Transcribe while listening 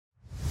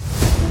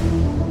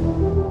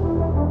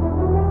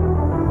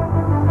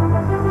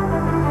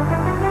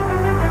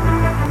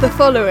The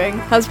following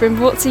has been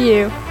brought to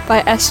you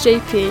by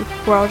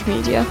SJP World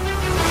Media.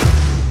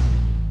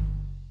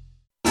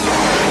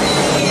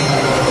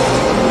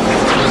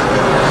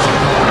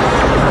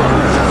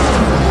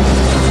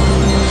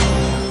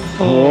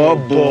 Oh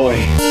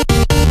boy.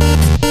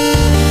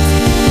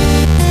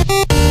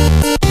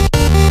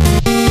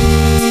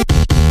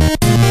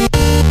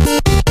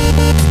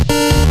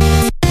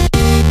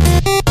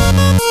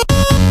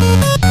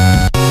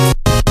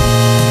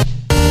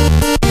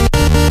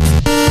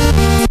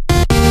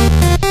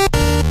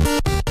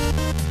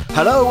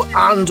 Hello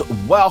and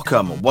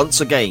welcome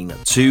once again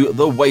to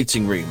The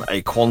Waiting Room,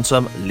 a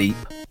Quantum Leap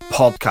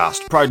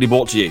podcast, proudly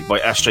brought to you by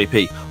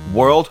SJP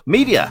World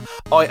Media.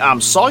 I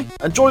am Si,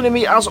 and joining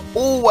me as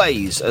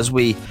always as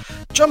we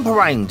jump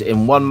around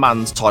in one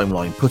man's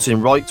timeline,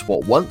 putting right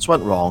what once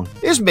went wrong,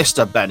 is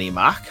Mr. Benny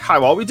Mac.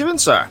 How are we doing,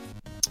 sir?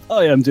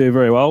 I am doing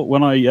very well.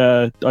 When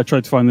I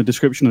tried to find the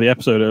description of the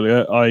episode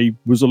earlier, I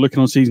was looking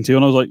on season 2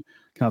 and I was like,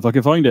 can't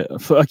fucking find it.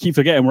 I keep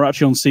forgetting we're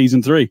actually on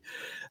season 3.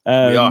 We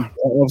are.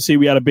 Obviously,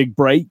 we had a big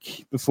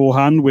break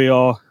beforehand. We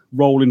are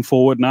rolling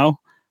forward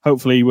now.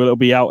 Hopefully, it'll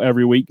be out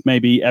every week,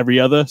 maybe every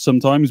other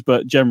sometimes,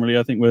 but generally,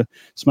 I think we're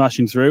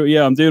smashing through.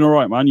 Yeah, I'm doing all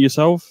right, man.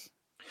 Yourself?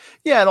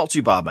 Yeah, not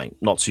too bad, mate.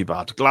 Not too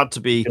bad. Glad to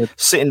be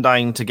sitting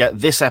down to get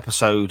this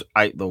episode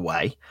out the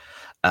way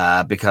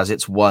because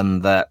it's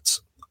one that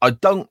I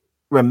don't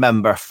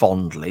remember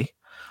fondly,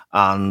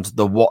 and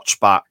the watch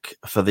back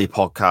for the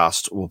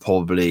podcast will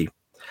probably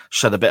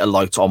shed a bit of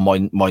light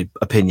on my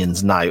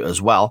opinions now as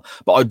well.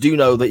 But I do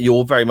know that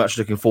you're very much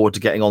looking forward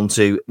to getting on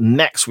to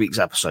next week's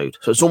episode.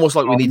 So it's almost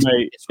like we need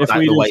to get this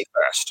out the way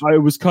first. I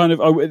was kind of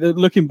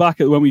looking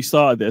back at when we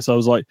started this, I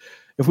was like,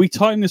 if we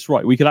time this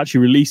right, we could actually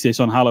release this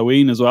on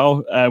Halloween as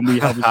well. We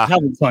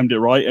haven't timed it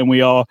right. And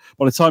we are,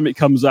 by the time it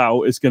comes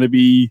out, it's going to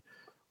be,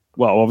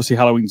 well, obviously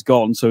Halloween's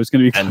gone, so it's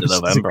going to be end of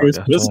November.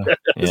 Christmas.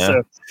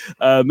 Yeah.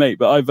 So, mate,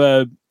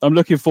 but I'm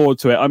looking forward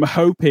to it. I'm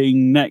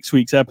hoping next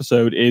week's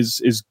episode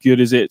is as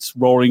good as it's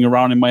rolling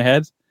around in my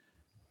head.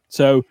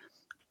 So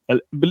a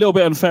little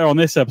bit unfair on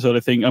this episode, I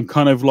think. I'm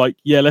kind of like,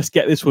 yeah, let's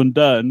get this one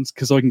done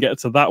because I can get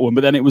to that one.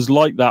 But then it was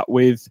like that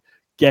with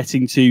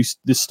getting to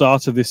the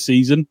start of this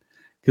season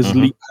because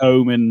Leap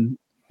Home and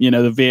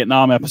the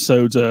Vietnam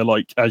episodes are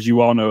like, as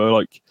you all know, are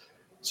like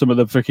some of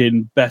the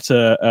freaking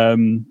better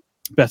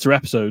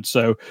episodes.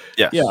 So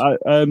yes.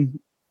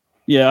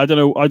 I don't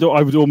know.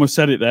 I would almost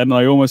said it then.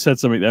 I almost said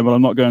something then, but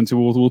I'm not going to.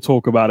 We'll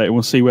talk about it and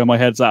we'll see where my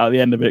head's at the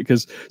end of it.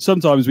 Because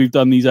sometimes we've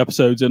done these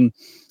episodes and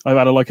I've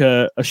had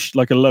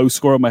a low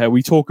score in my head.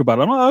 We talk about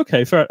it. I'm like,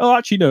 okay, fair. Oh,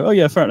 actually, no. Oh,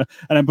 yeah, fair enough.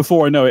 And then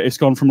before I know it, it's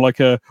gone from like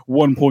a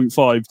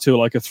 1.5 to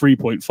like a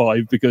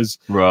 3.5 because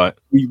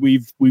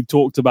we've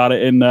talked about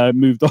it and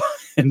moved on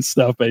and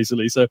stuff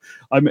basically. So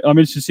I'm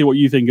interested to see what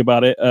you think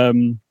about it.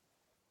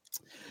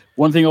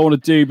 One thing I want to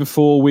do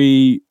before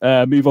we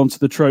move on to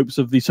the tropes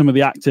of some of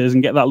the actors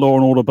and get that Law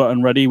and Order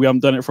button ready. We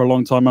haven't done it for a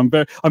long time. I'm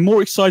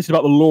more excited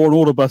about the Law and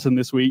Order button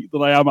this week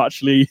than I am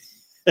actually.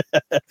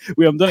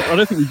 We haven't done it. I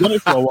don't think we've done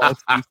it for a while.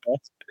 I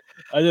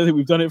don't think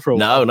we've done it for a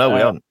while. No, we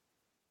haven't.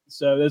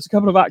 So there's a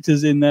couple of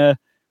actors in there.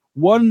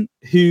 One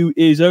who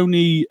is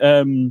only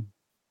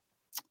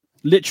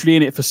literally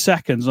in it for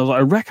seconds. I was like,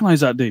 I recognize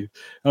that dude.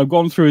 And I've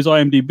gone through his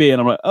IMDb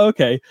and I'm like,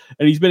 okay.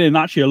 And he's been in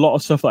actually a lot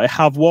of stuff that I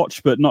have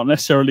watched, but not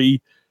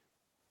necessarily.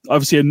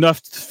 Obviously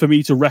enough for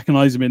me to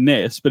recognize him in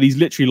this, but he's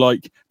literally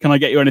like, can I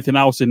get you anything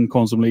else in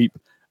Quantum Leap?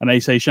 And they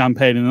say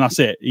champagne and that's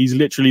it. He's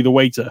literally the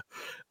waiter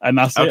and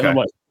that's it. And I'm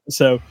like,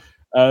 so,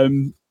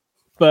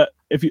 but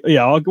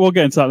we'll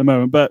get into that in a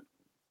moment. But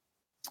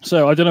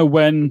so I don't know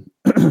when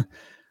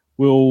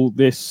will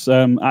this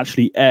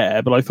actually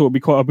air, but I thought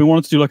I've been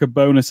wanting to do like a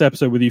bonus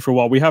episode with you for a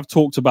while. We have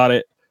talked about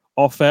it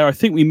off air. I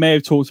think we may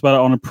have talked about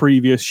it on a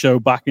previous show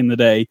back in the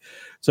day.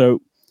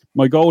 So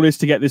my goal is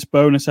to get this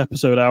bonus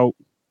episode out.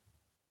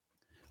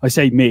 I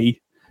say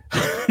me,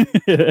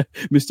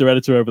 Mr.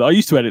 Editor over there. I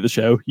used to edit the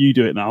show. You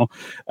do it now.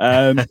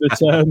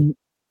 But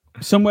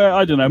somewhere,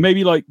 I don't know,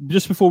 maybe like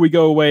just before we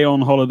go away on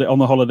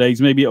the holidays,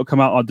 maybe it'll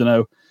come out, I don't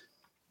know,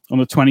 on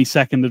the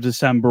 22nd of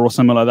December or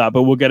something like that.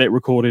 But we'll get it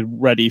recorded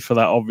ready for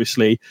that,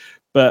 obviously.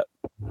 But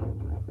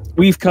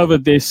we've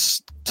covered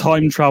this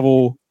time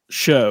travel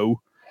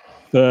show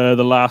for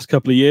the last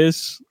couple of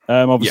years.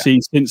 Obviously,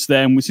 since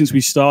then, since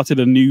we started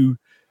a new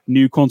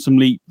Quantum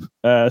Leap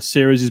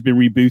series has been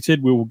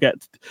rebooted. We will get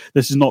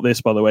this is not this,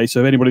 by the way.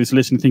 So if anybody that's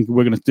listening thinking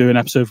we're going to do an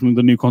episode from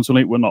the new Quantum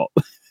Leap, we're not.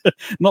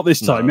 Not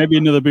this time. Maybe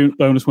another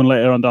bonus one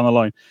later on down the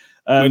line.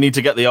 We need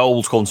to get the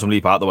old Quantum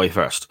Leap out of the way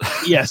first.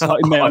 Yes, I'm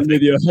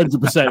with you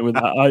 100% with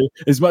that.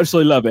 As much as I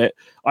love it,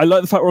 I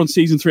like the fact we're on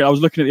season 3. I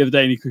was looking at the other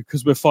day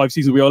because we're 5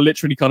 seasons. We are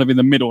literally kind of in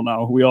the middle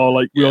now. We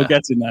are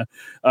getting there.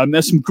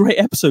 There's some great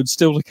episodes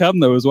still to come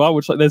though as well.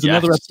 Which there's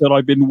another episode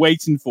I've been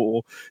waiting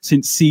for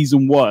since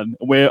season 1,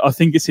 where I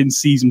think it's in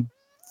season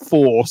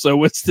 4, so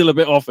we're still a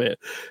bit off it.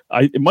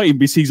 It might even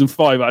be season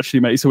 5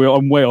 actually, mate. So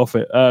I'm way off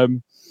it.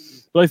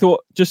 But I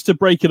thought just to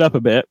break it up a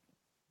bit.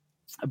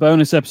 A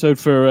bonus episode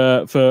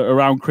for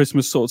around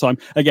Christmas sort of time.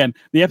 Again,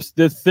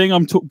 the thing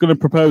I'm going to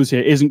propose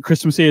here isn't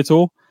Christmassy at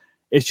all.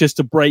 It's just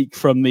a break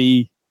from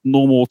the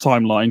normal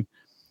timeline.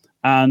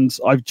 And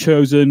I've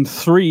chosen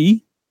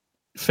 3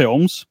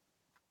 films.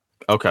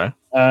 Okay.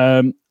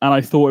 And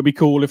I thought it'd be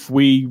cool if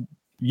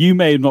you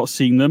may have not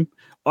seen them.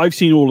 I've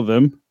seen all of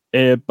them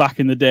back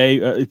in the day.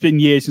 It's been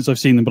years since I've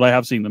seen them, but I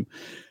have seen them.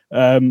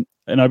 And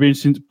I've been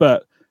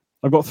but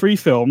I've got 3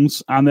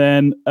 films, and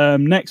then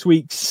next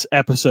week's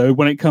episode,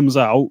 when it comes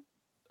out,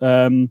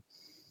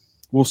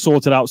 we'll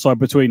sort it outside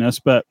between us.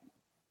 But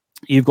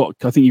I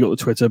think you got the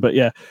Twitter, but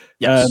yeah,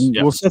 yes.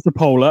 We'll set the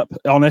poll up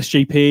on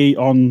SJP,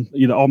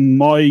 on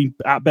my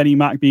at Benny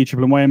Mac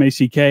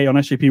BYMACK, on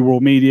SJP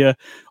World Media,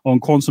 on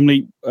Quantum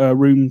Leap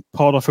Room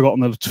Pod. I've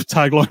forgotten the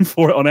tagline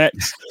for it on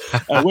X.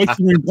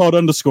 Waiting Room Pod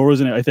 _,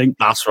 isn't it? I think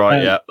that's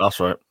right. Yeah, that's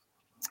right.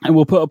 And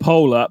we'll put a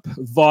poll up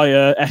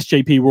via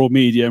SJP World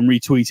Media and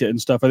retweet it and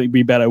stuff. I think it'd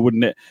be better,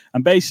 wouldn't it?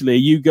 And basically,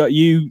 you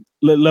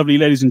lovely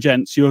ladies and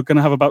gents, you're going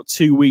to have about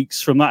 2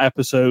 weeks from that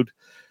episode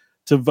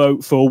to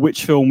vote for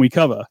which film we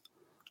cover.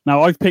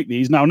 Now, I've picked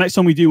these. Now, next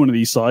time we do one of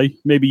these, Si,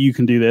 maybe you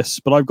can do this.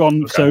 But I've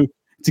gone, so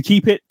to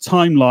keep it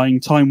time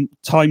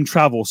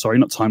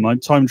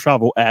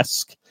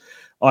travel-esque,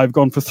 I've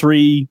gone for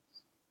 3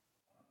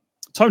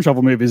 time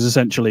travel movies,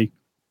 essentially.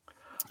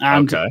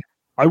 And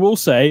I will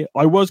say,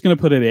 I was going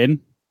to put it in,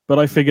 but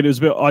I figured it was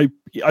a bit,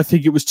 I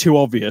think it was too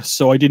obvious,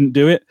 so I didn't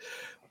do it.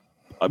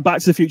 Back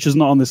to the Future is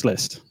not on this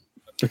list.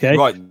 Okay.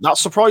 Right. That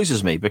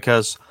surprises me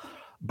because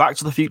Back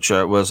to the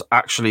Future was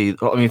actually,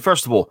 I mean,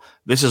 first of all,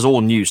 this is all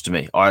news to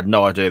me. I had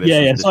no idea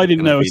this. I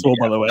didn't know at all,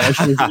 by the way. I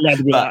should have led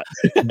with that.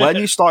 When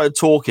you started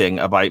talking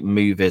about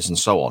movies and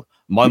so on,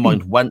 my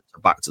mind went to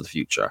Back to the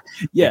Future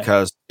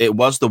because it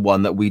was the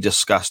one that we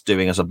discussed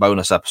doing as a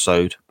bonus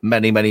episode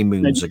many, many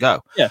moons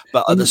ago. Yeah.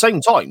 But at the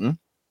same time,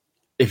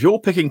 if you're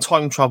picking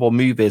time travel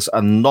movies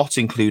and not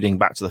including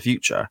Back to the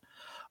Future,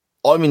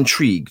 I'm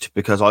intrigued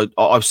because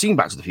I've seen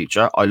Back to the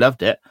Future. I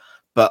loved it.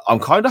 But I'm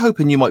kind of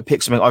hoping you might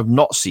pick something I've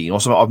not seen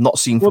or something I've not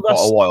seen for quite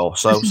a while.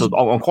 So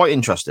I'm quite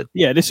interested.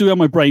 Yeah, this is where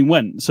my brain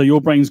went. So your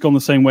brain's gone the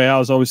same way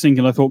as I was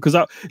thinking. I thought, because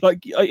that,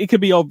 like, it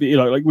could be obvious.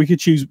 Like we could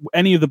choose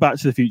any of the Back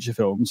to the Future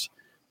films.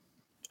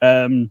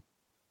 I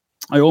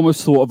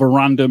almost thought of a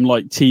random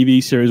like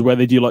TV series where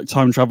they do like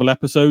time travel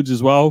episodes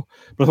as well.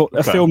 But I thought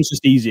a film's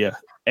just easier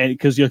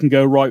because you can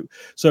go right.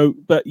 So,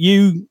 but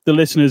you, the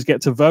listeners,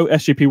 get to vote.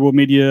 SJP World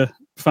Media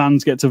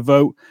fans get to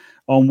vote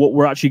on what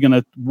we're actually going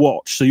to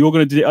watch. So you're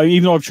going to,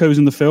 even though I've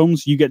chosen the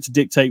films, you get to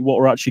dictate what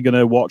we're actually going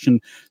to watch. And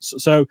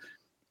so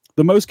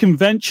the most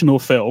conventional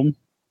film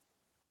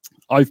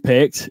I've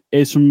picked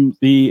is from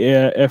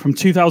from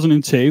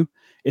 2002.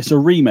 It's a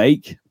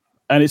remake,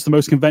 and it's the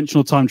most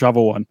conventional time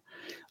travel one.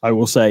 I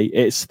will say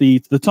it's the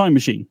Time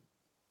Machine.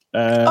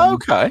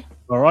 Okay.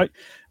 All right.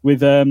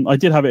 With I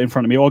did have it in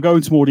front of me. I'll go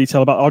into more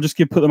detail about. I'll just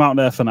put them out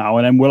there for now,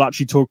 and then we'll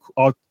actually talk.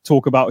 I'll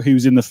talk about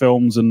who's in the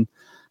films and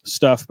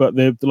stuff. But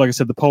like I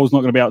said, the poll's not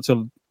going to be out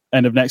till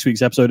end of next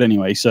week's episode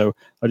anyway. So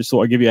I just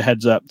thought I'd give you a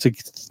heads up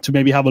to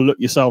maybe have a look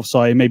yourself,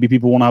 Si. Maybe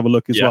people want to have a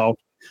look as well.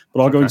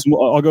 But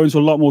I'll go into a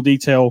lot more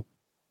detail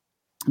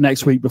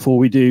next week before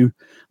we do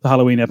the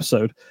Halloween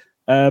episode.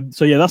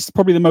 So yeah, that's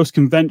probably the most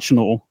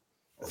conventional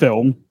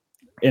film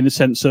in the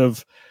sense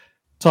of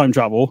time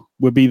travel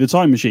would be the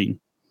Time Machine.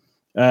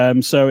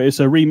 So it's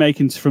a remake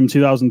from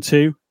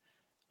 2002.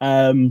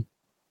 I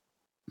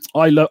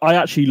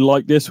actually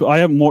like this. I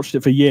haven't watched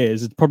it for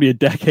years. It's probably a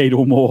decade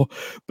or more,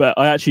 but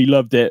I actually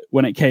loved it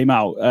when it came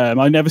out.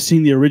 I never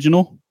seen the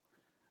original,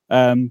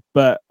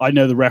 but I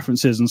know the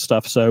references and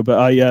stuff. So,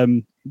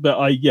 so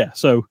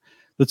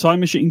the Time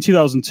Machine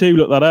 2002.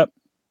 Look that up.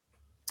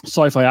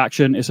 Sci-fi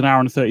action. It's an hour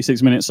and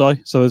 36 minutes. So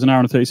there's an hour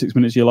and 36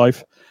 minutes of your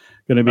life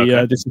going to be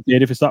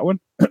disappeared if it's that one.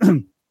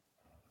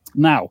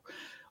 Now,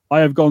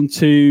 I have gone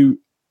to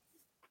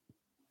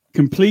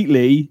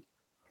completely.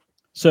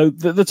 So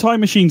the Time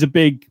Machine's a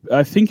big.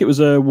 I think it was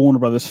a Warner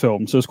Brothers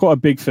film, so it's quite a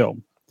big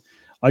film.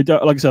 I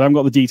don't, like I said, I haven't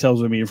got the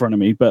details with me in front of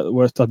me, but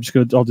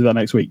I'll do that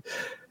next week.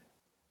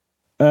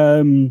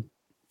 The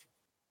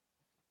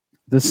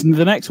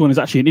next one is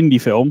actually an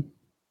indie film,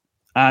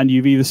 and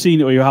you've either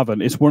seen it or you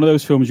haven't. It's one of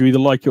those films you either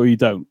like it or you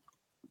don't.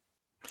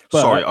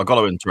 But, sorry, I got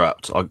to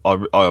interrupt. I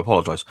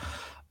apologise.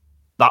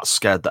 That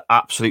scared the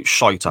absolute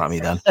shite out of me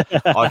then.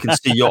 I can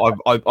see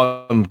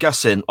I'm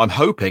guessing, I'm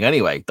hoping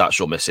anyway, that's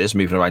your missus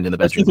moving around in the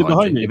bedroom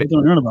behind me.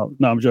 Don't know about.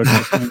 No, I'm joking.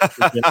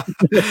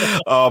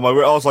 Oh, my!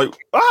 I was like,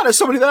 there's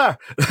somebody there.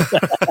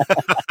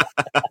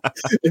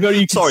 If only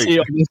you could see it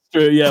on the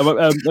stream. Yeah,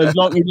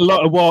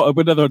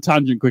 another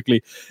tangent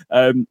quickly.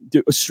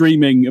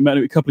 Streaming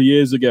a couple of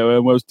years ago, and I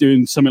was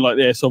doing something like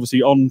this,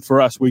 obviously on for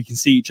us, we can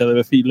see each other.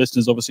 The feed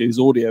listeners, obviously, is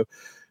audio.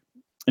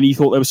 And he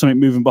thought there was something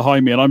moving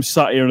behind me, and I'm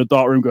sat here in a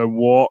dark room going,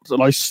 "What?"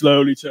 And I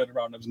slowly turned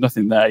around. There was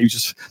nothing there. He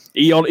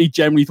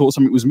generally thought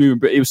something was moving,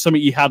 but it was something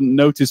he hadn't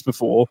noticed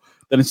before.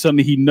 Then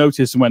suddenly he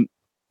noticed and went,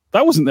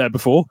 "That wasn't there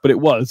before," but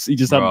it was. He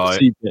just hadn't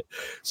perceived it.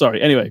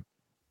 Sorry. Anyway,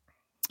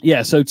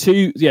 So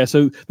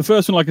the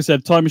first one, like I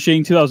said, Time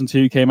Machine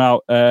 2002 came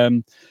out.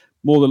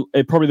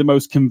 Probably the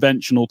most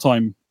conventional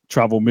time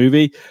travel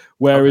movie,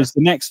 whereas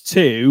the next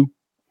two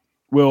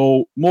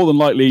will more than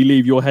likely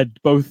leave your head,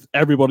 both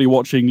everybody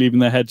watching, leaving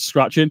their head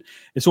scratching.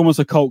 It's almost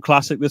a cult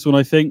classic, this one,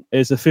 I think.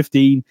 It's a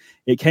 15.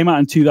 It came out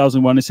in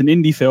 2001. It's an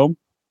indie film,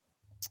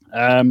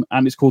 and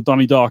it's called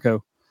Donnie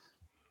Darko.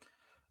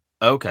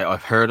 Okay,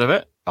 I've heard of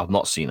it. I've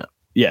not seen it.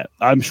 Yeah,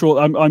 I'm sure.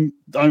 I'm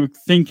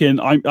thinking.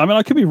 I mean,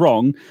 I could be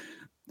wrong.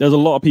 There's a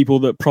lot of people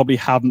that probably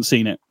haven't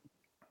seen it.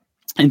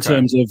 In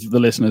terms of the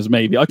listeners,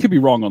 maybe I could be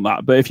wrong on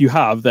that, but if you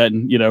have,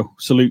 then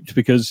salute,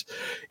 because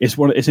it's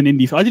an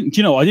indie. I didn't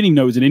even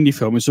know it was an indie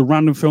film. It's a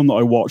random film that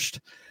I watched,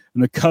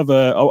 and the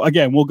cover. Oh,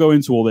 again, we'll go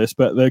into all this,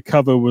 but the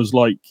cover was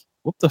like,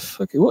 "What the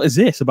fuck? What is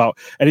this about?"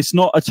 And it's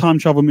not a time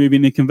travel movie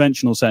in the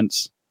conventional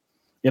sense.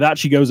 It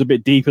actually goes a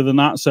bit deeper than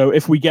that. So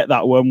if we get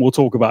that one, we'll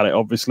talk about it,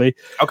 obviously.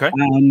 Okay.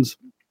 And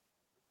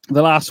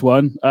the last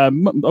one, I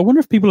wonder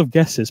if people have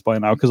guessed this by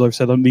now, because I've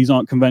said these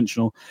aren't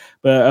conventional,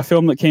 but a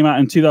film that came out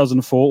in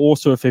 2004,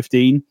 also a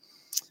 15.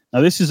 Now,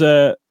 this is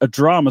a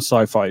drama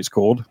sci-fi, it's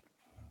called.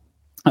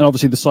 And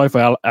obviously the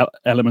sci-fi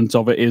element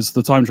of it is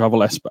the time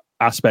travel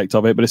aspect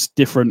of it, but it's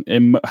different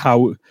than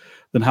how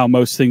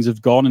most things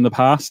have gone in the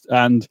past.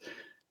 And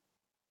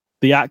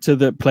the actor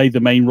that played the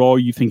main role,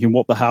 you're thinking,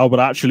 what the hell?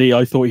 But actually,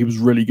 I thought he was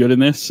really good in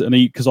this, and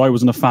because I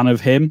wasn't a fan of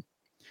him.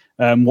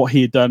 What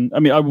he had done. I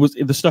mean,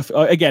 the stuff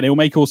again. It will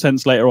make all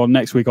sense later on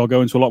next week. I'll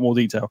go into a lot more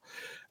detail.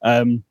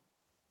 And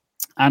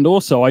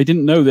also, I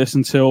didn't know this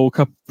until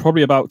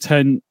probably about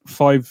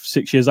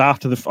 6 years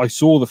after I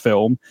saw the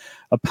film.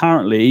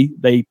 Apparently,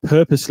 they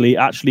purposely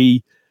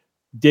actually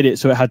did it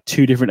so it had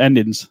two different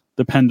endings,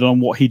 depending on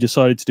what he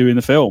decided to do in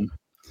the film.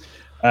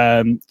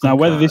 Now,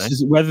 whether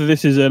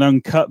this is an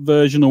uncut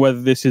version or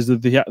whether this is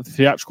the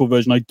theatrical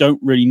version, I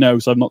don't really know,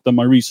 so I've not done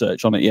my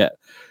research on it yet.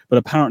 But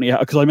apparently,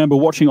 because I remember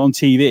watching it on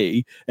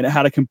TV, and it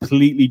had a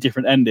completely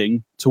different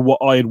ending to what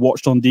I had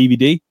watched on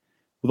DVD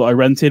that I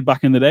rented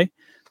back in the day.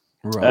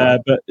 Right.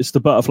 But it's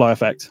the butterfly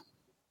effect.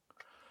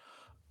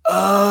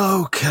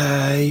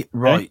 Okay,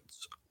 right.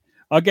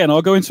 Again,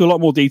 I'll go into a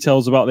lot more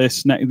details about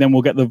this. Then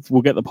we'll get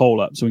the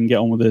poll up so we can get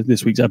on with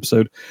this week's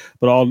episode.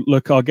 But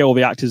I'll get all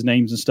the actors'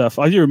 names and stuff.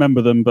 I do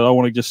remember them, but I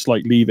want to just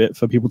leave it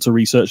for people to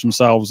research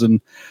themselves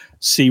and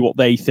see what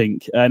they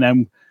think. And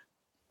then,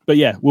 but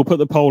yeah, we'll put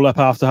the poll up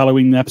after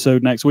Halloween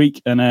episode next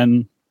week, and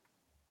then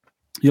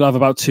you'll have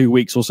about 2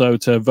 weeks or so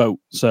to vote.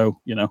 So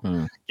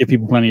give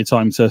people plenty of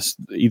time to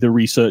either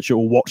research it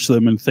or watch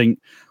them and think,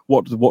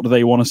 what do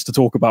they want us to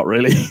talk about,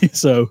 really?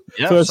 So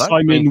first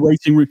time in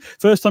waiting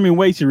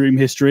room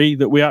history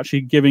that we're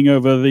actually giving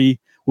over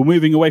we're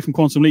moving away from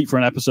Quantum Leap for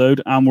an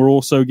episode, and we're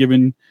also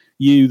giving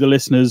you, the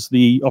listeners,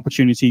 the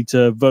opportunity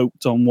to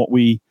vote on what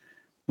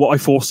I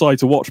foresight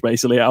to watch,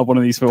 basically, out of one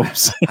of these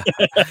films.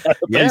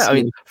 Yeah, I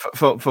mean,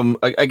 from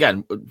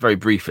again, very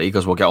briefly,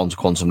 because we'll get on to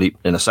Quantum Leap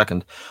in a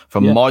second.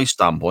 From my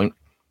standpoint,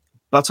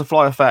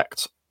 Butterfly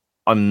Effect,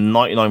 I'm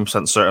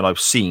 99% certain I've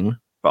seen,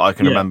 but I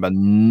can remember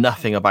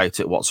nothing about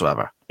it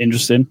whatsoever.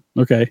 Interesting.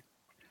 Okay.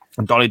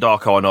 And Donnie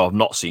Darko, I know I've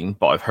not seen,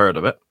 but I've heard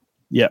of it.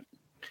 Yeah.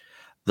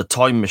 The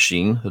Time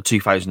Machine, the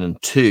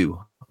 2002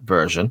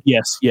 version.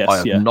 Yes. I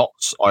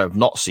have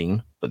not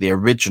seen, but the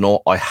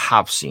original I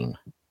have seen.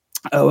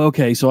 Oh,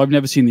 okay. So I've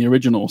never seen the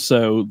original,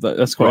 so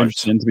that's quite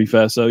interesting, to be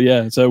fair. So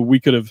yeah, so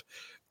we could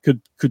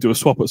do a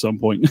swap at some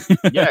point.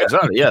 Yeah,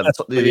 exactly. Yeah,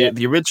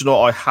 the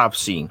original I have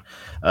seen,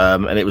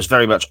 and it was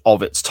very much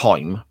of its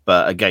time.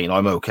 But again,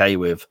 I'm okay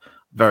with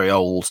very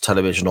old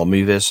television or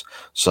movies,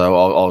 so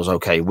I was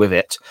okay with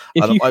it.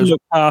 If you can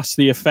look past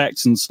the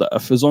effects and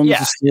stuff, as long as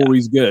the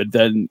story's good,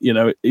 then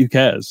who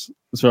cares?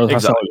 So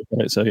that's how I look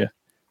at it. So yeah.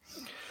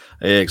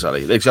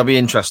 Exactly. It's going to be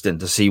interesting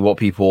to see what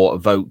people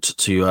vote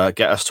to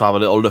get us to have a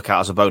little look at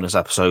as a bonus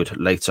episode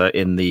later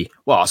in the,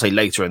 I'll say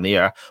later in the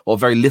year, or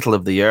very little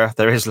of the year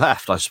there is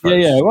left, I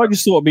suppose. Yeah. Well, I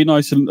just thought it'd be a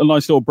nice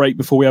little break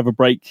before we have a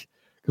break,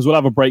 because we'll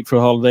have a break for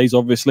the holidays,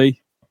 obviously.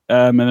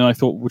 And then I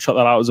thought we'll chuck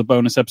that out as a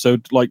bonus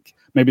episode, like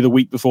maybe the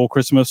week before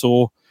Christmas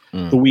or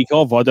the week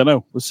of. I don't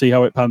know. We'll see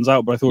how it pans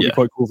out. But I thought it'd be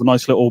quite cool for a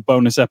nice little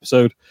bonus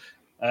episode.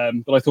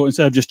 But I thought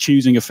instead of just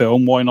choosing a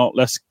film, why not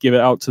let's give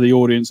it out to the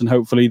audience, and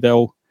hopefully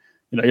they'll.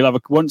 You'll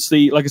have once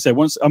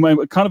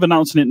I'm kind of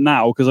announcing it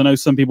now, because I know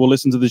some people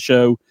listen to the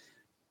show.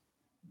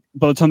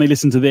 By the time they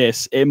listen to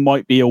this, it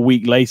might be a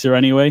week later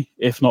anyway,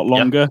 if not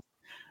longer. Yeah.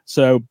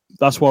 So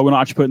that's why we're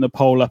not actually putting the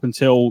poll up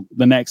until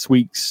the next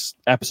week's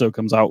episode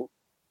comes out,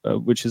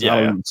 which is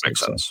makes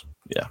sense.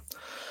 Yeah.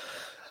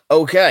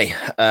 Okay.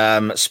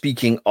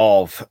 Speaking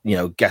of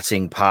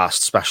getting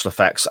past special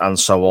effects and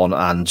so on,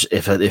 and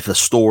if the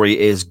story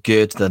is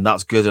good, then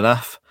that's good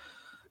enough.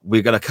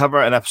 We're going to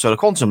cover an episode of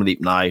Quantum Leap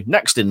now,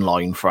 next in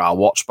line for our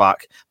watch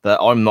back, that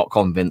I'm not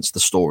convinced the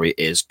story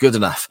is good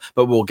enough,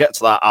 but we'll get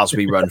to that as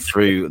we run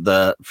through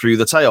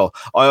the tale.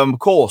 I am, of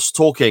course,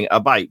 talking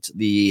about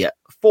the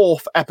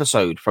 4th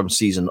episode from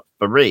season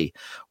 3,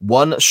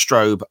 One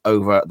Strobe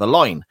Over the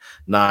Line.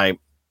 Now,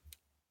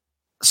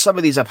 some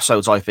of these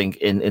episodes, I think,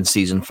 in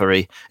season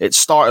 3, it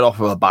started off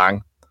with a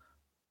bang.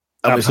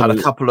 And we've had a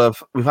couple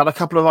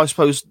of, I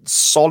suppose,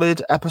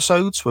 solid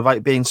episodes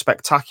without being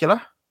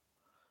spectacular.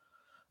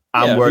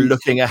 And we're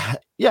looking ahead.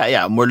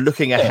 Yeah, and we're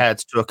looking ahead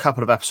to a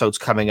couple of episodes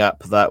coming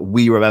up that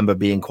we remember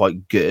being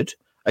quite good.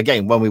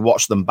 Again, when we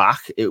watch them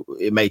back,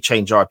 it may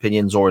change our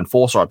opinions or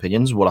enforce our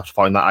opinions. We'll have to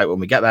find that out when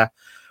we get there.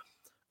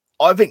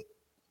 I think,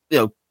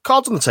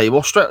 cards on the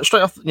table, straight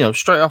off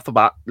the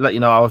bat, let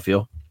you know how I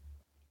feel.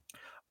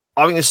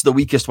 I think this is the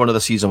weakest one of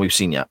the season we've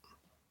seen yet.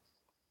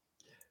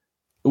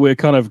 We're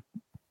kind of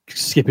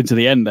skipping to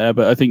the end there,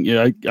 but I think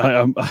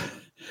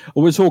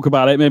we'll talk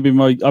about it. Maybe we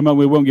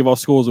won't give our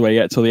scores away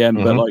yet till the end,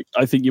 but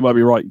I think you might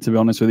be right, to be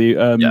honest with you.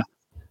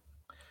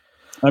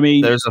 I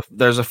mean,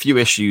 there's a few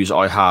issues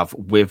I have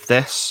with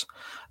this,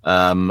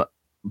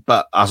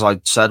 but as I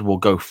said, we'll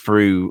go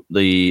through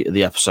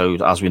the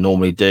episode as we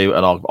normally do,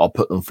 and I'll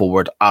put them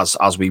forward as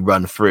we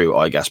run through,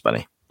 I guess,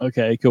 Benny.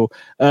 Okay, cool.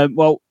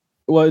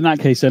 Well, in that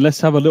case, then let's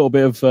have a little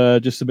bit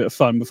of just a bit of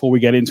fun before we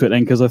get into it,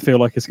 then, because I feel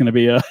like it's going to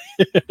be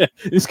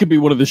this could be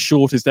one of the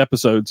shortest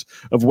episodes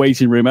of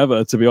Waiting Room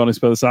ever, to be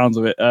honest, by the sounds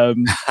of it.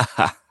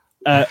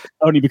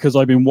 Only because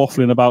I've been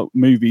waffling about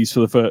movies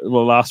for the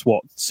last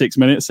 6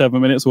 minutes, 7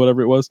 minutes, or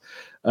whatever it was.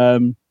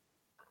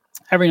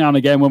 Every now and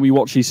again, when we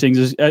watch these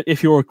things,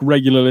 if you're a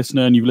regular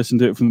listener and you've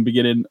listened to it from the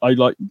beginning, I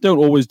don't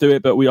always do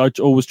it, but I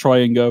always try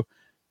and go,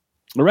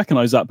 I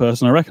recognize that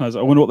person. I recognize it.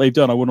 I wonder what they've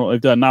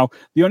done. Now,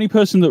 the only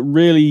person that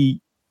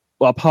really,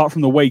 apart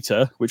from the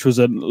waiter, which was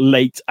a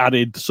late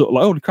added sort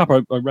of holy crap,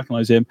 I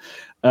recognize him.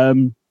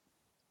 The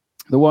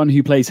one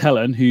who plays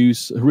Helen,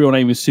 whose real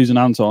name is Susan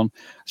Anton,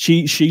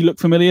 she looked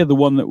familiar. The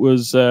one that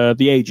was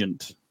the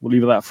agent. We'll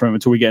leave it that for him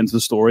until we get into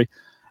the story.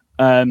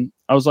 I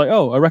was like,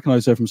 I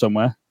recognize her from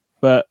somewhere.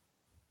 But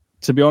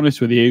to be honest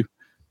with you,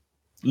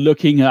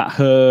 looking at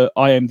her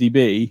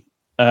IMDb,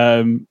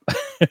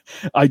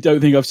 I don't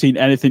think I've seen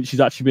anything she's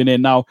actually been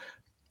in. Now,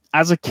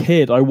 as a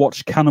kid, I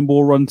watched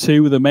Cannonball Run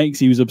 2 with her mates.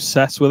 He was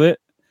obsessed with it.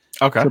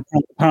 Okay. So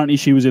apparently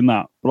she was in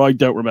that, but I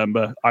don't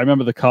remember. I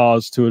remember the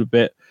cars to it a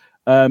bit.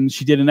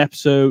 She did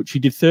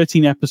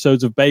 13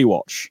 episodes of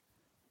Baywatch.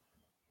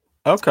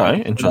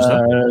 Okay,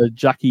 interesting.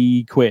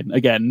 Jackie Quinn.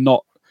 Again,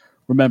 not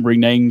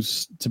remembering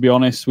names, to be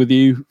honest with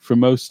you,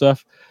 from most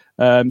stuff.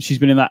 She's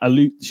been in that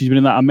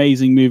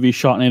amazing movie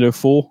Sharknado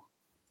 4.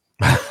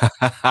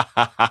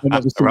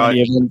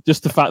 Right.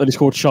 Just the fact that it's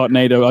called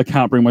Sharknado, I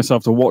can't bring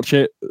myself to watch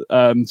it,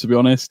 to be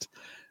honest.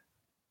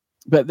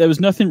 But there was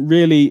nothing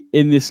really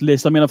in this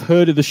list. I mean, I've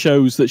heard of the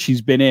shows that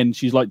she's been in.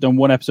 She's done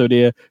 1 episode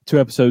here, 2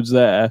 episodes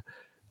there.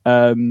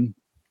 But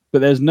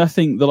there's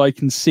nothing that I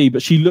can see.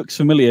 But she looks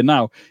familiar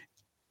now.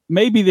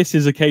 Maybe this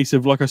is a case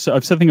of, like I said, I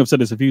think I've said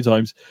this a few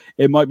times.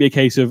 It might be a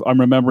case of I'm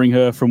remembering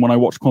her from when I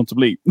watched Quantum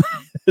Leap.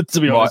 To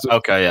be honest,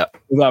 okay, yeah,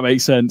 if that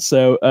makes sense.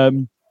 So,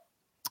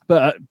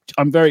 but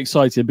I'm very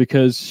excited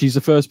because she's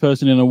the first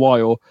person in a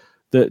while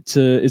that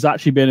has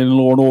actually been in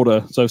Law and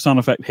Order. So sound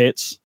effect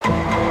hits.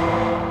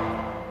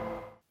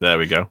 There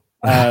we go.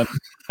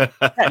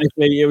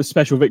 Technically, it was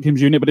Special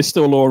Victims Unit, but it's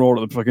still Law and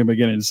Order at the fucking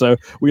beginning. So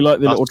we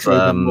like the little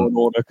trope of Law and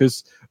Order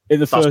because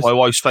that's my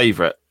wife's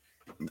favourite.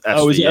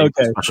 Oh, is it?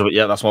 Okay.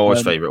 Yeah, that's my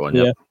wife's favourite one.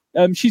 Yeah.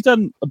 She's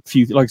done a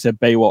few, like I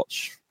said,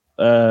 Baywatch,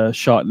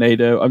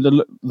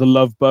 Sharknado, the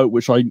Love Boat,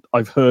 which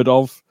I've heard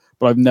of,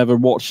 but I've never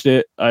watched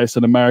it. It's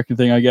an American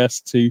thing, I guess,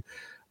 too.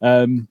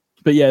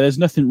 But yeah, there's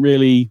nothing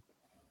really,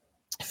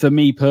 for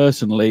me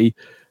personally,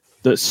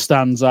 that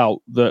stands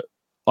out that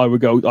I would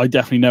go, I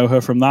definitely know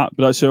her from that.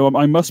 But so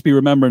I must be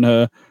remembering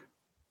her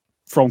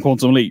from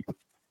Quantum Leap,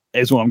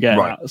 is what I'm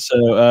getting at.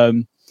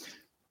 So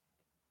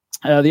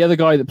the other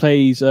guy that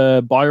plays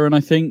Byron, I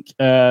think,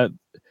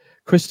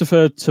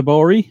 Christopher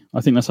Tabori,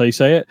 I think that's how you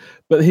say it.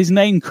 But his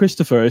name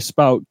Christopher is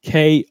spelled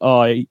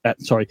Kristoffer.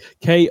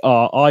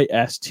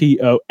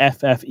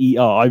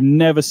 I've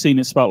never seen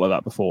it spelled like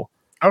that before.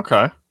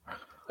 Okay.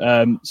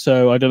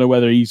 So I don't know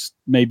whether he's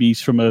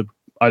from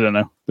I don't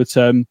know, but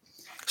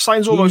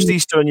sounds almost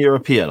Eastern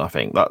European. I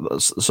think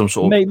that's some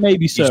sort of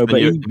maybe so,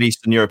 but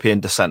Eastern European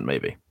descent,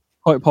 maybe.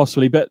 Quite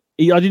possibly, but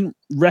I didn't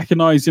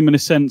recognize him in a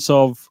sense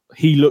of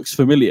he looks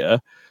familiar.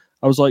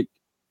 I was like,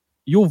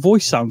 your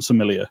voice sounds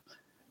familiar.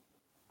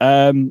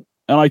 And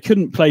I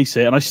couldn't place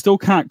it, and I still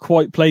can't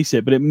quite place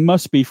it, but it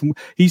must be from.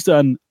 He's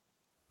done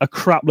a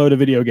crap load of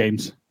video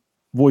games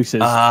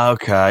voices.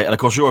 Okay, and of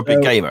course you're a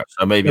big gamer,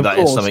 so maybe that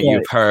is something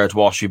you've heard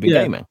whilst you've been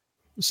gaming.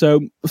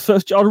 So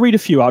first, I'll read a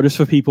few out just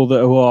for people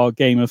who are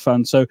gamer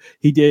fans. So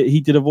he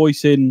did a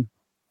voice in.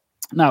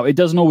 Now it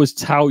doesn't always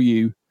tell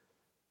you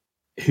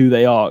who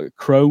they are.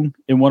 Crone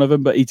in one of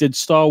them, but he did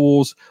Star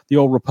Wars: The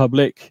Old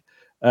Republic,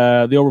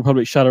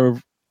 Shadow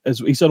of.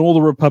 He's done all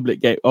the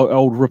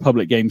Old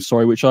Republic games.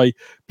 Sorry, which I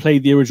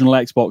played the original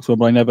Xbox one,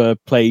 but I never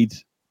played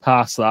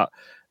past that.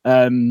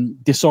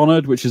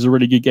 Dishonored, which is a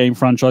really good game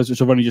franchise,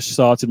 which I've only just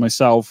started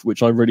myself,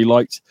 which I really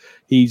liked.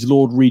 He's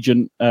Lord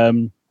Regent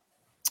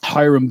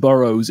Hiram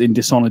Burrows in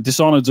Dishonored.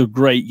 Dishonored's a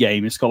great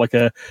game. It's got like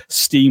a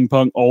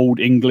steampunk old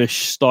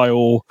English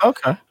style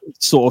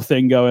sort of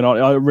thing going on.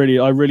 I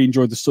really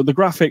enjoyed the story. The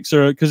graphics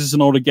are, because it's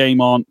an older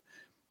game, aren't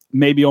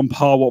maybe on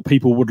par what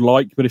people would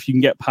like, but if you can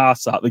get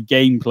past that, the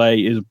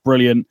gameplay is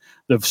brilliant.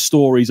 The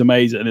story's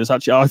amazing. It's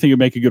actually, I think it'd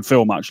make a good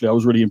film. Actually, I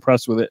was really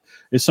impressed with it.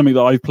 It's something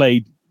that I've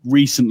played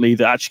recently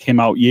that actually came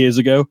out years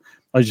ago.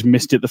 I just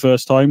missed it the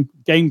first time.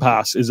 Game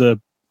Pass is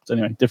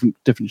anyway, different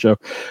show.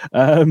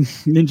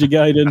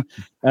 Ninja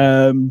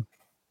Gaiden,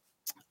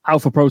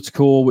 Alpha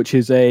Protocol, which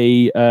is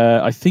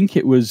I think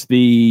it was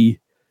the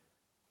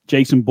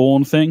Jason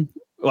Bourne thing.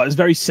 Well, it's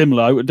very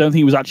similar. I don't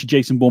think it was actually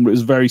Jason Bourne, but it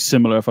was very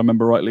similar, if I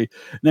remember rightly.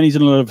 And then he's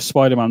in a lot of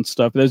Spider-Man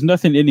stuff. But there's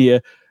nothing in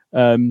here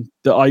that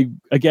I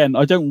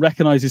don't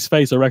recognize his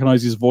face. I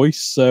recognize his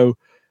voice. So,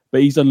 but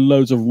he's done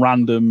loads of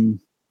random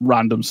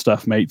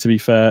stuff, mate. To be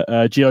fair,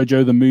 G.I.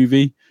 Joe the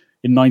movie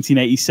in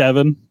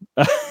 1987.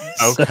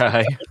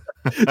 Okay.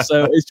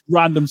 So it's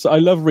random. So I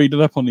love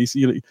reading up on these.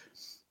 And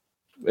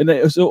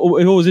it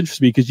always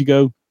interests me because you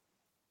go,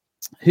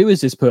 who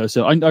is this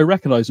person? I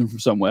recognize him from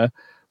somewhere.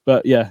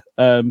 But yeah,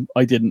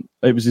 I didn't.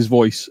 It was his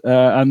voice.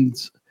 And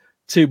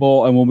two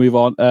more, and we'll move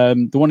on.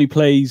 The one he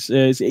plays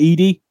is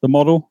Edie, the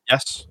model.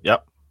 Yes.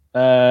 Yep.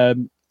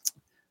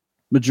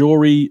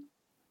 Majori.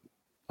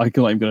 I'm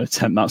not even going to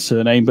attempt that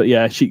surname, but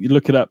yeah,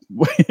 look it up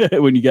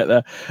when you get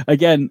there.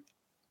 Again,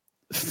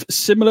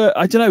 similar.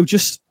 I don't know,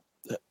 just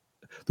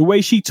the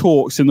way she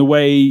talks and the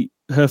way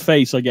her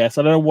face. I guess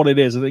I don't know what it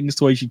is. I think it's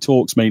the way she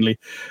talks mainly.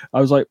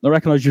 I was like, I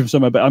recognize you from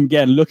somewhere, but I'm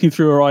again looking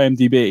through her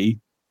IMDb.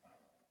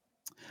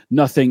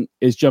 Nothing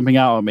is jumping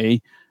out at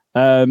me.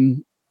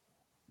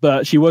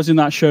 But she was in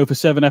that show for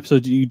 7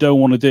 episodes you don't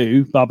want to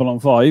do, Babylon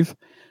 5.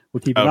 We're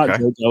keeping that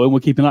joke going.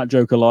 We're keeping that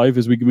joke alive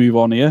as we move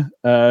on here.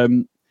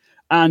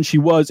 And she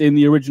was in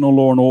the original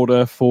Law and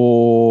Order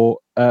for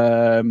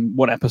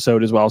 1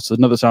 episode as well. So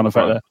another sound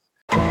effect there.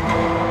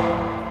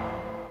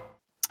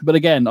 But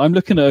again, I'm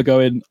looking at her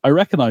going, I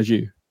recognize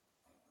you.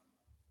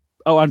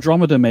 Oh,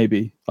 Andromeda,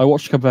 maybe. I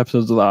watched a couple of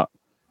episodes of that.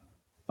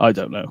 I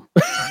don't know.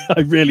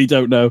 I really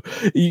don't know.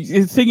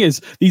 The thing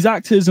is, these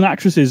actors and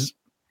actresses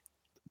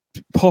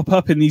pop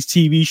up in these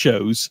TV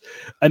shows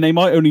and they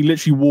might only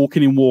literally walk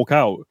in and walk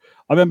out.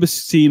 I remember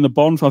seeing the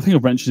Bond, I think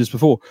I've mentioned this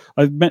before.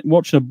 I met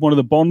watching one of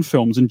the Bond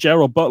films and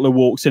Gerard Butler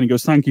walks in and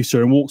goes, "Thank you,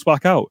 sir," and walks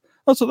back out.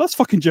 I was like, that's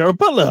fucking Gerard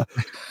Butler.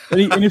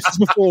 and it's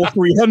before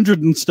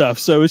 300 and stuff.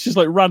 So it's just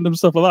like random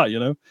stuff like that, you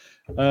know?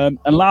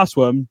 And last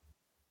one,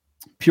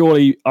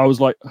 purely, I was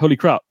like, holy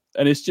crap.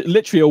 And it's just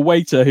literally a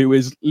waiter who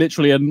is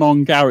literally a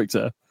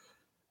non-character,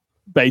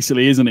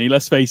 basically, isn't he?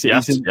 Let's face it.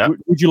 Yes,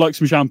 would you like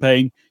some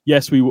champagne?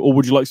 Yes, we will. Or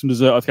would you like some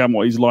dessert? I forget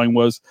what his line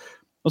was.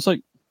 I was like,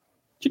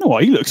 do you know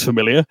what? He looks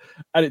familiar.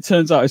 And it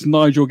turns out it's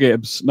Nigel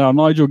Gibbs. Now,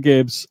 Nigel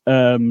Gibbs,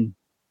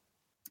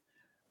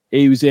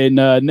 he was in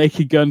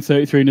Naked Gun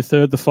 33 and a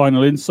Third, The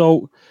Final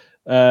Insult.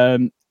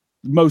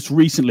 Most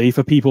recently,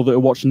 for people that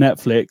have watched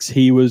Netflix,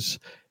 he was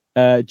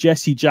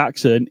Jesse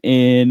Jackson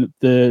in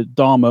the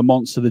Dahmer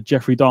Monster, the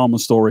Jeffrey Dahmer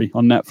story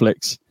on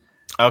Netflix.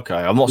 Okay,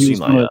 I've not seen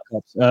that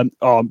yet.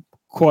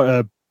 Quite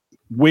a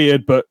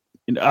weird, but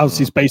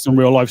as it's based on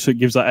real life, so it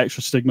gives that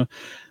extra stigma.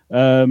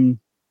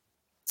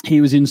 He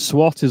was in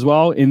SWAT as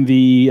well in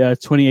the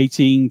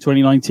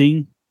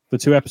 2018-2019 for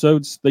 2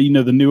 episodes. The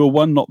newer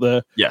one, not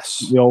the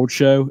old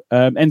show.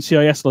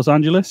 NCIS Los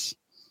Angeles.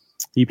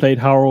 He played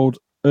Harold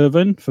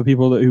Irvin for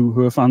people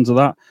who are fans of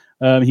that.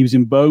 He was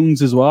in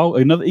Bones as well.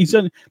 He's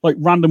done like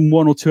random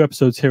 1 or 2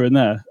 episodes here and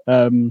there.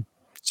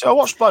 So I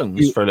watched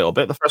Bones for a little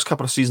bit. The first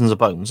couple of seasons of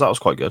Bones, that was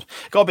quite good.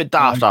 Got a bit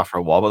daft after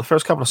a while, but the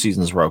first couple of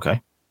seasons were okay.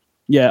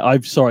 Yeah,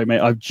 I'm sorry, mate.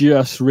 I've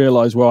just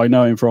realised where I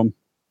know him from.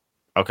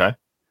 Okay.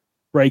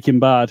 Breaking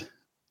Bad.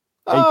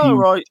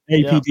 Right.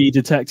 APD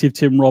detective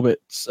Tim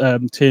Roberts.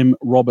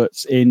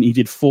 He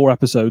did 4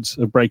 episodes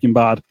of Breaking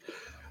Bad.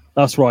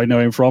 That's where I know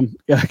him from.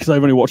 Yeah, because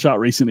I've only watched that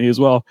recently as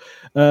well.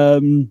 Yeah,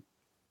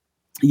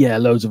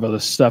 loads of other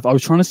stuff. I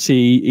was trying to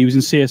see. He was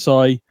in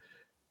CSI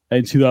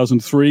in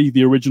 2003,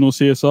 the original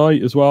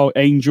CSI as well.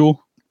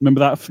 Angel. Remember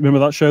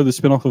that show, the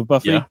spin-off of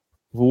Buffy? Yeah.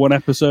 For 1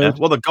 episode. Yeah.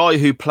 Well, the guy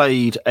who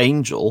played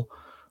Angel,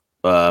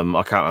 I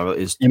can't remember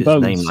his name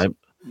now.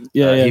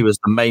 Yeah, he was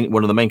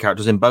one of the main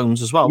characters in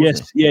Bones as well.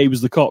 Yes, he was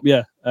the cop.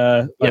 Yeah.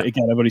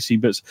 Again, I've only seen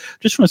bits.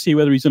 Just trying to see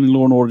whether he's done in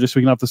Law and Order, just so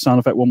we can have the sound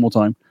effect one more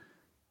time.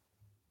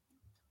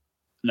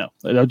 No,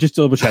 I'll just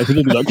double check. And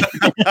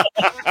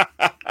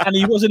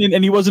he wasn't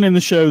in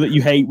the show that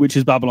you hate, which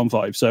is Babylon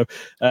 5. So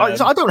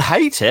I don't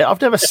hate it.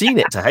 I've never seen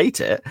it to hate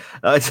it.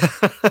 Okay.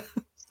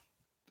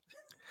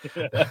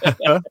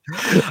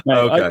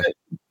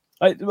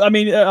 I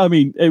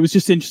mean, it was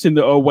just interesting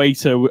that a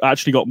waiter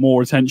actually got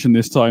more attention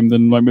this time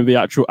than like the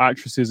actual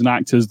actresses and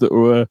actors that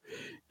were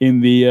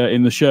in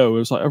the show. It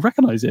was like I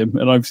recognize him,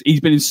 and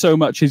he's been in so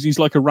much. He's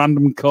like a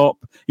random cop.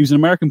 He was in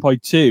American Pie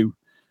 2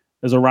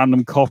 as a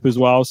random cop as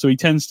well. So he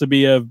tends to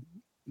be a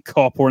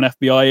cop or an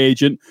FBI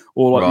agent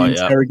or like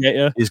the interrogator.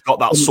 Yeah. He's got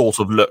that sort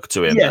of look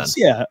to him. Yes,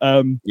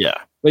 then. Yeah.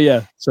 But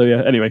yeah. So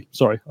yeah. Anyway,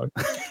 sorry.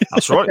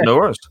 That's right. No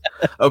worries.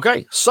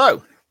 Okay,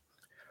 so.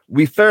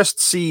 We first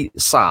see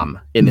Sam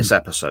in this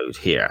episode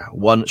here,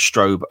 one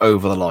Strobe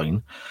over the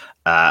line.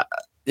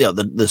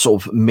 the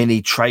sort of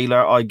mini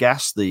trailer, I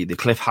guess, the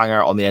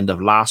cliffhanger on the end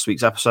of last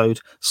week's episode.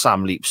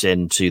 Sam leaps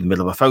into the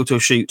middle of a photo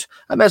shoot,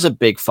 and there's a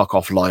big fuck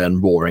off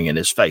lion roaring in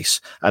his face,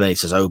 and then he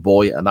says, "Oh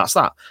boy," and that's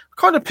that.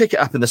 Kind of pick it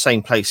up in the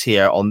same place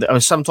here.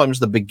 Sometimes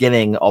the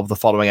beginning of the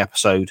following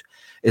episode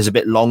is a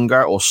bit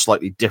longer or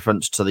slightly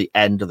different to the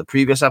end of the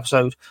previous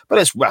episode, but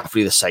it's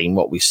roughly the same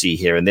what we see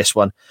here in this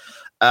one.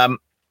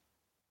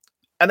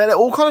 And then it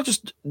all kind of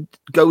just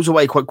goes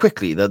away quite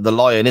quickly. The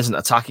lion isn't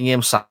attacking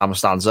him. Sam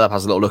stands up,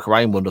 has a little look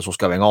around, wonders what's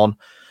going on.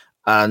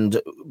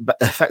 And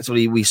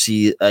effectively, we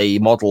see a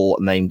model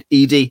named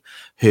Edie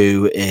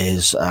who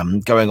is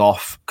going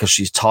off because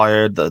she's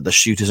tired. The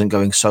shoot isn't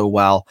going so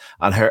well.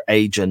 And her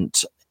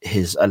agent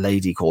is a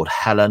lady called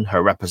Helen,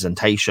 her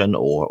representation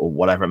or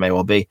whatever it may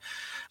well be.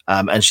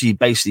 And she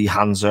basically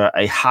hands her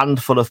a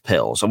handful of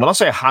pills. And when I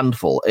say a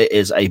handful, it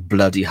is a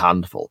bloody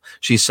handful.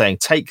 She's saying,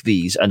 take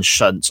these, and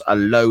shunts a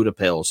load of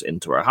pills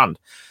into her hand.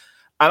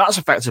 And that's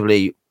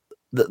effectively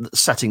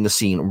setting the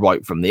scene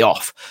right from the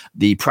off.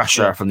 The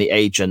pressure from the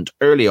agent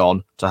early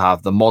on to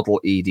have the model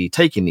Edie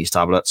taking these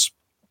tablets.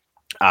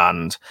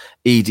 And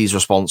Edie's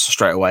response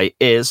straight away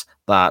is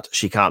that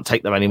she can't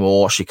take them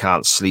anymore. She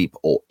can't sleep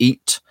or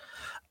eat.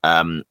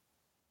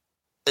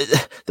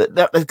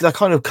 They're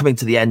kind of coming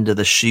to the end of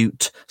the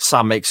shoot.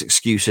 Sam makes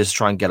excuses to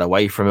try and get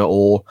away from it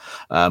all.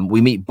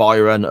 We meet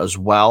Byron as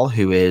well,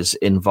 who is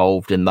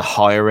involved in the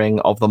hiring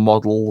of the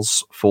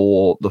models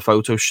for the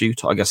photo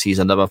shoot. I guess he's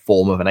another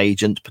form of an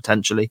agent,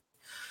 potentially.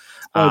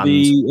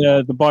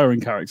 The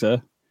Byron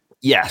character?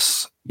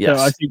 Yes. So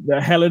I think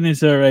that Helen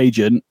is her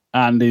agent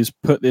and is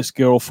put this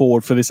girl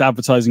forward for this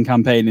advertising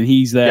campaign, and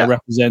he's there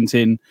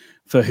representing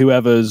for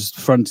whoever's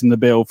fronting the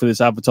bill for this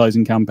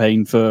advertising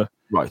campaign for...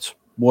 Right.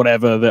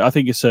 Whatever, I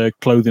think it's a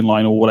clothing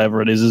line or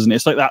whatever it is, isn't it?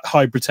 It's like that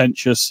high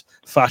pretentious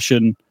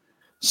fashion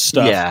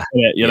stuff,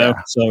 you know?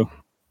 So,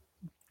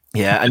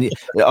 yeah, and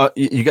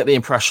you get the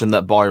impression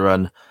that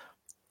Byron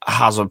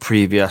has a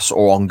previous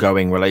or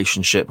ongoing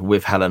relationship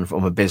with Helen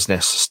from a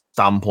business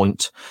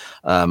standpoint.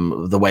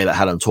 The way that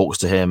Helen talks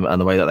to him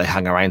and the way that they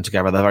hang around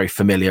together, they're very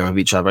familiar with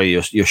each other. You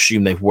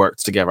assume they've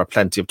worked together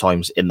plenty of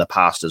times in the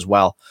past as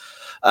well.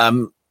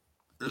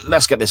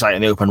 Let's get this out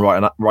in the open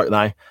right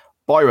now.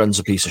 Byron's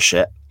a piece of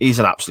shit. He's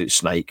an absolute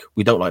snake.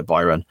 We don't like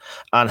Byron.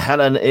 And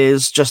Helen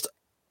is just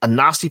a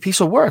nasty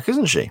piece of work,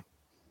 isn't she?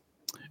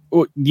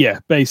 Well, yeah,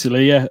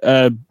 basically, yeah.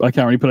 I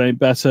can't really put it any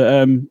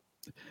better.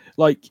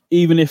 Like,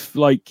 even if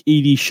like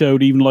Edie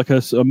showed even like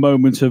a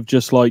moment of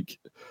just like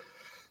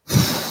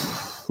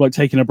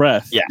taking a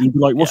breath, you'd be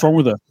like, what's wrong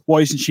with her?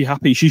 Why isn't she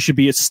happy? She should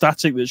be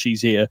ecstatic that she's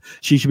here.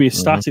 She should be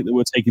ecstatic that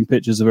we're taking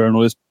pictures of her and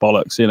all this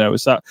bollocks, you know.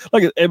 It's that,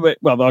 like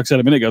I said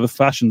a minute ago, the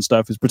fashion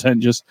stuff is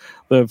pretentious.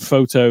 The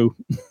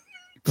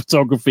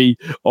photography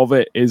of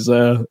it is we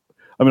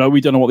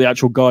don't know what the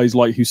actual guy's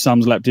like who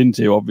Sam's leapt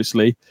into,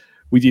 obviously.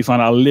 We do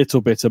find out a little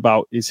bit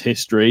about his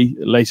history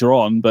later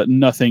on, but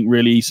nothing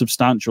really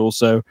substantial.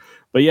 So,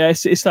 but yeah,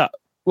 it's that.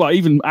 Well,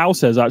 even Al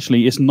says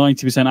actually it's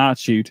 90%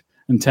 attitude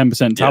and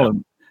 10%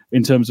 talent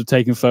in terms of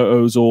taking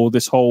photos, or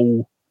this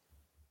whole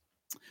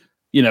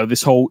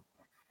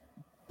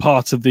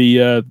part of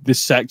the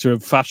this sector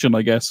of fashion,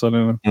 I guess. I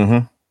don't know.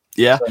 Mm-hmm.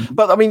 Yeah,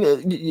 but I mean,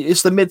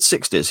 it's the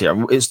mid-60s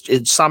here.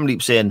 It's Sam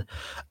leaps in,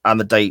 and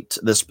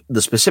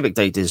the specific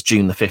date is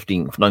June the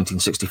 15th,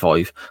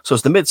 1965. So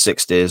it's the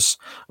mid-60s.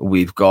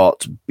 We've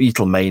got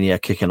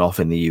Beatlemania kicking off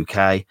in the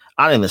UK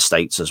and in the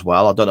States as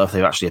well. I don't know if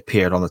they've actually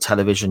appeared on the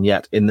television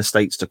yet in the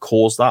States to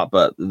cause that,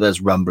 but there's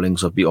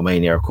rumblings of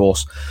Beatlemania, of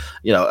course.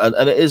 You know,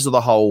 and it is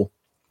the whole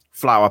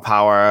flower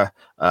power.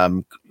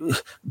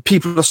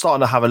 People are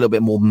starting to have a little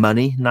bit more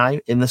money now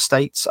in the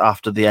States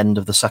after the end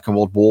of the Second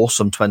World War,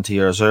 some 20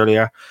 years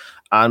earlier.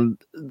 And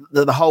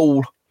the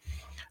whole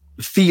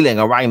feeling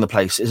around the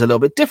place is a little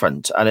bit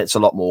different, and it's a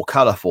lot more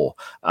colorful.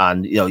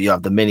 And, you know, you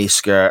have the mini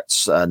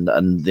skirts and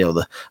you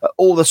know,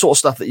 all the sort of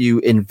stuff that you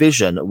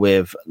envision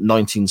with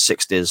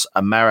 1960s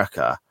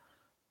America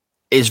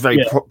is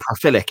very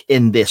prolific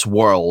in this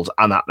world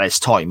and at this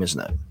time, isn't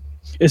it?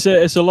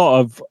 It's a lot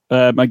of,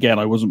 again,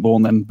 I wasn't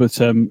born then, but,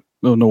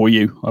 nor were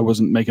you. I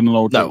wasn't making an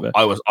old joke there.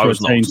 I was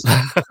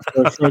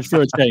not.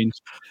 for a change.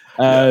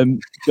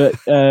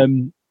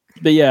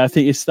 But yeah, I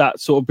think it's that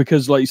sort of,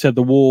 because like you said,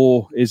 the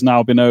war is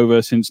now been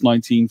over since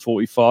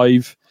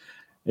 1945.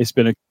 It's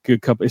been a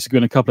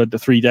couple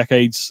of 3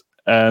 decades,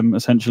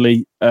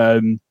 essentially.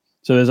 So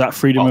there's that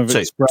freedom of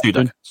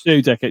expression.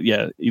 2 decades,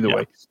 yeah, either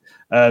way.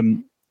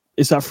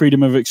 It's that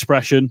freedom of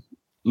expression,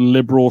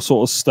 liberal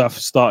sort of stuff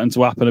starting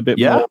to happen a bit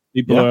more.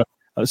 People are.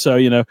 So,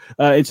 you know,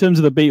 in terms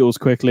of the Beatles,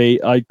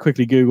 I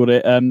quickly Googled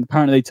it.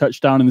 Apparently they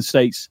touched down in the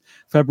States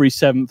February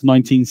 7th,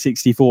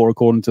 1964,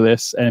 according to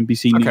this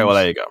NBC News. Okay, well,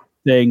 there you go.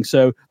 Thing.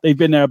 So they've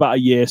been there about a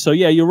year. So,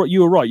 yeah, you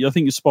were right. I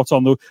think you're spot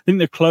on. I think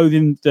the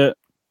clothing that,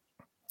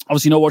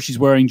 obviously not what she's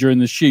wearing during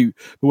the shoot,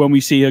 but when we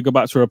see her go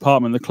back to her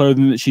apartment, the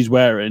clothing that she's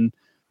wearing,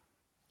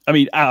 I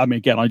mean,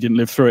 again, I didn't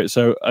live through it.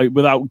 So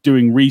without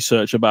doing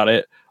research about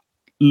it,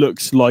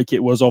 looks like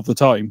it was of the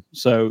time.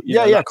 So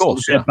yeah, of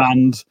course,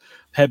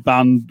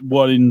 headband,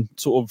 one in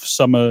sort of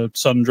summer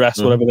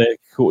sundress, whatever they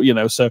call,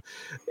 so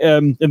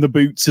in the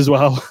boots as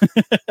well.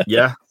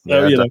 Yeah,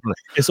 so, definitely.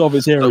 It's of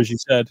its era, as you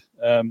said.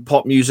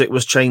 Pop music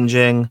was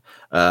changing,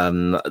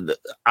 the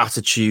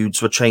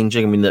attitudes were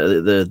changing. I mean,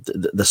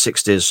 the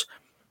 60s,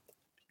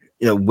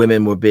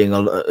 women were being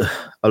a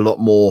lot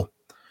more,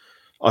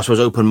 I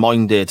suppose,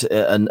 open-minded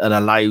and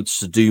allowed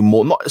to do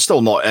more.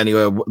 Still not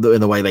anywhere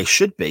in the way they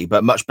should be,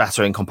 but much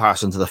better in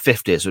comparison to the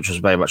 50s, which was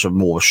very much a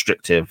more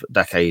restrictive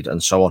decade,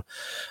 and so on.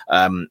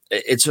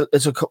 It's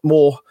a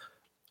more,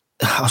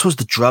 I suppose,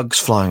 the drugs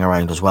flying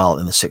around as well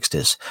in the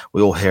 60s.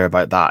 We all hear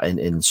about that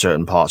in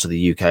certain parts of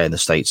the UK and the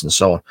States and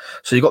so on.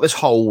 So you've got this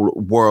whole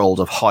world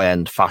of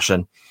high-end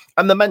fashion,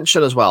 and the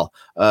mention as well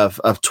of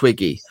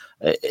Twiggy,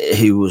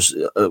 who was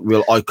a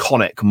real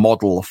iconic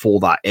model for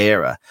that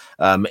era.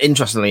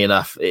 Interestingly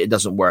enough, it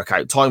doesn't work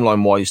out.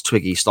 Timeline-wise,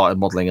 Twiggy started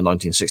modeling in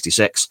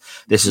 1966.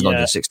 This is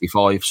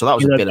 1965, so that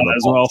was a bit of a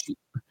well.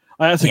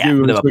 I had to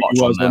Google who Twiggy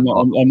was.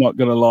 I'm not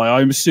going to lie.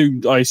 I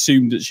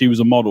assumed that she was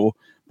a model,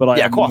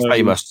 but quite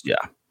famous. Yeah,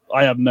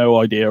 I have no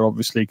idea,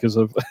 obviously, because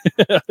of.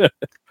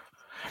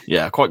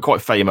 Yeah,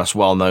 quite famous,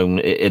 well known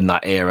in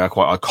that era,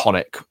 quite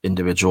iconic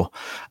individual.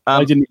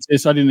 I didn't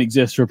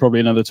exist for probably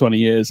another 20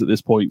 years at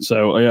this point.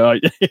 So I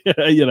right.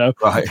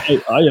 Well, I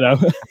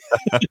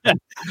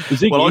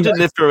didn't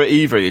live through it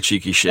either, you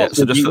cheeky shit.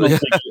 So just, I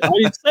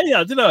didn't say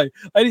that, did I?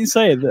 I didn't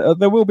say it.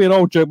 There will be an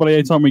old joke by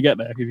the time we get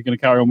there if you're going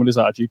to carry on with this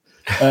attitude.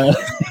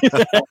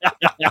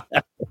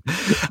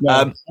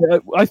 I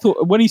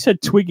thought when he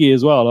said Twiggy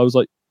as well, I was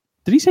like,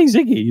 did he say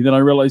Ziggy? And then I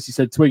realized he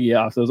said Twiggy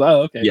after. I was like,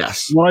 oh, okay.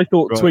 Yes. When I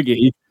thought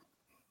Twiggy,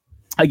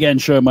 again,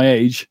 showing my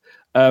age,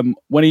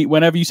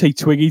 whenever you say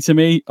Twiggy to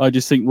me, I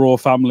just think Raw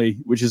Family,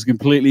 which is a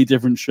completely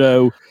different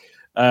show.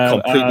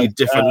 Completely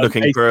different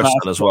looking person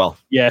as well.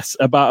 Yes,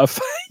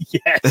 yes.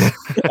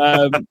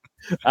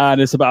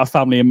 And it's about a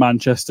family in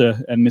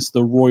Manchester, and it's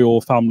the royal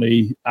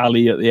family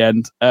alley at the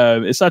end.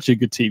 It's actually a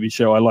good TV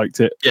show. I liked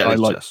it. Yeah, I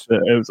liked it.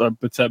 It was, as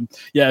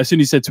soon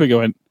as he said Twiggy, I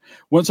went.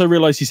 Once I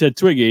realized he said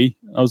Twiggy,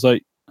 I was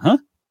like, huh?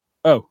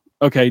 Oh,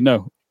 okay,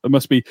 no. It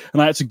must be,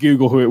 and I had to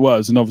Google who it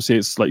was, and obviously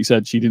it's like you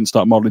said, she didn't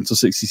start modeling until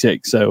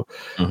 66. So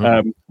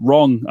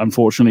wrong,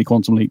 unfortunately,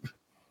 Quantum Leap.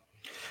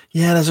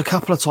 Yeah, there's a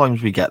couple of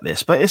times we get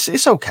this, but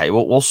it's okay.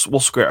 We'll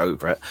skirt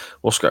over it.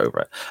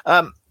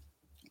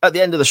 At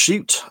the end of the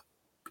shoot,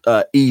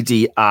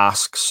 Edie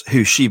asks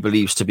who she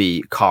believes to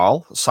be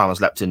Carl. Sam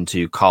has leapt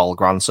into Carl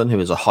Granson,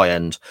 who is a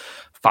high-end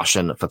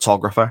fashion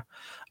photographer,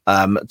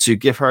 to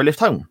give her a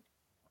lift home.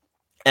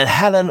 And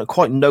Helen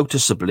quite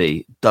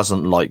noticeably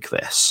doesn't like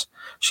this.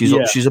 She's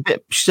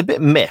a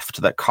bit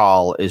miffed that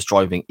Carl is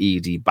driving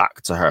Edie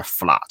back to her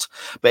flat.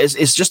 But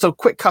it's just a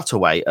quick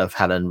cutaway of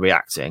Helen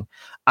reacting,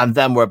 and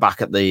then we're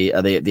back at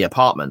the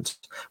apartment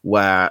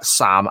where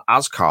Sam,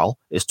 as Carl,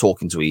 is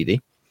talking to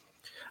Edie,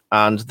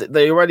 and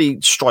they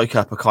already strike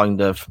up a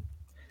kind of.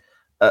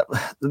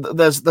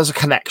 There's a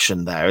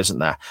connection there, isn't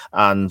there?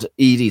 And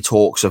Edie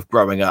talks of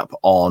growing up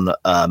on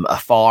a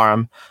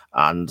farm,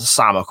 and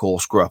Sam, of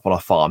course, grew up on a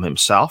farm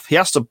himself. He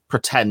has to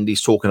pretend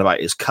he's talking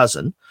about his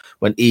cousin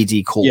when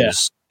Edie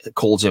calls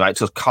him out,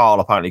 because Carl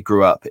apparently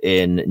grew up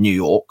in New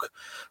York.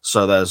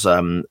 So there's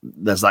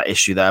that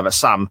issue there. But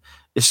Sam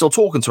is still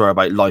talking to her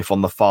about life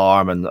on the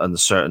farm and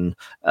certain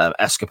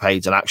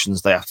escapades and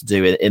actions they have to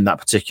do in that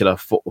particular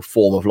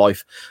form of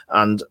life.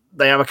 And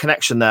they have a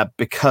connection there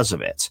because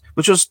of it,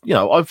 which was,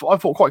 I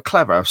thought quite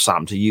clever of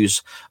Sam to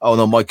use, oh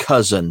no, my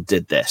cousin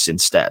did this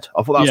instead.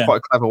 I thought that was quite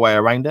a clever way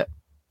around it.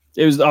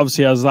 It was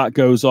obviously, as that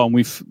goes on,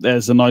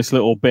 there's a nice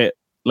little bit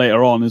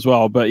later on as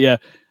well. But yeah,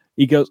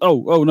 he goes,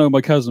 oh no, my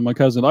cousin.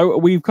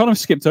 We've kind of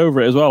skipped over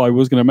it as well. I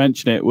was going to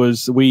mention it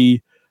was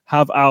we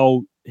have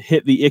Al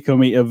hit the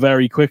ichometer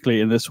very quickly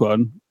in this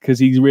one, because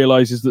he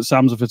realizes that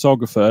Sam's a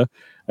photographer,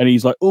 and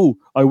he's like, oh,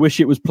 I wish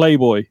it was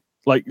Playboy,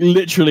 like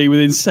literally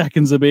within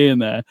seconds of being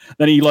there.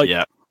 Then he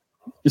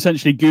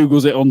essentially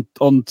Googles it on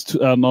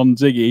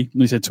Ziggy,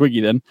 and he said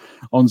Twiggy then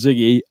on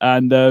Ziggy,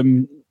 and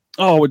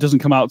it doesn't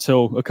come out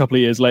till a couple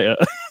of years later.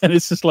 And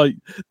it's just like,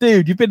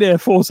 dude, you've been there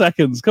 4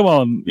 seconds, come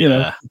on, you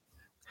know.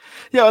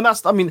 Yeah, and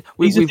that's, I mean,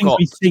 we've got...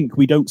 we think,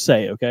 we don't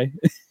say, okay?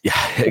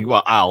 Yeah,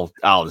 well,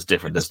 Al is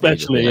different.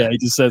 Especially, he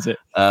just says it.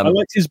 I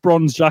liked his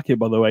bronze jacket,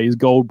 by the way. His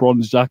gold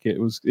bronze jacket.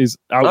 His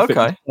outfit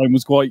at the time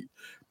was quite...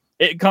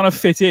 It kind of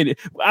fit in.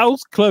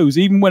 Al's clothes,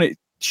 even when it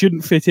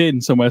shouldn't fit in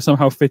somewhere,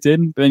 somehow fit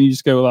in. But then you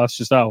just go, well, that's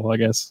just Al, I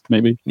guess,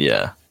 maybe.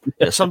 Yeah.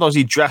 Sometimes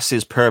he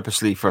dresses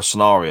purposely for a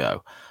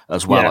scenario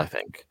as well, I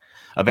think.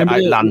 A bit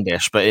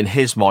outlandish, but in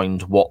his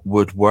mind, what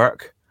would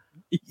work...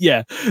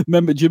 Yeah,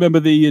 do you remember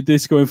the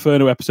Disco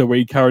Inferno episode where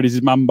he carried his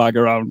man bag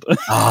around?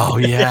 Oh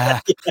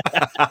yeah,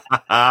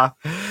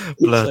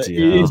 bloody hell.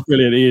 He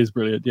is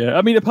brilliant. Yeah,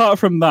 I mean, apart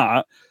from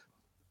that,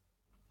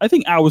 I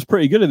think Al was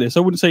pretty good at this. I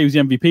wouldn't say he was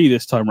the MVP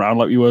this time around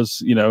like he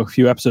was, a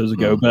few episodes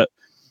ago, but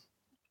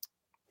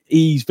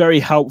he's very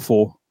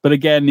helpful. But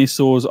again, this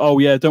was, oh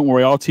yeah, don't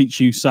worry, I'll teach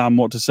you, Sam,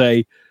 what to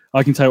say.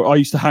 I can tell. I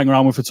used to hang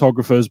around with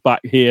photographers back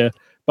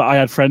but I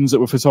had friends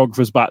that were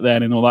photographers back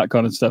then and all that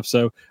kind of stuff.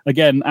 So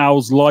again,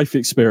 Al's life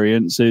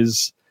experience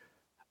is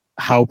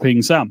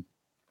helping Sam.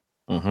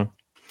 Mm-hmm.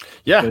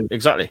 Yeah,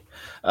 exactly.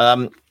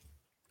 There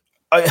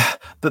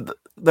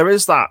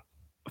is that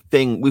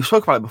thing we've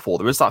spoken about it before.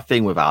 There is that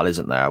thing with Al,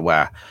 isn't there,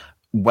 where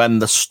when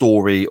the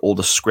story or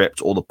the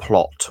script or the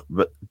plot,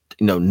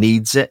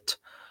 needs it,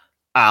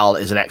 Al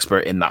is an expert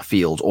in that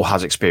field or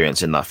has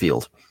experience in that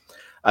field.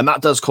 And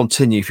that does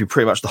continue through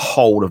pretty much the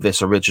whole of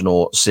this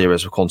original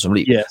series of Quantum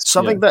Leap. Yes,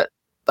 Something that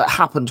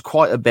happened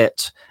quite a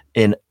bit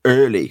in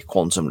early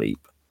Quantum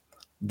Leap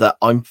that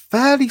I'm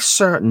fairly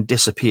certain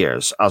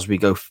disappears as we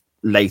go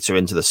later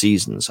into the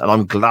seasons, and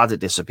I'm glad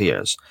it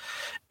disappears,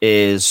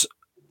 is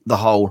the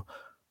whole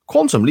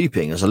quantum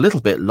leaping is a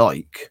little bit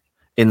like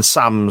in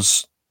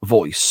Sam's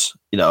voice,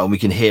 and we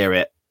can hear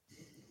it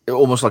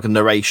almost like a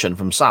narration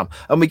from Sam.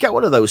 And we get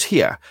one of those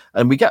here,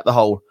 and we get the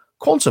whole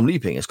quantum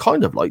leaping is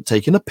kind of like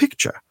taking a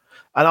picture.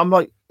 And I'm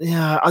like,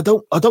 yeah, I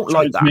don't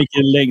like that. Make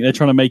it link. They're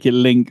trying to make it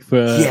link for.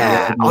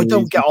 Yeah, I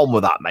don't get on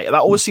with that, mate. That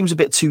always seems a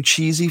bit too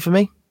cheesy for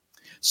me.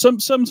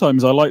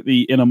 Sometimes I like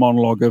the inner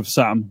monologue of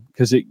Sam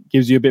because it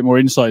gives you a bit more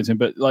insight into him.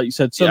 But like you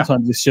said,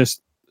 sometimes it's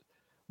just,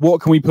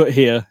 what can we put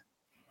here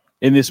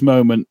in this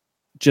moment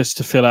just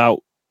to fill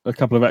out a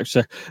couple of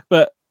extra.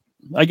 But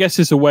I guess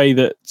it's a way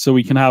that so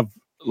we can have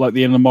like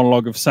the inner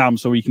monologue of Sam,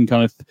 so we can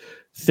kind of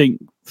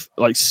think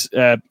like, as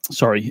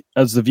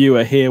the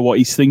viewer, hear what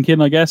he's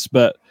thinking, I guess.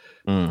 But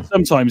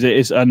sometimes it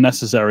is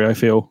unnecessary, I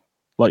feel,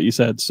 like you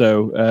said.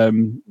 So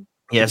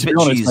yeah, it's a bit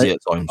cheesy at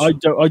times. I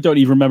don't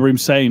even remember him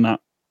saying that.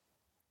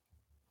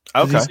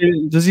 Okay.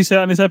 Does he say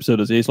that in this episode?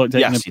 Does he? It's like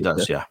taking yes, he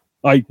does. Yeah.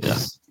 There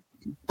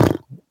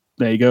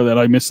you go. Then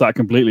I missed that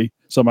completely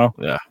somehow.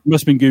 Yeah.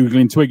 Must have been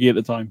googling Twiggy at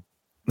the time.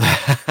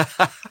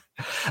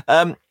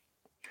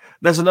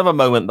 There's another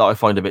moment that I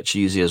find a bit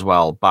cheesy as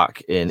well.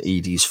 Back in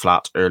Edie's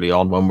flat early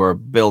on, when we're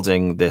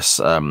building this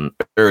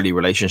early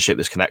relationship,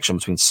 this connection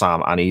between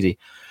Sam and Edie.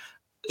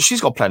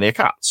 She's got plenty of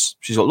cats.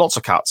 She's got lots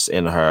of cats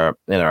in her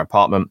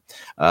apartment,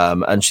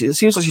 and it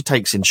seems like she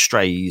takes in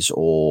strays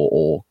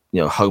or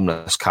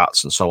homeless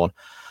cats and so on.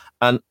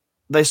 And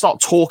they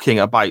start talking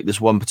about this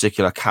one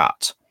particular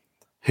cat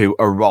who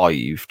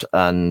arrived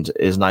and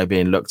is now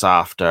being looked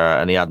after,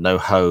 and he had no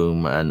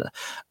home. And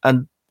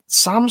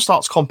Sam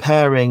starts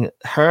comparing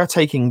her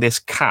taking this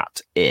cat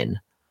in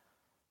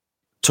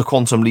to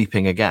quantum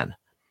leaping again.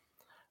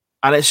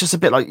 And it's just a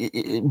bit like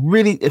it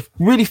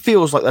really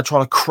feels like they're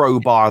trying to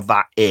crowbar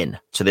that in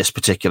to this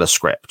particular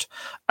script.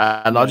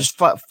 And I just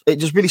felt it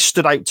just really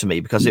stood out to me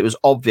because it was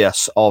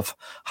obvious of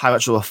how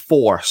much of a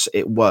force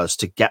it was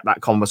to get that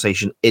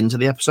conversation into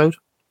the episode.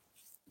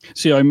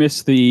 See, I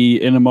missed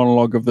the inner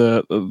monologue of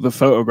the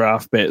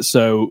photograph bit.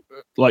 So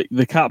like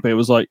the cat bit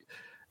was like,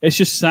 it's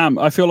just Sam.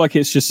 I feel like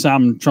it's just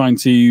Sam trying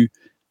to,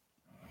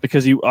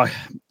 because he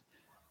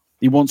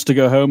wants to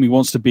go home. He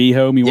wants to be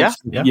home. He wants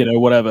to,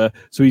 whatever.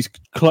 So he's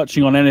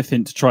clutching on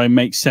anything to try and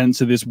make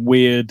sense of this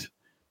weird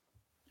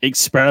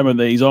experiment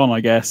that he's on, I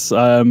guess.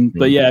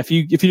 But yeah, if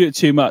you do it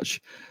too much,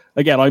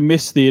 again, I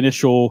missed the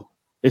initial,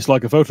 it's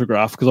like a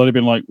photograph, because I'd have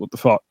been like, what the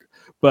fuck?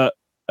 But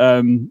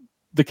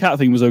the cat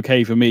thing was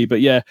okay for me. But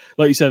yeah,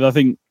 like you said, I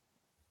think,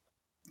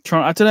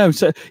 I don't know.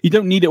 So you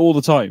don't need it all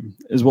the time,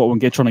 is what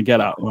we're trying to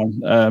get at.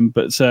 And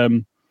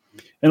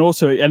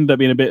also it ended up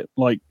being a bit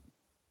like,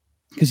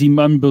 because he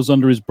mumbles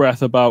under his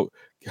breath about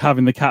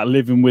having the cat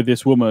living with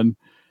this woman,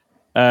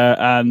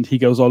 and he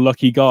goes, "Oh,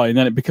 lucky guy." And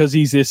then because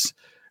he's this,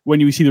 when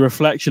you see the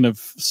reflection of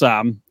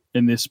Sam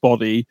in this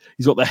body,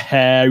 he's got the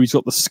hair, he's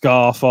got the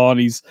scarf on,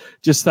 he's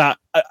just that,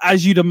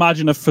 as you'd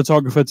imagine a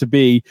photographer to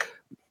be,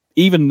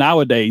 even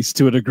nowadays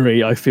to a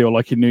degree, I feel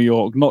like in New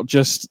York, not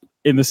just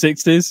in the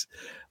 60s.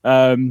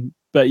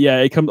 But yeah,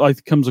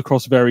 it comes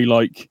across very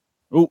like,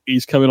 oh,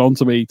 he's coming on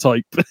to me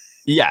type.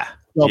 Yeah.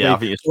 Yeah,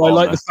 I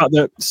like the fact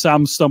that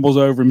Sam stumbles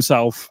over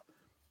himself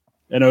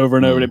and over,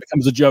 and it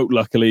becomes a joke,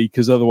 luckily,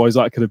 because otherwise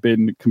that could have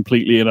been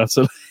completely and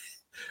utterly.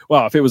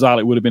 Well, if it was Al,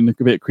 it would have been a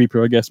bit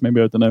creepier, I guess. Maybe,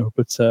 I don't know.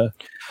 But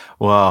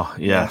well,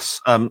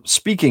 yes.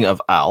 Speaking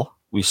of Al,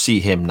 we see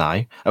him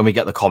now, and we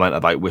get the comment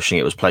about wishing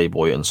it was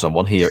Playboy and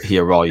someone. He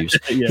arrives.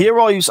 Yeah. He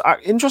arrives.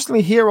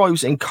 Interestingly, he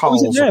arrives in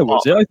Carl's apartment.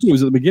 Was it? I thought it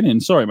was at the beginning.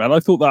 Sorry, man.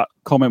 I thought that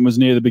comment was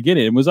near the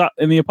beginning. Was that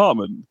in the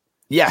apartment?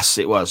 Yes,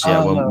 it was.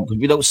 Yeah,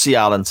 we don't see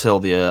Al until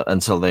they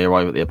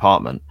arrive at the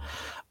apartment,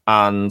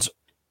 and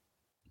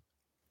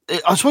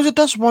I suppose it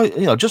does.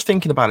 Just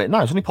thinking about it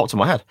now, it's only popped in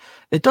my head.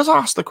 It does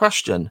ask the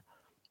question: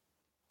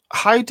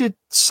 how did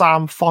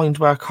Sam find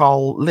where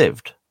Carl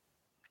lived?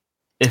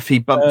 If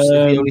he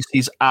only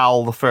sees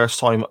Al the first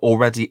time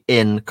already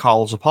in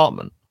Carl's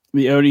apartment.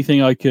 The only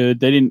thing they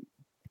didn't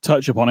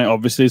touch upon it.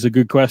 Obviously, is a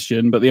good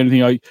question, but the only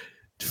thing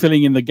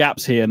filling in the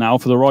gaps here now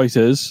for the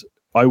writers,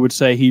 I would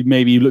say he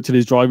maybe looked at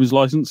his driver's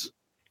license,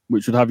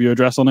 which would have your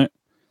address on it.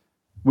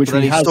 Which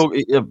but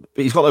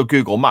he's got no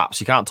Google Maps.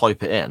 You can't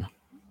type it in.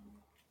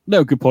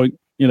 No, good point.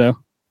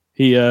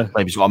 Maybe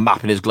he's got a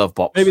map in his glove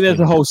box. Maybe there's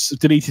a whole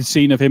deleted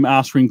scene of him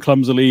answering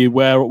clumsily,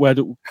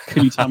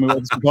 can you tell me where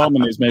this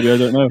apartment is? Maybe, I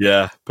don't know.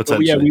 Yeah,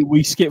 potentially. But yeah,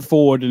 we skip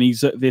forward and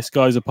he's at this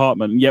guy's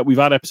apartment. And yet we've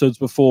had episodes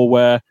before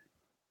where,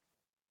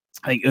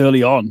 I think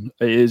early on,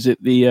 is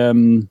it the,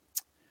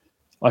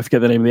 I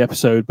forget the name of the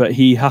episode, but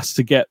he has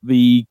to get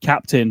the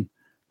captain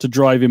to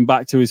drive him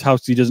back to his house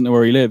because he doesn't know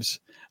where he lives.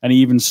 And he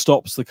even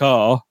stops the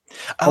car.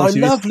 And I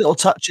love little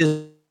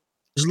touches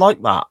like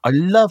that. I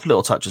love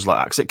little touches like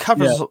that because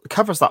it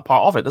covers that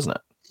part of it, doesn't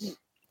it?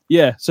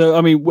 Yeah. So,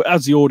 I mean,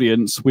 as the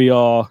audience, we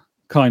are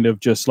kind of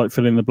just like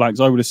filling in the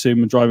blanks. I would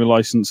assume a driving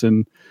license,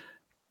 and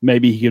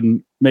maybe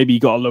he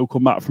got a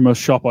local map from a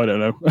shop. I don't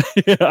know.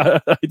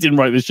 I didn't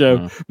write the show,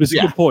 but it's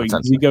a good point.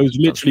 He goes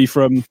literally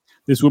from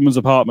this woman's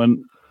apartment.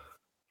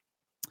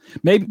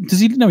 Maybe does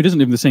he? No, he doesn't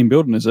live in the same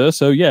building as her.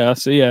 So yeah.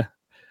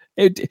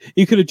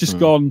 He could have just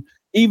gone.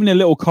 Even a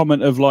little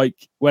comment of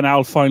like, when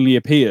Al finally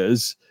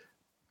appears,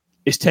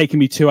 it's taken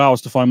me 2 hours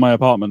to find my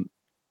apartment.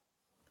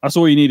 That's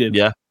all you needed.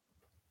 Yeah.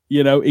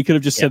 You know, he could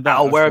have just said that.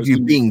 Al, where have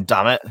you been,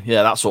 damn it?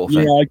 Yeah, that sort of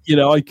thing.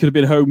 Yeah, I could have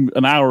been home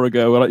an hour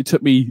ago, and it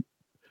took me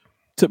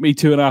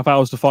 2.5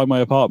 hours to find my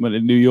apartment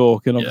in New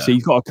York. And obviously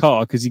he's got a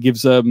car because he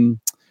gives I can't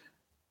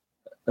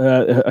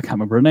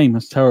remember her name.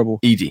 That's terrible.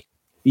 Edie.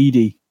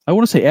 I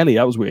want to say Ellie.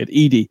 That was weird.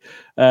 Edie,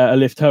 a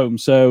lift home.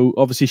 So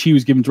obviously she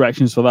was given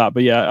directions for that.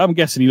 But yeah, I'm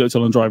guessing he looked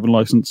on a driving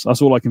license.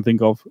 That's all I can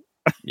think of.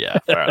 Yeah,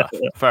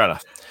 fair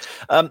enough.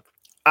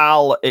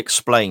 Al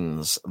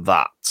explains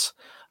that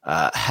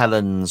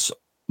Helen's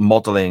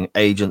modeling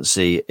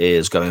agency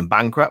is going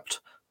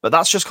bankrupt, but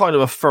that's just kind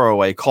of a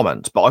throwaway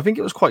comment. But I think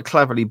it was quite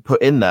cleverly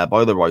put in there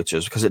by the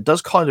writers because it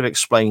does kind of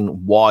explain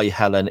why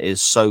Helen is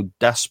so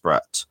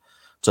desperate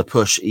to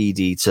push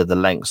Edie to the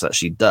lengths that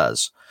she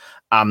does.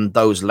 And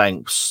those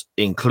lengths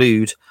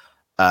include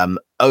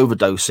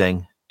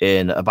overdosing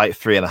in about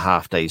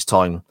 3.5 days'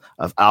 time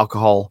of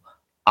alcohol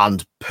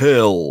and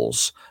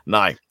pills.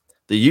 Now,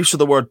 the use of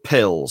the word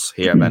pills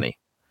here, Benny,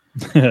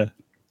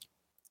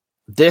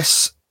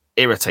 this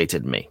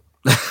irritated me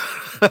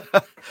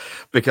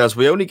because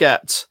we only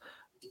get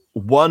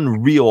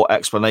one real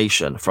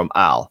explanation from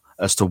Al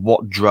as to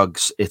what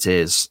drugs it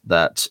is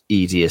that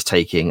Edie is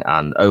taking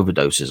and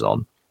overdoses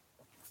on.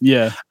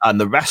 Yeah.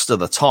 And the rest of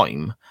the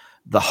time,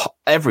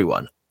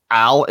 everyone,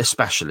 Al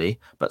especially,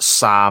 but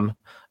Sam,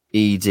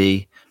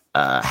 Edie,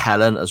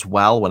 Helen as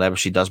well, whenever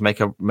she does make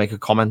a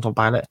comment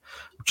about it,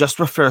 just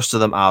refers to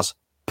them as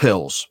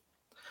pills.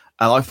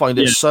 And I find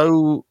it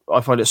so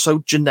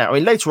generic. I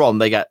mean, later on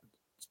they get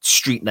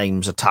street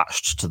names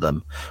attached to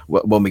them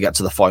when we get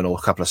to the final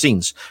couple of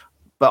scenes,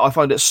 but I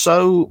find it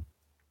so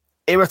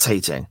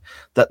irritating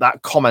that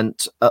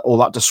comment or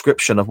that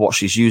description of what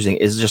she's using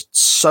is just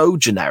so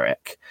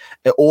generic.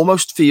 It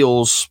almost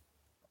feels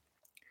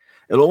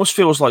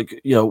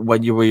like, you know,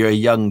 when you were a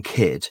young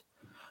kid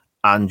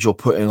and you're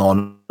putting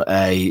on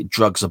a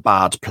drugs are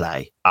bad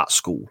play at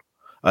school,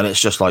 and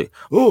it's just like,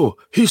 oh,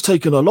 he's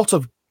taken a lot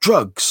of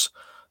drugs.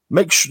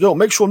 Make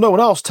sure no one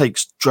else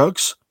takes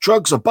drugs.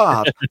 Drugs are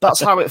bad.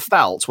 That's how it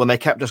felt when they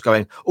kept just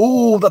going,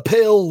 oh, the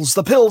pills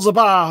are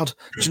bad.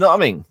 Do you know what I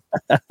mean?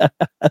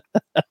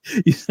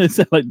 You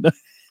sound like the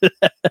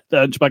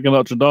Hunchback of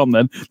Notre Dame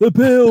then. The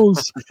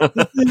pills.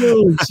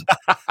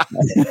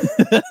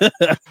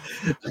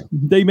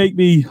 They make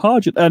me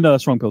hard. No,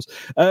 that's wrong pills.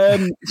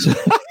 I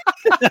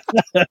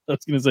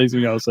was going to say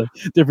something else.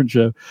 Different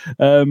show.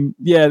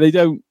 Yeah, they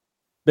don't.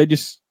 They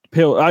just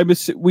pill.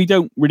 We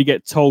don't really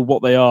get told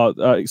what they are.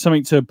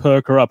 Something to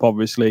perk her up,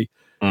 obviously.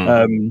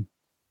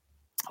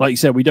 Like you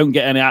said, we don't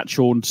get any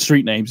actual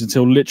street names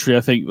until literally,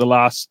 I think, the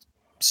last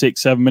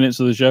 6-7 minutes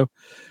of the show.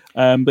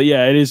 But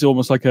yeah, it is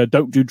almost like a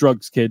 "don't do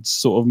drugs, kids"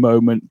 sort of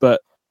moment.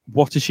 But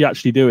what is she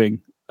actually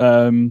doing?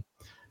 Could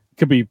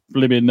be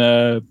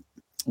blimmin'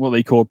 what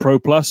they call Pro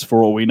Plus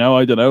for all we know.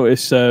 I don't know.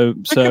 It's I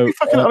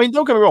mean,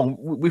 don't get me wrong.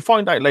 We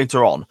find out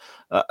later on.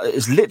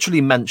 It's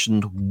literally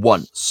mentioned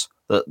once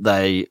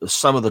that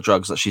some of the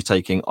drugs that she's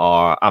taking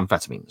are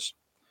amphetamines,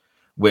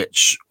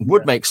 which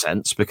would make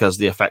sense because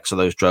the effects of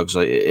those drugs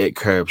it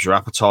curbs your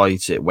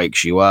appetite, it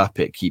wakes you up,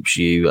 it keeps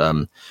you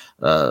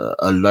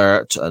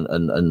alert,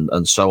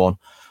 and so on.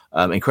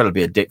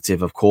 Incredibly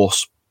addictive, of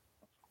course.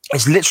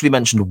 It's literally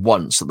mentioned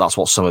once that's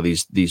what some of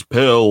these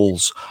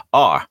pills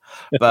are,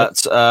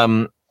 but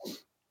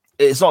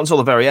it's not until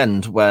the very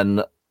end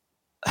when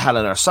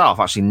Helen herself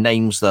actually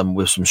names them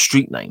with some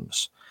street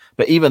names.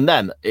 But even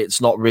then,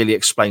 it's not really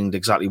explained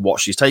exactly what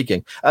she's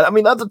taking. And I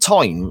mean, at the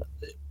time,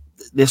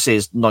 this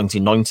is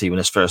 1990 when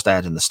this first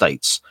aired in the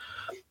States,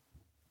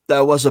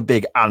 there was a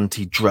big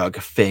anti-drug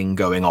thing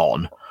going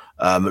on.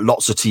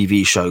 Lots of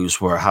TV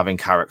shows were having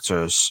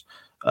characters,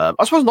 I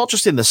suppose not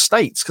just in the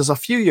States, because a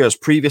few years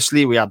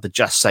previously we had the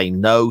Just Say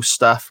No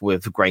stuff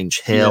with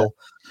Grange Hill.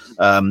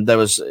 Yeah. There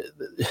was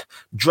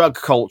drug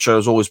culture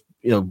is always,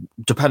 you know,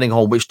 depending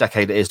on which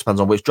decade it is, depends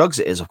on which drugs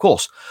it is, of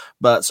course.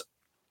 But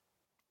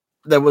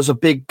there was a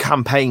big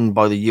campaign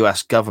by the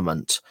US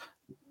government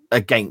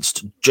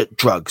against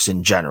drugs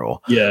in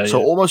general. Yeah. So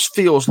it almost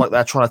feels like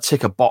they're trying to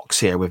tick a box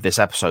here with this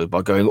episode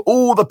by going,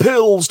 "Oh, the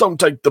pills! Don't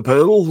take the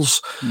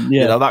pills."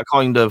 Yeah. You know, that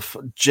kind of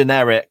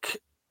generic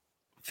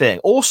thing.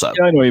 Also,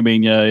 Yeah, I know what you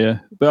mean. Yeah.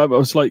 But I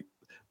was like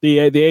the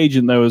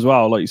agent though as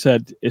well. Like you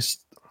said,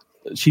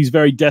 she's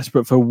very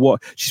desperate for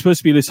what she's supposed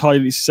to be. This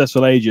highly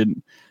successful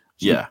agent.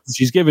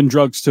 She's given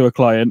drugs to a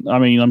client. I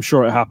mean, I'm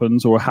sure it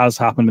happens or has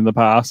happened in the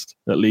past,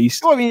 at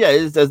least. Well, I mean,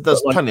 yeah,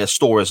 there's plenty of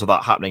stories of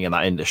that happening in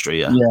that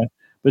industry. Yeah.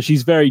 But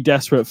she's very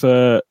desperate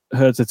for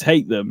her to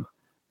take them.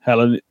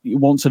 Helen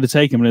wants her to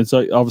take them, and it's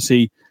like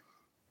obviously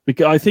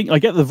because I think I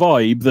get the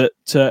vibe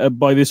that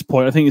by this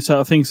point, I think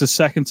it's the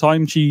second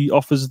time she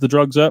offers the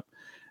drugs up.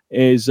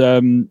 Is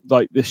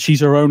like she's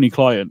her only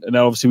client, and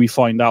then obviously we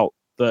find out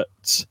that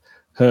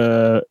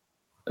her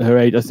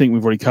age. I think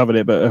we've already covered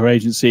it, but her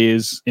agency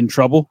is in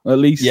trouble at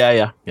least.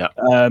 Yeah.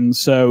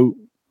 So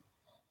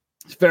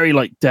it's very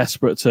like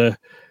desperate to,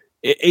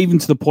 even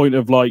to the point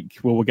of like,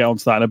 well, we'll get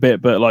onto that in a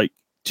bit, but like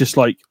just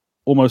like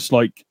almost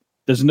like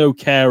there's no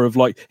care of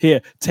like,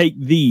 here, take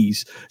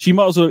these. She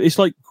might as well. It's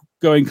like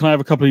going, can I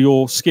have a couple of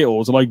your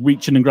Skittles? And like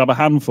reaching and grab a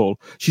handful.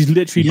 She's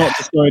literally not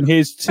just going,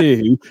 here's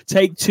 2,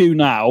 take 2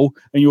 now,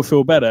 and you'll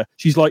feel better.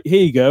 She's like,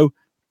 here you go.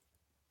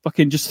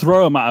 Fucking just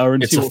throw them at her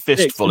and it's see a what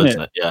fistful, sticks,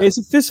 isn't it? Yeah, it's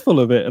a fistful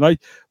of it. And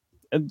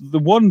the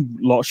one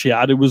lot she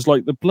had, it was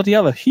like the bloody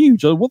hell,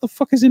 huge. What the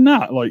fuck is in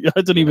that? Like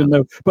I don't even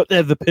know, but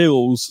they're the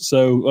pills,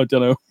 so I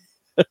don't know.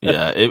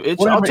 Yeah,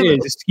 it's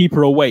it's to keep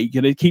her awake,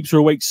 and it keeps her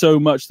awake so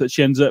much that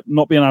she ends up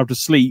not being able to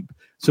sleep.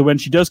 So when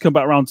she does come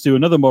back around to do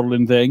another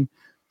modeling thing,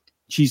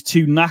 she's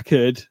too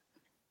knackered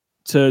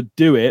to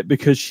do it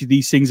because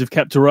these things have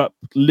kept her up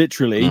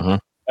literally,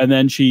 and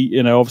then she,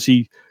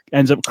 obviously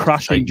ends up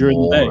crashing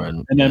during the day,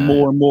 and then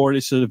more and more.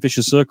 It's a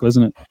vicious circle,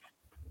 isn't it?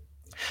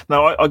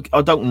 Now,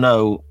 I don't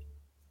know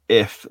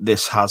if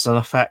this has an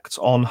effect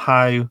on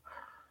how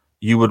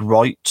you would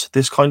write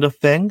this kind of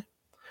thing,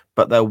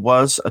 but there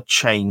was a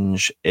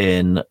change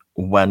in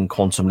when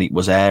Quantum Leap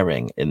was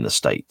airing in the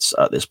States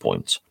at this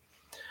point.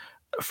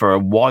 For a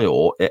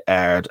while, it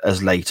aired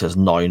as late as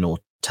 9 or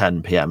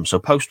 10 p.m. So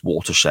post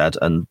Watershed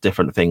and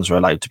different things were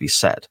allowed to be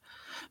said.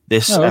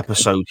 This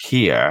episode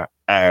here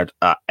aired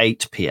at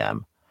 8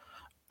 p.m.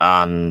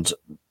 And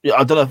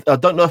I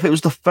don't know if it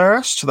was the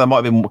first. So there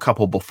might have been a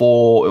couple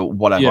before, or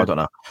whatever. I don't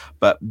know.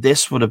 But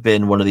this would have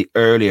been one of the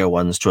earlier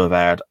ones to have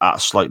aired at a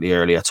slightly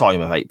earlier time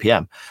of 8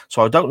 p.m.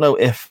 So I don't know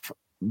if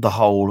the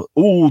whole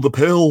the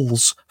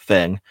pills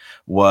thing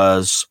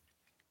was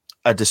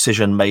a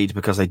decision made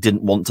because they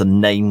didn't want to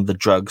name the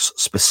drugs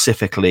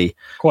specifically,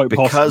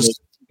 because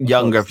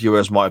younger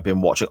viewers might have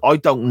been watching. I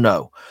don't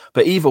know.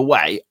 But either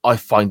way, I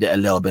find it a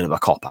little bit of a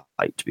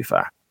cop-out, to be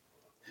fair.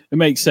 It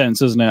makes sense,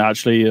 doesn't it,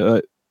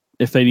 actually?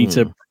 If they need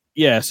to,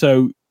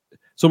 so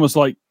it's almost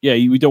like,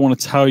 we don't want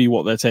to tell you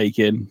what they're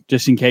taking,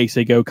 just in case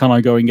they go, can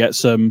I go and get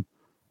some,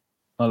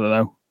 I don't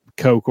know,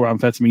 coke or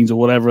amphetamines or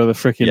whatever, the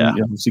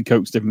freaking, obviously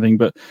coke's a different thing,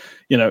 but,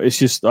 it's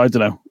just, I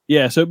don't know.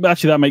 Yeah, so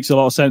actually that makes a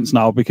lot of sense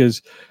now,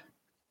 because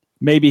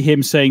maybe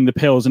him saying the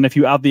pills, and if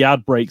you add the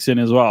ad breaks in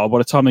as well, by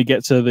the time they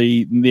get to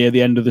near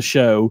the end of the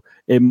show,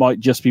 it might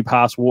just be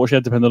past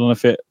Watershed, depending on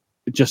if it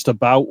just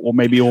about, or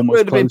maybe almost. It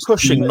would have been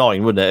pushing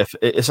 9, wouldn't it? If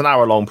it's an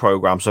hour-long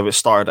program, so if it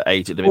started at 8,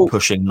 it'd have been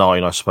pushing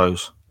 9, I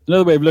suppose.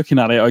 Another way of looking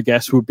at it, I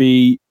guess, would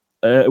be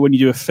when you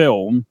do a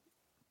film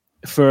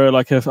for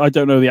like I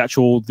don't know the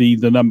actual the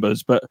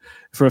numbers, but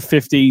for a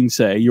 15,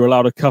 say, you're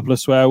allowed a couple of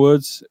swear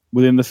words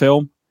within the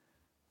film,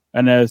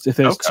 and if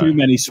there's too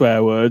many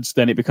swear words,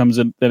 then it becomes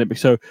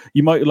so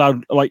you might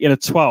allow, like in a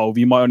 12,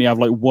 you might only have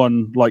like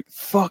one, like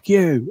fuck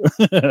you.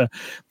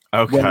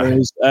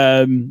 Whereas,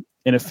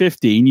 in a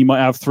 15, you might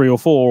have 3 or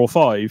 4 or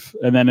 5,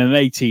 and then in an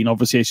 18,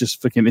 obviously it's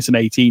just freaking, it's an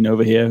 18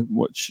 over here,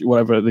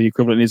 whatever the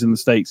equivalent is in the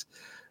States.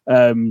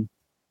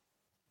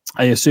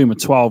 I assume a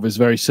 12 is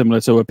very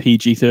similar to a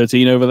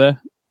PG-13 over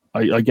there,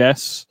 I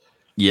guess.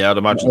 Yeah, I'd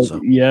imagine so.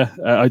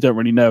 I don't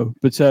really know,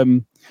 but so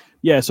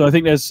I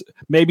think there's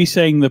maybe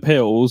saying the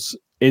pills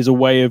is a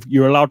way of,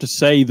 you're allowed to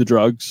say the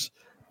drugs,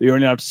 but you're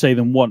only allowed to say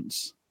them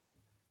once.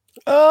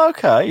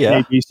 Okay,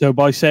 yeah. Maybe. So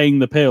by saying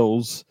the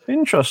pills,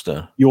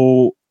 interesting,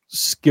 you're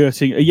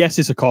skirting. Yes,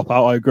 it's a cop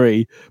out, I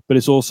agree, but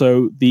it's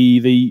also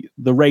the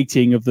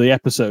rating of the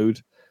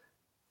episode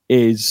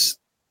is,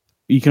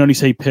 you can only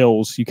say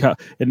pills. You can't,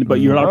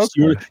 but you're allowed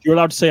you're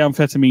allowed to say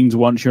amphetamines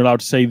once. You're allowed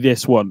to say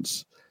this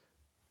once.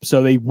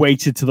 So they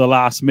waited to the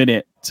last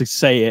minute to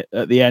say it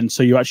at the end,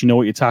 so you actually know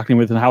what you're tackling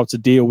with and how to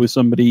deal with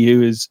somebody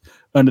who is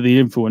under the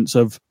influence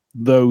of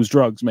those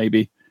drugs.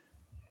 Maybe.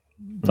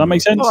 Does that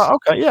make sense? Oh,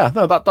 okay, yeah,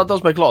 no, that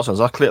does make a lot of sense.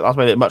 That's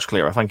made it much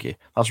clearer. Thank you.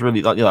 That's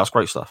really that's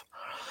great stuff.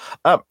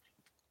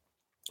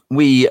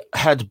 We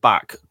head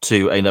back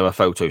to another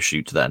photo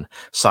shoot. Then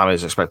Sam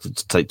is expected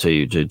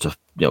to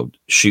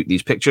shoot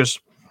these pictures.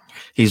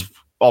 He's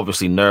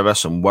obviously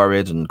nervous and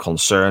worried and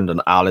concerned,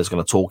 and Al is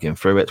going to talk him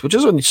through it, which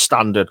is a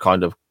standard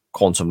kind of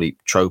Quantum Leap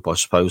trope, I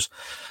suppose.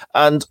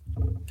 And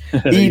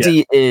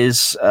Edie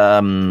is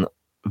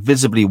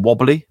visibly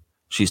wobbly.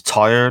 She's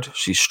tired.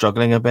 She's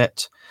struggling a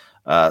bit.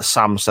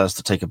 Sam says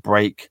to take a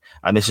break,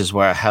 and this is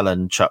where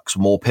Helen chucks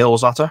more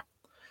pills at her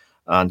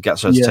and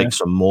gets her to take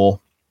some more.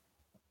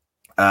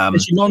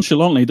 And she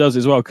nonchalantly does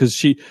as well, because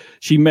she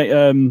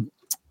made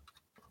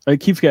I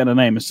keep forgetting her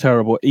name. It's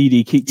terrible.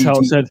 Edie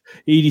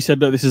said,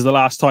 "Look, this is the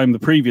last time. The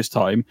previous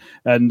time,"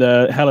 and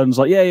Helen's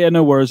like, "Yeah,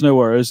 no worries."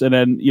 And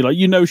then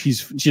she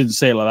didn't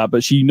say it like that,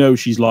 but she knows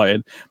she's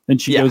lying.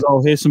 And she goes,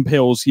 "Oh, here's some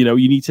pills. You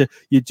need to,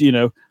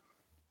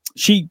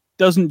 She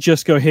doesn't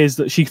just go, "Here's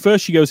the." She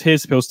goes,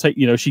 "Here's the pills. Take."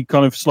 She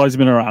kind of slides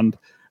them in her hand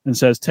and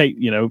says, "Take."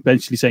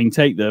 Eventually saying,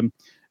 "Take them."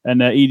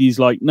 And Edie's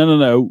like,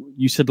 "No.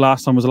 You said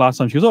last time was the last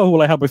time." She goes, "Oh,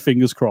 well, I have my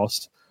fingers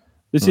crossed.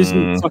 This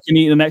isn't fucking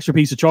eating an extra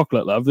piece of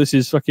chocolate, love. This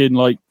is fucking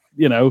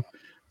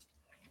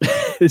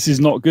this is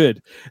not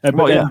good."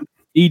 But then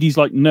Edie's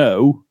like,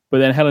 "No." But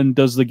then Helen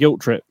does the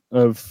guilt trip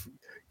of,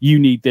 "You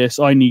need this.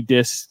 I need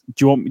this.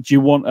 Do you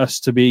want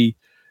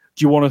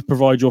to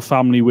provide your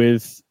family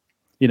with,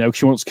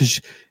 because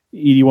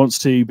Edie wants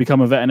to become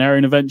a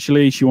veterinarian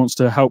eventually. She wants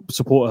to help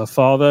support her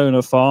father and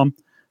her farm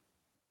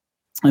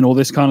and all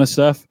this kind of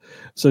stuff."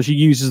 So she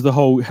uses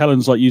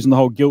Helen's like using the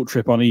whole guilt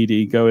trip on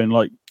Edie, going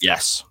like,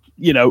 "Yes,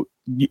 do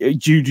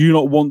you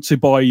not want to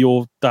buy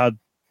your dad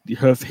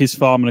his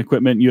farm and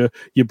equipment, your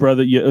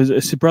brother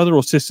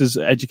or sister's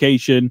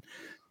education?"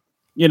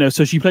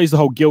 So she plays the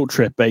whole guilt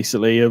trip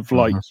basically of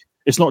like,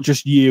 it's not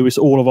just you, it's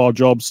all of our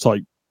jobs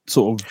type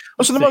sort of.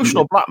 It's an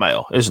emotional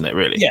blackmail, isn't it?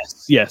 Really?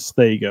 Yes.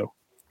 There you go.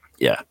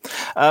 Yeah.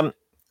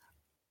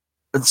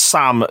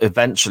 Sam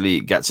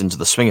eventually gets into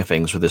the swing of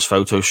things with this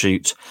photo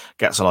shoot,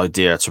 gets an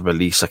idea to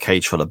release a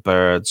cage full of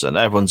birds, and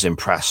everyone's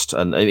impressed.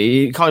 And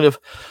he kind of,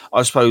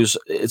 I suppose,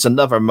 it's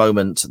another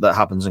moment that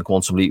happens in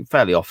Quantum Leap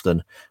fairly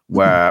often,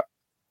 where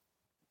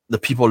the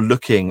people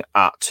looking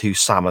at who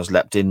Sam has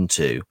leapt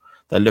into,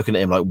 they're looking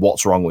at him like,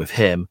 what's wrong with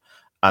him?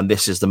 And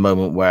this is the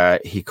moment where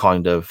he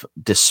kind of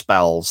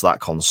dispels that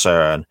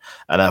concern,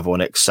 and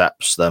everyone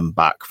accepts them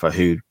back for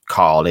who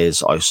Carl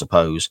is, I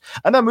suppose.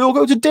 And then we all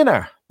go to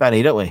dinner,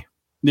 Benny, don't we?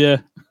 Yeah.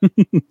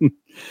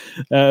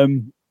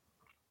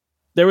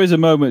 There is a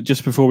moment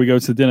just before we go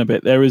to the dinner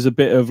bit. There is a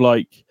bit of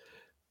like,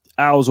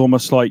 Al's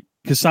almost like,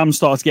 because Sam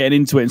starts getting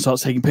into it and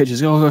starts taking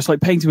pictures. "Oh, it's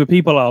like painting with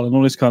people, Al," and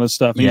all this kind of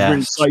stuff.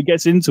 And he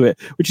gets into it,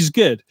 which is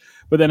good.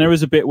 But then there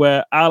is a bit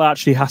where Al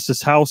actually has to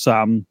tell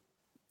Sam,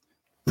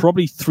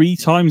 probably 3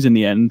 times in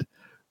the end,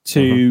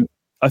 to,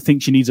 "I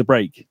think she needs a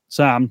break.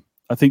 Sam,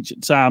 I think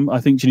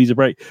she needs a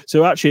break."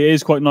 So actually, it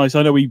is quite nice.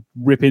 I know we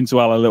rip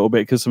into Al a little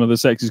bit because some of the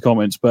sexist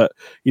comments, but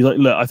he's like,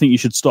 "Look, I think you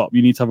should stop.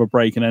 You need to have a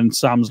break." And then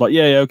Sam's like,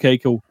 "Yeah, okay,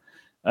 cool."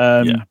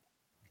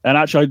 And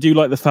actually, I do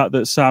like the fact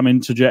that Sam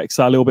interjects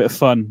that little bit of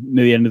fun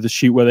near the end of the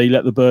shoot where they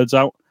let the birds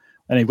out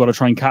and they've got to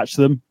try and catch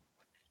them,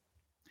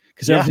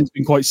 because everything's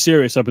been quite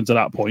serious up until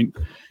that point.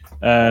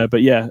 Sorry,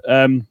 but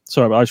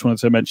I just wanted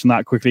to mention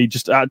that quickly,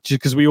 just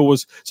because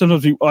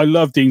I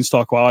love Dean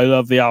Stockwell, I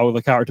love the Owl,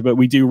 the character, but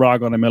we do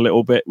rag on him a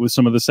little bit with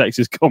some of the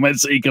sexist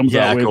comments that he comes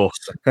out with. Of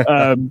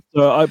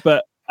course.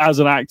 But as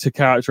an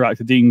character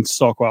actor, Dean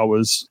Stockwell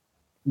was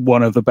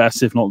one of the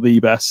best, if not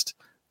the best,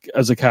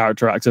 as a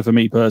character actor for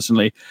me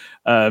personally.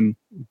 So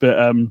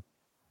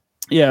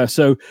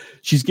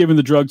she's given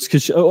the drugs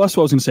because that's what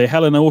I was going to say.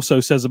 Helen also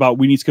says about,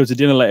 we need to go to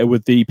dinner later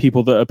with the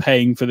people that are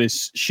paying for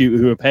this shoot,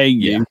 who are paying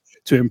you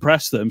to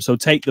impress them. So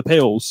take the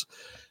pills,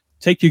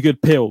 take your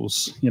good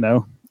pills,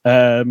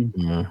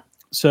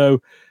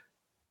 So,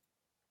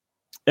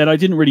 and I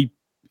didn't really,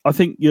 I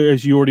think,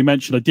 as you already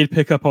mentioned, I did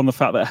pick up on the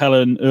fact that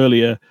Helen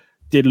earlier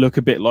did look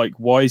a bit like,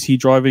 why is he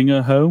driving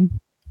her home?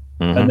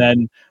 And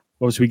then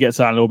obviously we get to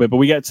that a little bit, but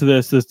we get to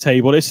the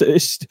table. It's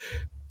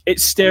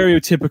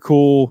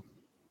stereotypical.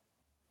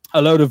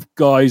 A load of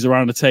guys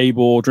around a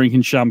table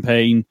drinking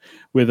champagne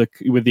with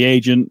the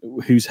agent,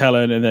 who's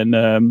Helen, and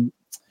then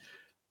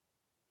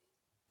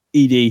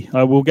Edie.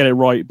 I will get it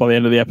right by the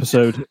end of the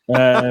episode.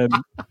 I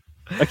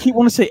keep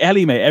wanting to say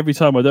Ellie, mate, every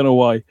time. I don't know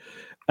why.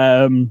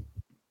 And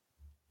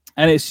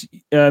it's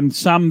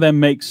Sam then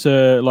makes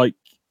because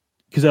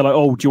they're like,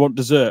 "Oh, do you want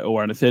dessert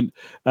or anything?"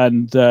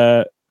 And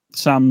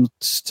Sam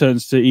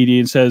turns to Edie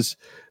and says,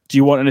 "Do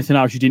you want anything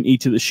else you didn't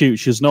eat at the shoot?"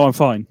 She says, "No, I'm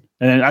fine."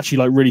 And then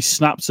actually really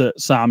snaps at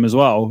Sam as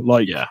well.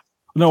 Like,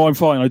 "No, I'm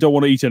fine. I don't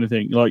want to eat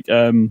anything." Like,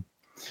 I don't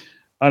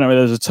know.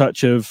 There's a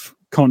touch of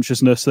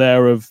consciousness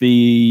there of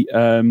the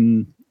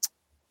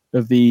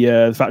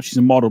fact she's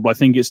a model, but I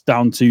think it's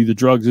down to the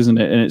drugs, isn't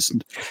it?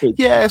 And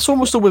it's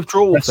almost a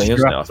withdrawal thing,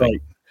 isn't it? I think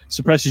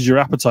suppresses your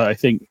appetite, I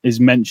think, is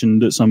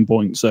mentioned at some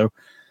point. So,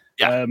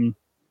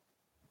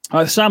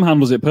 Sam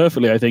handles it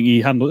perfectly. I think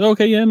he handled.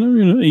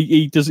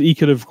 He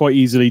could have quite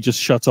easily just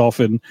shut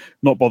off and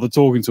not bother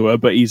talking to her,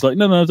 but he's like,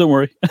 no, don't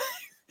worry,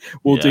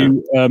 we'll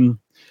do.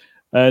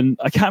 And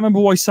I can't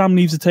remember why Sam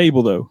leaves the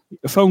table though.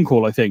 A phone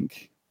call, I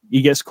think.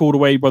 He gets called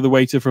away by the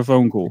waiter for a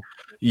phone call.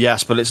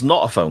 Yes, but it's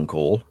not a phone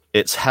call.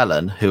 It's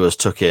Helen who has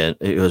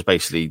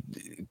basically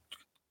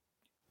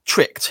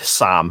tricked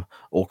Sam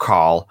or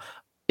Carl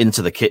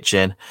into the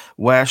kitchen,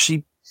 where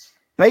she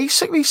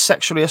basically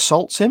sexually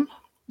assaults him.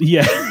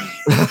 Yeah.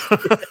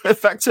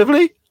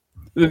 Effectively.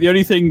 The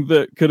only thing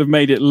that could have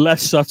made it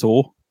less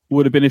subtle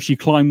would have been if she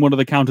climbed one of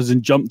the counters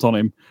and jumped on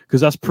him, because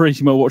that's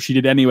pretty much what she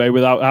did anyway,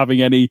 without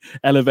having any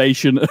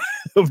elevation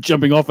of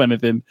jumping off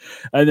anything.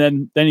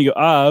 And then you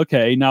go,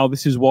 okay, now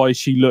this is why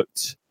she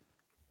looked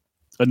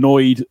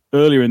annoyed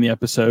earlier in the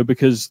episode,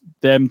 because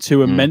them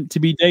two are meant to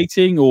be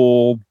dating,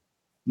 or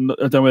I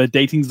don't know whether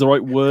dating's the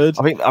right word.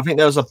 I think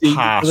there was a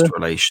past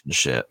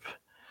relationship.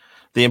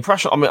 The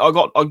impression, I mean,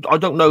 I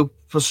don't know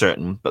for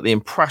certain, but the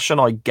impression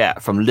I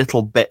get from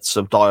little bits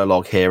of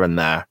dialogue here and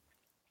there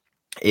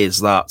is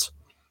that,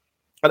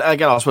 and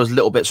again, I suppose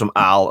little bits from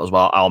Al as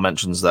well. Al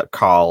mentions that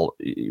Carl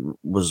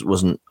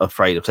wasn't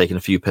afraid of taking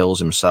a few pills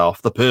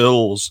himself, the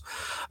pills,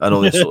 and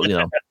all this sort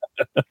of,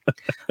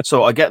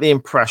 So I get the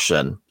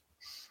impression,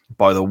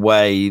 by the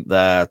way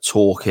they're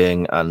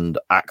talking and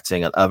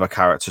acting and other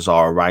characters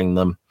are around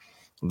them,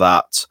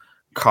 that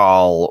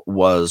Carl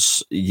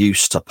was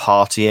used to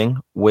partying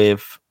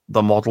with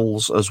the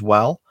models as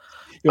well.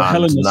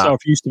 Helen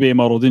herself used to be a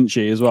model, didn't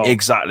she, as well?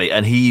 Exactly.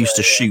 And he used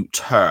to shoot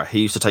her.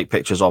 He used to take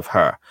pictures of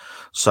her.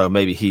 So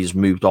maybe he's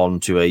moved on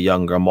to a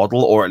younger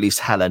model, or at least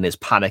Helen is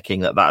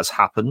panicking that has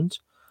happened,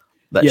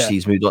 that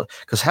she's moved on.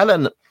 Because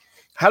Helen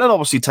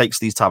obviously takes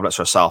these tablets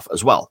herself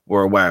as well.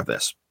 We're aware of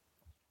this.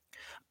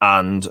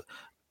 And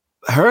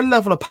her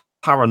level of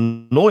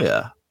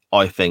paranoia,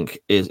 I think,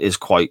 is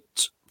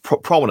quite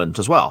prominent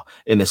as well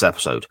in this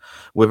episode,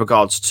 with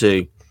regards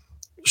to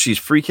she's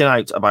freaking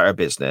out about her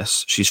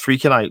business. She's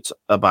freaking out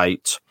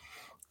about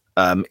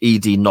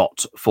Edie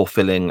not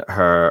fulfilling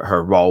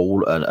her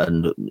role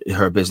and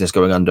her business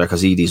going under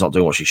because Edie's not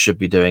doing what she should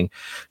be doing.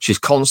 She's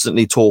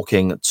constantly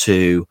talking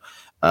to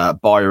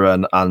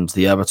Byron and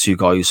the other two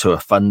guys who are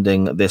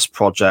funding this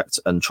project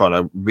and trying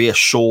to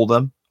reassure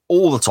them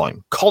all the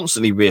time,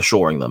 constantly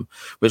reassuring them,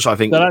 which I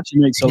think that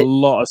actually makes a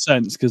lot of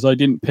sense, because I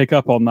didn't pick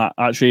up on that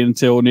actually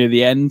until near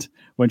the end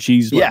when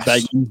she's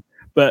begging.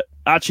 But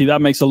actually,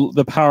 that makes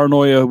the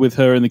paranoia with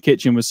her in the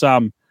kitchen with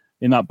Sam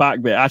in that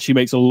back bit actually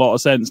makes a lot of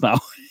sense now,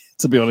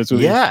 to be honest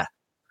with you. Yeah.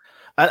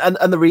 And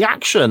the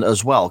reaction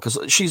as well, because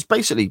she's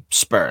basically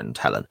spurned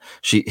Helen.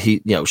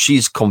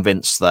 She's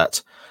convinced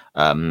that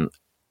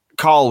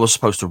Carl was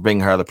supposed to ring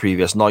her the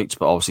previous night,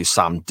 but obviously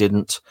Sam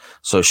didn't.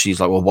 So she's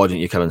like, well, why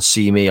didn't you come and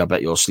see me? I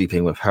bet you're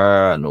sleeping with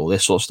her and all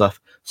this sort of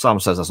stuff. Sam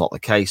says that's not the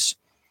case.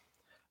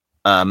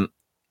 Sam's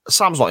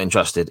not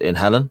interested in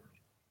Helen.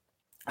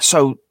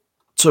 So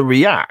to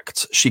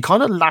react, she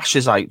kind of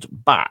lashes out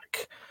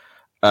back.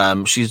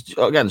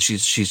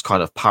 She's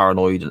kind of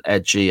paranoid and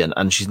edgy,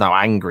 and she's now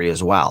angry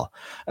as well.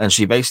 And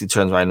she basically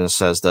turns around and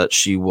says that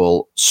she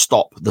will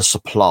stop the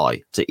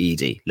supply to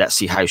Edie. Let's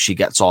see how she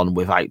gets on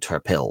without her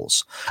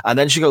pills. And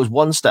then she goes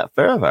one step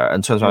further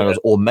and turns around and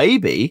goes, or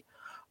maybe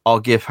I'll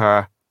give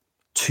her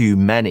too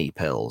many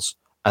pills,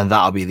 and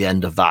that'll be the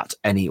end of that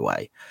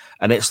anyway.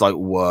 And it's like,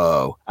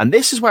 whoa. And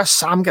this is where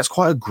Sam gets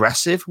quite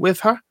aggressive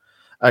with her.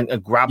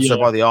 And grabs her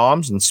by the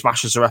arms and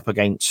smashes her up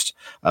against,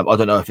 I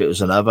don't know if it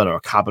was an oven or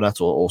a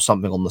cabinet or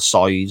something on the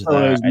side.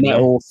 Those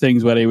metal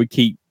things where they would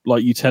keep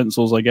like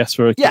utensils, I guess,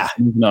 for a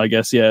kitchen, I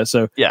guess, yeah.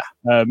 So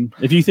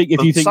if you think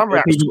Sam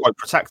reacts quite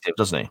protective,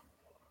 doesn't he?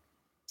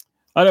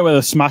 I don't know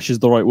whether smash is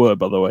the right word,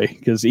 by the way,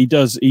 because he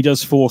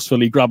does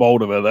forcefully grab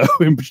hold of her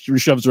though and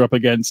shoves her up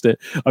against it.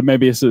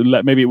 Maybe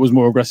it was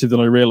more aggressive than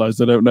I realized.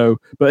 I don't know,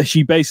 but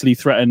she basically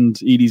threatened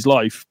Edie's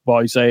life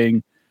by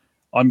saying,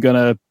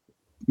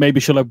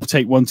 maybe she'll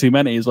take one too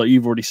many, is like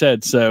you've already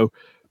said. So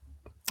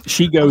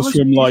she goes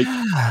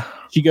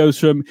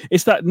from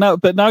it's that now,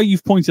 but now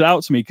you've pointed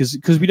out to me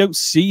because we don't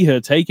see her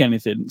take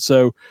anything.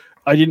 So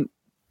I didn't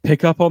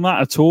pick up on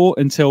that at all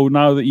until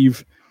now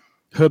that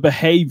her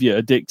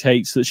behavior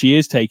dictates that she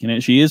is taking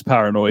it. She is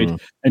paranoid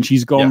and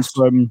she's gone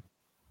from,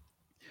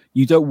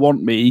 you don't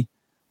want me.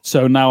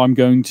 So now I'm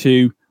going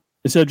to,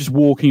 instead of just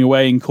walking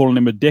away and calling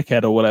him a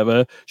dickhead or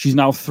whatever, she's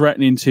now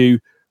threatening to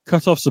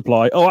cut off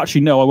supply. Oh,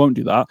 actually, no, I won't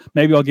do that.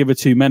 Maybe I'll give her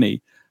too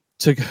many,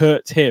 to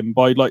hurt him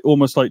by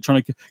almost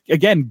trying to,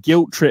 again,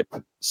 guilt trip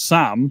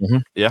Sam.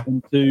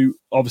 Into,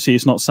 obviously,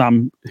 it's not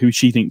Sam who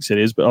she thinks it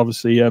is, but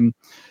obviously,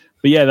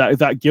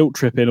 that guilt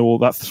tripping or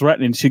that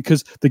threatening,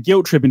 because the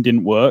guilt tripping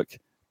didn't work.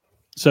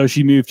 So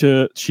she moved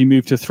to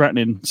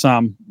threatening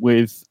Sam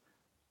with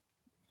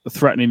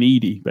threatening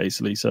Edie,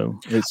 basically. So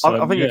it's,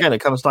 I think again,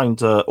 it comes down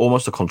to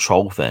almost a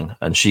control thing,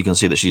 and she can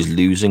see that she's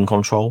losing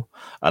control,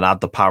 and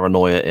add the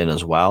paranoia in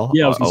as well.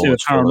 Yeah, I was going to say the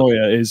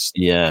paranoia is.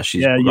 Yeah,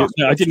 she's. Yeah,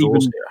 I didn't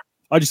even.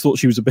 I just thought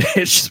she was a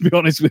bitch, to be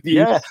honest with you.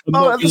 Yeah, at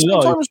the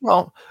same time as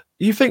well,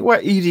 you think where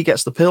Edie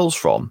gets the pills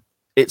from?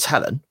 It's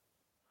Helen.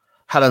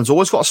 Helen's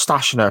always got a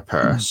stash in her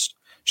purse.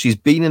 She's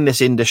been in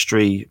this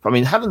industry. I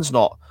mean, Helen's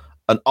not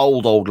an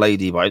old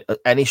lady by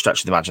any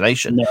stretch of the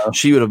imagination. No.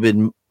 She would have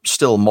been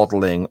still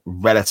modeling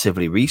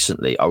relatively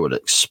recently, I would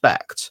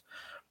expect.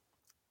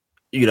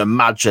 You'd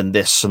imagine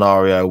this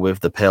scenario with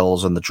the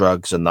pills and the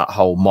drugs and that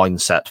whole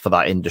mindset for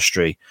that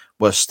industry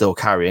was still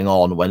carrying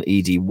on when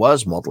Edie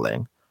was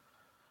modeling.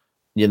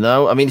 You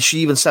know, I mean, she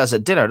even says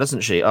at dinner,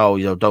 doesn't she?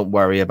 Oh, don't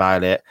worry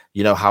about it.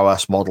 You know how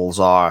us models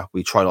are.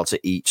 We try not to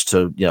eat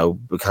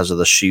because of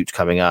the shoot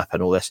coming up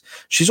and all this.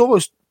 She's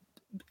almost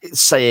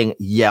saying,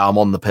 yeah, I'm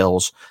on the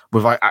pills,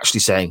 without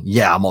actually saying,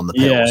 yeah, I'm on the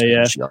pills.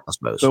 Yeah. I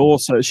suppose. But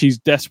also, she's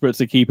desperate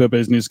to keep her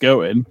business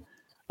going,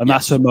 and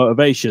that's her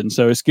motivation.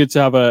 So it's good to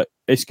have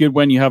it's good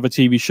when you have a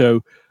TV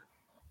show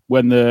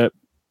when the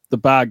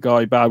bad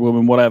guy, bad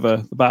woman, whatever,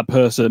 the bad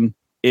person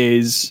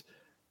is,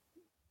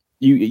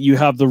 you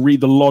have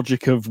the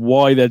logic of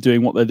why they're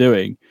doing what they're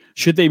doing.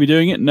 Should they be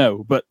doing it?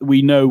 No, but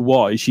we know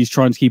why. She's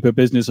trying to keep her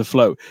business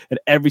afloat. And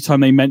every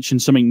time they mention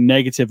something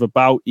negative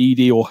about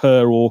Edie or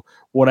her or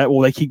whatever,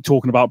 or they keep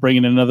talking about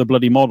bringing in another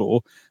bloody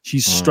model,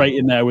 she's straight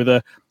in there with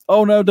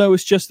oh, no,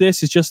 it's just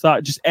this, it's just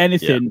that, just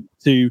anything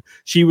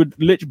she would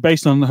literally,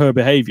 based on her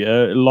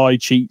behavior, lie,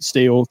 cheat,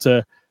 steal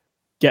to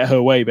get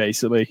her way,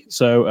 basically.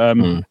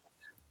 So,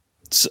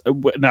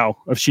 now,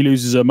 if she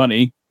loses her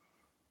money,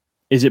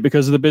 is it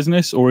because of the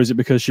business, or is it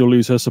because she'll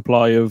lose her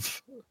supply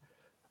of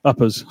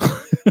uppers?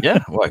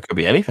 Yeah, well, it could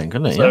be anything,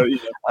 couldn't it? So,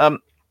 yeah.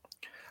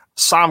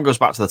 Sam goes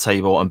back to the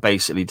table and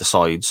basically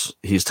decides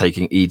he's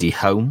taking Edie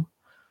home.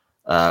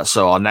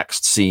 So our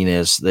next scene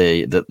is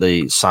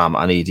the Sam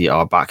and Edie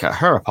are back at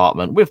her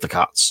apartment with the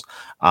cats,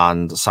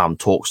 and Sam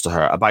talks to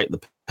her about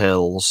the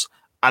pills.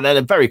 And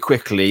then very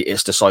quickly,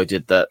 it's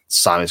decided that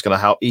Sam is going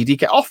to help Edie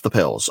get off the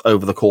pills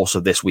over the course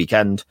of this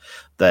weekend.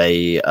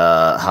 They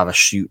have a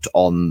shoot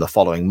on the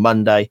following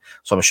Monday,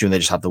 so I'm assuming they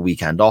just have the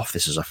weekend off.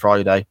 This is a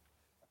Friday.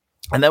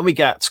 And then we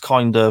get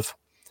kind of,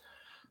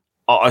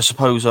 I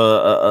suppose,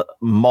 a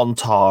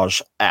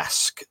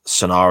montage-esque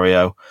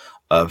scenario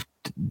of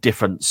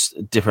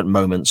different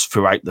moments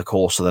throughout the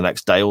course of the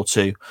next day or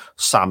two.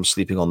 Sam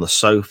sleeping on the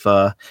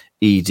sofa.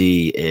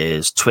 Edie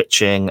is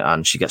twitching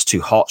and she gets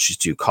too hot. She's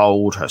too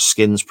cold. Her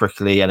skin's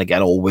prickly. And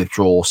again, all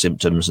withdrawal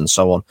symptoms and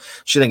so on.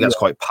 She then gets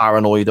quite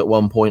paranoid at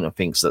one point and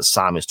thinks that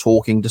Sam is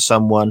talking to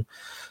someone,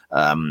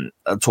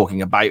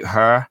 talking about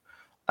her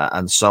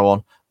and so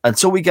on.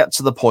 Until we get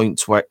to the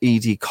point where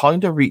Edie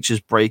kind of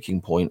reaches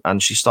breaking point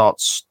and she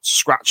starts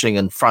scratching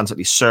and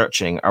frantically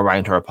searching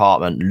around her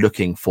apartment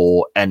looking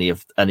for any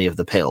of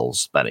the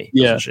pills, Benny.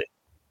 Yeah.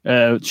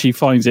 She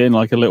finds it in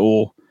like a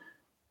little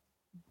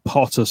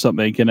pot or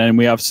something, and then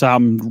we have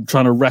Sam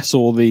trying to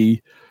wrestle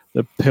the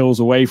pills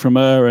away from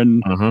her.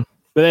 And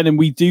but then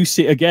we do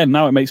see again,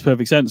 now it makes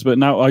perfect sense. But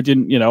now I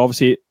didn't,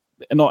 obviously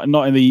not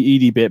in the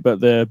Edie bit, but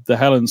the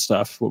Helen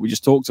stuff, what we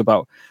just talked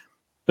about.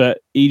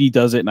 But Edie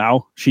does it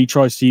now. She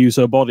tries to use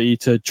her body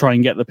to try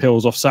and get the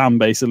pills off Sam,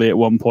 basically, at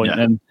one point.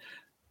 And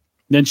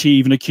then she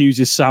even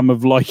accuses Sam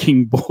of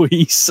liking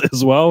boys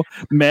as well,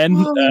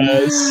 men.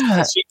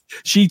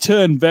 She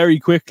turned very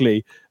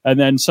quickly, and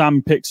then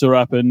Sam picks her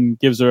up and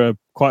gives her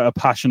quite a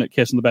passionate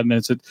kiss on the bed, and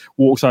then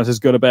walks out and says,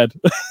 "Go to bed,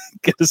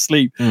 get to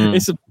sleep."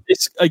 It's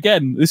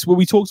again, this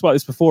we talked about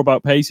this before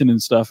about pacing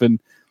and stuff, and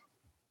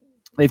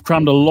they've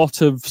crammed a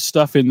lot of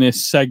stuff in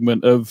this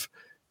segment of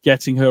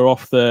getting her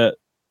off the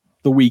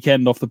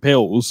weekend off the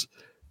pills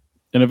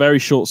in a very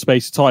short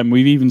space of time.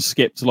 We've even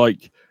skipped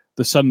like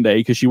the Sunday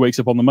because she wakes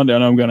up on the Monday. I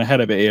know I'm going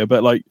ahead of it here,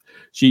 but like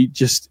I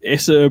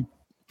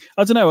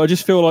don't know. I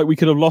just feel like we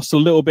could have lost a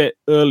little bit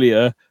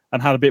earlier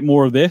and had a bit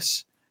more of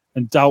this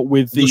and dealt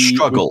with the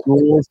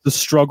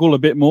struggle a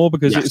bit more,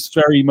 because it's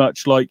very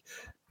much like,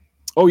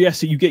 oh yes,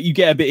 so you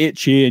get a bit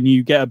itchy and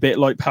you get a bit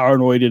like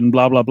paranoid and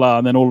blah, blah, blah.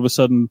 And then all of a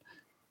sudden,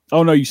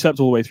 oh no, you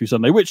slept all the way through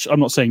Sunday, which I'm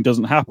not saying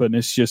doesn't happen.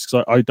 It's just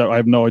I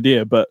have no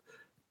idea, but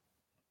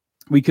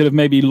we could have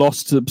maybe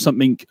lost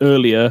something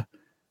earlier,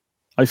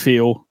 I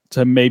feel,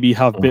 to maybe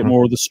have a bit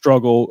more of the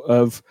struggle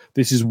of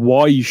this is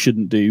why you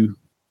shouldn't do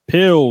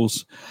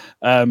pills.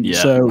 So,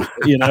 so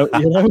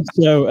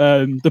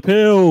the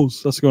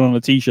pills, that's going on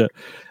a t-shirt.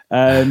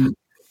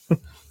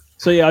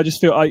 So yeah, I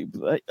just feel I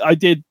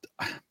didn't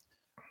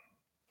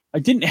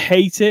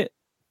hate it,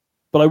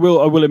 but I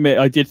will admit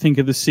I did think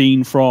of the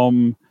scene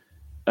from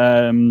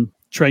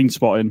Train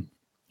Spotting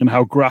and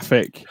how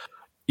graphic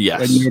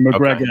when Ewan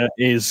McGregor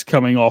is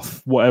coming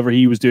off whatever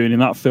he was doing in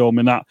that film,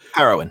 in that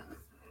heroin.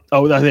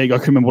 Oh, there you go. I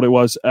can remember what it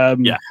was.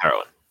 Heroin.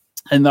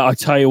 And that, I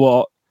tell you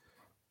what,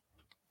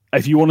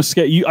 if you want to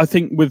scare you, I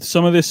think with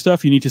some of this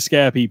stuff, you need to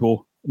scare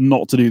people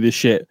not to do this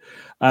shit.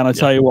 And I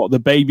tell you what, the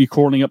baby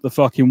crawling up the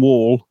fucking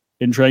wall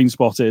in Train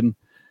Spotting,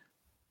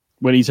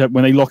 when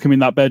they lock him in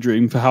that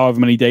bedroom for however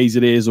many days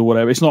it is or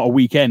whatever, it's not a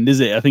weekend, is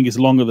it? I think it's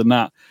longer than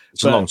that.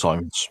 It's a long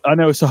time. I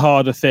know it's a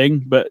harder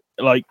thing, but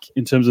like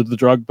in terms of the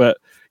drug, but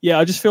yeah,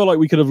 I just feel like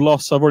we could have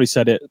lost. I've already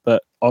said it,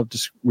 but I'll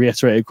just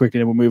reiterate it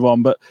quickly and we'll move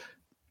on. But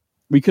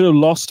we could have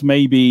lost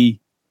maybe,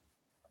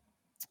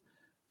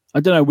 I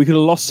don't know, we could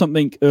have lost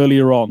something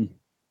earlier on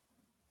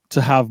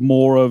to have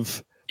more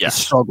of the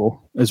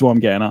struggle, is what I'm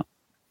getting at.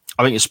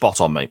 I think you're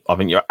spot on, mate. I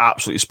think you're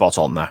absolutely spot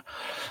on there.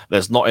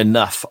 There's not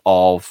enough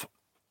of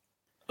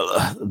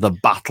the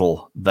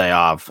battle they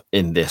have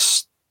in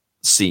this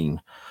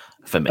scene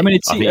for me. I mean,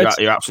 I think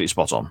you're absolutely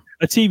spot on.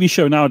 A TV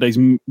show nowadays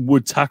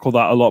would tackle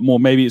that a lot more.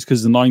 Maybe it's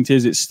because the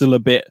 90s, it's still a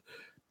bit,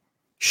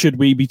 should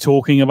we be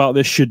talking about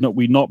this? Should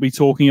we not be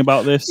talking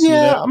about this?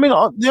 Yeah, I mean,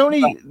 the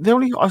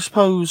only I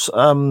suppose,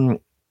 the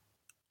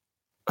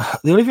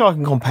only thing I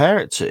can compare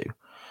it to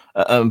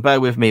Bear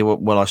with me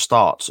when I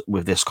start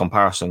with this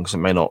comparison, because it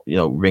may not,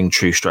 ring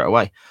true straight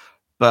away.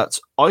 But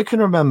I can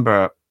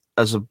remember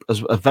as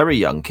a very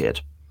young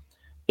kid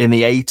in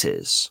the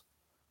 80s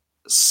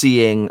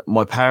seeing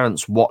my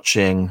parents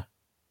watching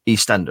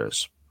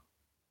EastEnders.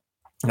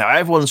 Now,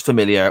 everyone's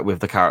familiar with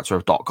the character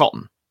of Dot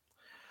Cotton.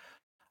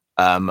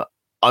 I'm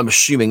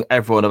assuming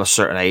everyone of a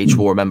certain age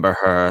will remember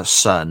her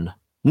son,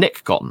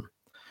 Nick Cotton.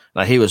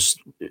 Now, he was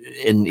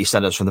in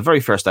EastEnders from the very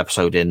first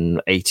episode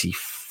in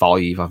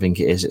 85, I think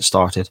it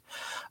started.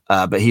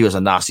 But he was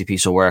a nasty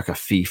piece of work, a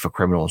thief, a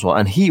criminal as well.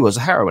 And he was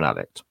a heroin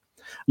addict.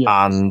 Yes.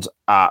 And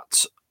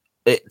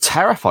it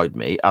terrified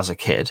me as a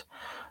kid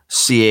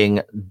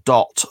seeing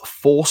Dot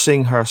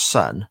forcing her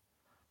son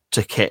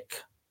to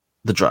kick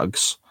the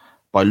drugs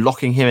by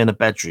locking him in a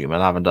bedroom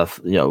and having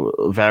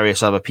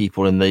various other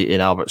people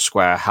in Albert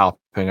Square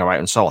helping her out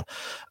and so on.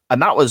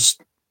 And that was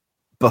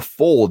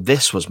before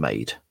this was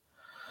made.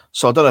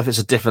 So I don't know if it's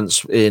a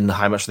difference in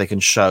how much they can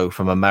show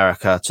from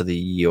America to the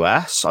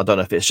US. I don't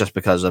know if it's just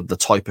because of the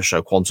type of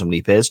show Quantum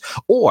Leap is,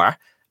 or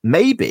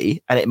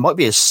maybe, and it might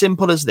be as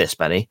simple as this,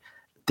 Benny,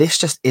 this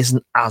just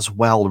isn't as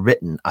well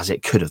written as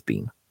it could have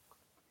been.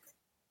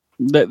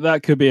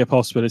 That could be a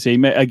possibility.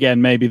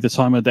 Again, maybe the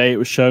time of day it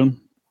was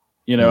shown.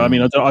 I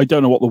mean, I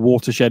don't know what the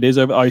watershed is.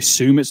 I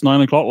assume it's 9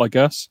 o'clock, like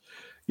us.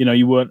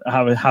 You weren't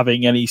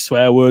having any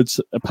swear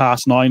words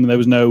past 9, and there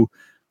was no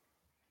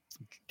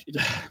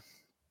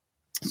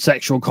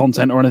sexual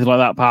content or anything like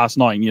that past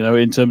 9.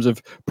 In terms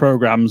of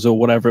programs or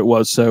whatever it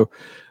was. So,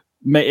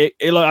 I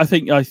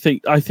think I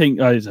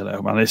don't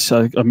know, man.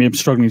 I'm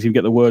struggling to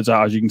get the words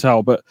out, as you can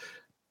tell. But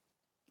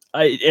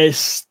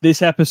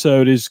this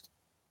episode is.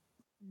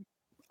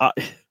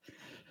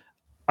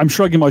 I'm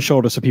shrugging my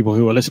shoulders for people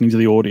who are listening to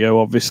the audio,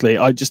 obviously.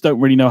 I just don't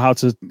really know how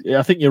to...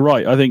 I think you're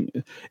right. I think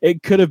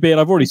it could have been...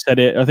 I've already said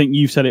it. I think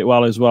you've said it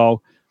well as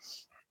well.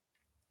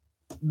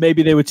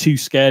 Maybe they were too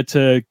scared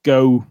to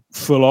go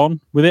full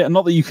on with it. And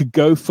not that you could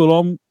go full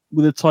on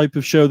with the type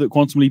of show that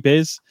Quantum Leap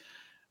is.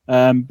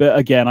 But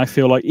again, I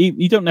feel like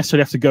you don't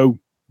necessarily have to go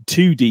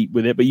too deep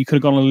with it, but you could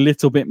have gone a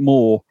little bit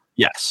more.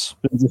 Yes.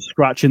 Than just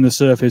scratching the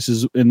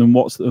surface in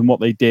what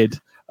they did.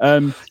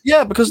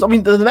 Yeah, because, I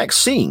mean, the next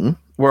scene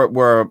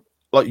where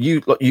like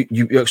you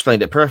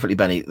explained it perfectly,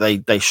 Benny.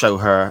 They show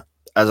her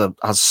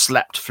as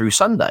slept through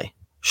Sunday.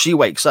 She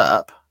wakes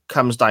up,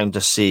 comes down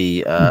to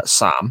see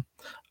Sam,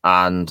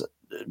 and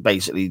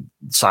basically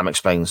Sam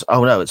explains,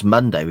 "Oh no, it's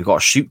Monday. We've got a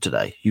shoot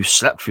today. You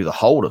slept through the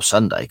whole of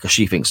Sunday," because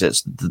she thinks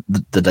it's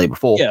the day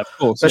before. Yeah, of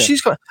course. So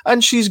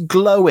she's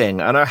glowing,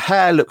 and her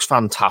hair looks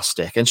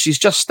fantastic, and she's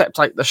just stepped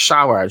out the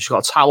shower, and she's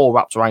got a towel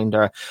wrapped around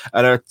her,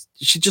 and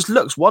she just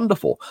looks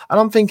wonderful. And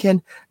I'm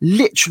thinking,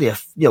 literally,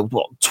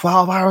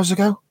 12 hours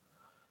ago,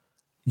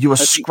 you were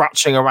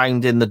scratching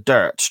around in the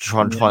dirt to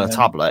try and find a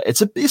tablet.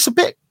 It's a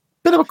bit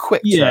of a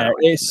quick turn.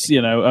 It's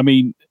I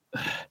mean,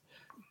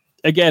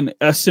 again,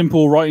 a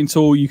simple writing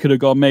tool. You could have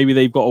gone, maybe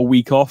they've got a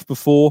week off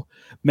before.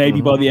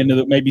 Maybe by the end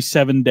of maybe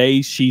 7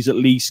 days, she's at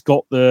least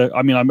got the...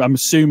 I mean, I'm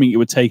assuming it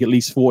would take at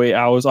least 48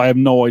 hours. I have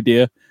no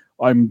idea.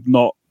 I'm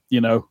not,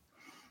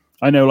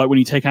 I know, like, when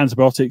you take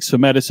antibiotics for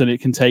medicine,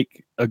 it can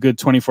take a good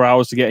 24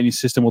 hours to get in your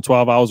system, or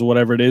 12 hours, or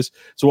whatever it is.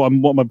 So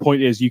what my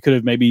point is, you could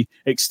have maybe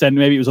extended...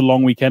 Maybe it was a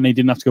long weekend. They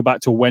didn't have to go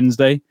back to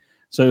Wednesday.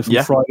 So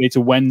from Friday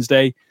to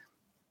Wednesday.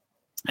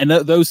 And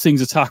those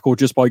things are tackled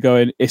just by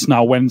going, it's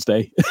now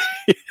Wednesday.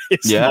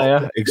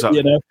 Yeah,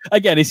 exactly.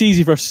 Again, it's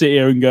easy for us to sit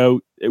here and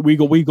go,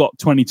 we got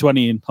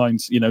 2020 in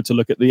times, to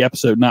look at the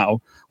episode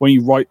now. When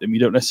you write them, you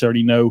don't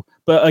necessarily know.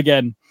 But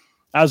again,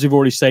 as we've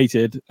already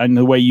stated, and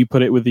the way you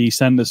put it with the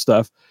sender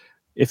stuff,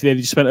 if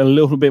they spent a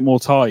little bit more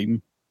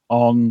time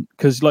on,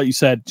 because like you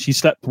said, she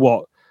slept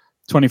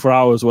 24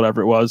 hours,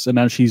 whatever it was, and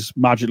now she's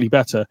magically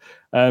better.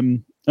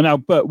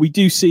 But we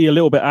do see a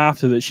little bit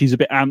after that she's a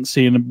bit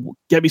antsy and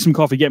get me some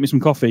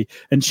coffee.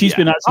 And she's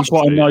been actually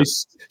quite a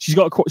nice.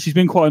 She's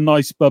been quite a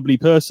nice, bubbly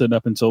person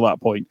up until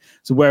that point.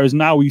 So whereas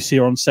now we see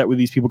her on set with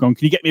these people going,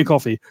 "Can you get me a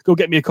coffee? Go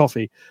get me a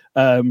coffee."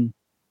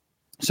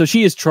 So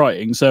she is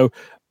trying. So,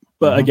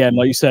 but again,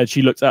 like you said,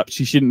 she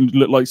didn't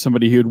look like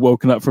somebody who had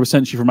woken up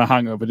essentially from a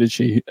hangover, did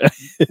she?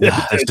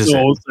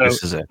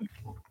 This is it.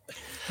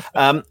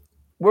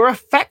 We're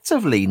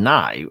effectively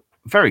now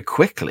very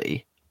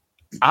quickly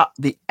at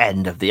the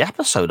end of the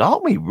episode,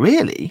 aren't we?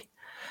 Really,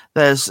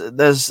 there's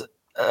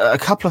a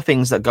couple of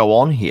things that go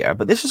on here,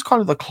 but this is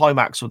kind of the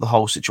climax of the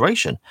whole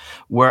situation.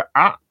 We're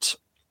at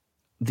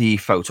the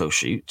photo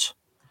shoot.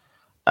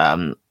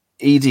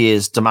 Edie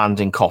is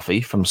demanding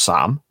coffee from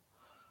Sam,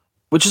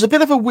 which is a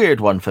bit of a weird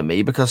one for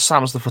me because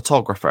Sam's the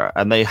photographer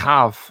and they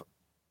have,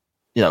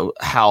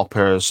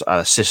 helpers,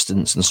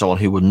 assistants and so on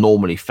who would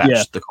normally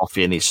fetch the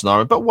coffee in these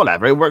scenarios, but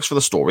whatever, it works for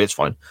the story, it's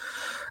fine.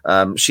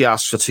 She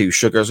asks for 2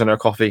 sugars in her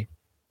coffee.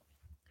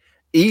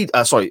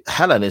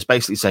 Helen is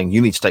basically saying,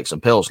 "You need to take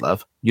some pills,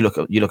 love. You look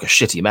a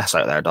shitty mess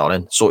out there,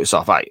 darling. Sort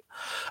yourself out."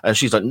 And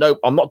she's like, "Nope,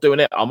 I'm not doing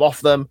it. I'm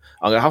off them.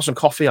 I'm going to have some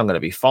coffee. I'm going to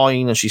be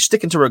fine." And she's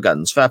sticking to her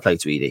guns. Fair play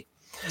to Edie.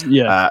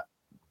 Yeah.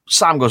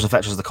 Sam goes and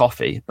fetches the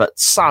coffee, but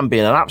Sam,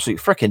 being an absolute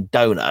freaking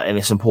donut in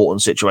this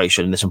important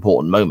situation, in this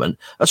important moment,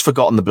 has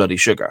forgotten the bloody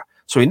sugar.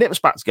 So he nips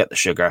back to get the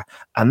sugar,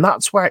 and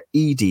that's where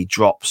Edie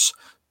drops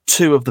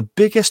two of the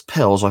biggest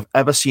pills I've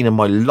ever seen in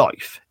my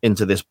life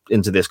into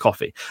this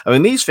coffee. I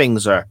mean, these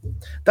things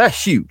they're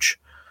huge.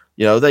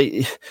 You know,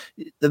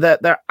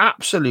 they're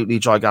absolutely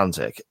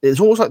gigantic. It's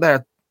almost like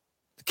they're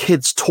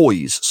kids'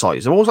 toys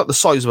size. They're almost like the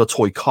size of a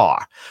toy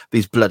car,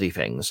 these bloody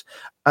things.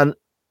 And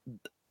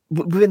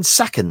within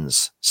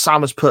seconds,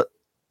 Sam has put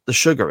the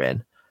sugar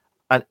in,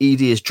 and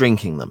Edie is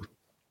drinking them.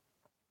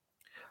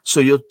 So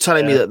you're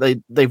telling me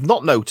that they've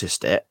not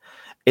noticed it.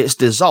 It's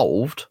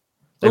dissolved.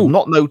 They've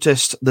not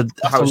noticed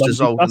how it's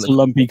dissolved. That's a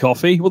lumpy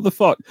coffee. What the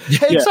fuck?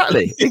 Yeah,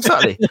 exactly.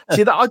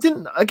 See, that I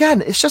didn't.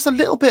 Again, it's just a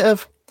little bit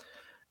of.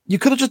 You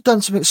could have just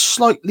done something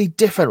slightly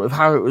different with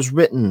how it was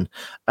written,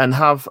 and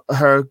have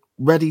her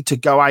ready to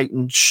go out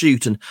and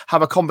shoot and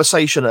have a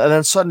conversation, and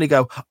then suddenly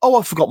go, "Oh,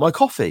 I forgot my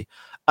coffee."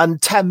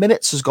 And 10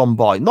 minutes has gone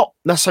by. Not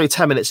necessarily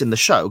 10 minutes in the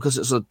show, because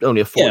it's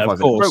only a 45-minute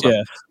program.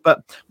 Yeah.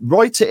 But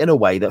write it in a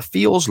way that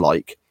feels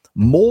like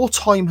more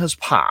time has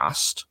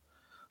passed,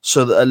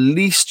 so that at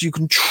least you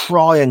can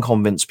try and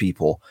convince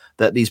people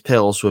that these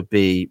pills would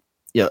be,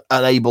 you know,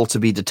 unable to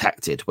be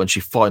detected when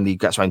she finally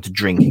gets around to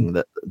drinking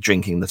the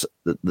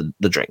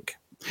drink.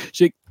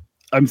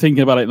 I'm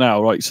thinking about it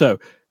now, right? So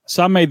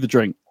Sam made the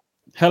drink.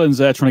 Helen's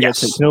there trying to get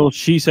the pills.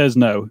 She says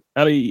no.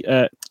 Edie,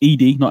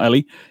 not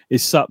Ellie,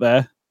 is sat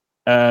there.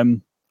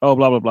 Blah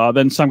blah blah.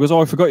 Then Sam goes,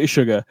 "Oh, I forgot your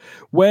sugar."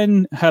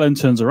 When Helen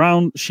turns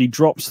around, she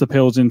drops the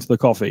pills into the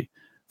coffee.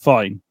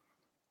 Fine,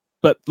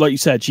 but like you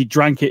said, she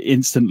drank it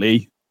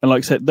instantly. And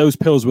like I said, those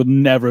pills would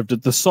never have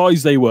the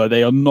size they were.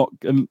 They are not,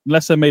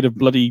 unless they're made of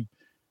bloody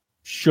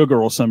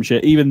sugar or some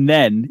shit. Even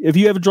then, if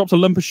you ever dropped a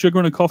lump of sugar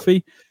in a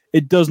coffee,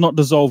 it does not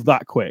dissolve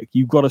that quick.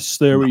 You've got to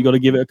stir it. You've got to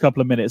give it a couple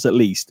of minutes at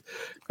least.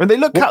 When they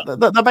look at,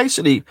 they're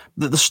basically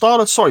the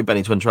style of. Sorry,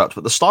 Benny, to interrupt,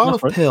 but the style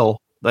of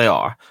pill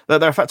they're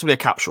effectively a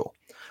capsule.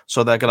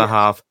 So they're going to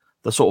have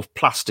the sort of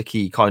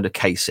plasticky kind of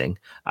casing,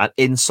 and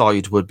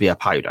inside would be a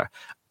powder.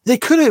 They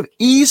could have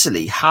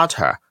easily had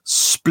her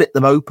split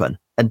them open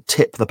and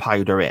tip the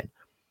powder in.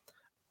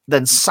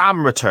 Then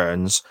Sam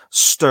returns,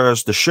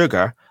 stirs the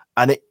sugar,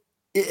 and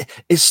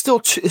it's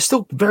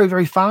still very,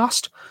 very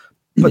fast.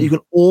 But you can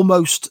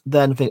almost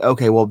then think,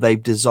 okay, well,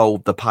 they've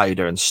dissolved the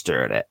powder and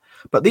stirred it.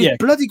 But these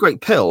bloody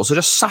great pills are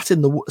just sat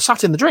in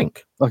the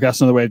drink. Okay,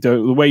 that's another way of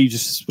doing it. The way you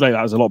just explained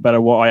that was a lot better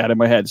than what I had in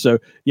my head. So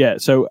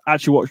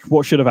actually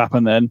what should have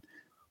happened then?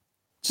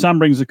 Sam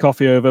brings the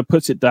coffee over,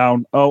 puts it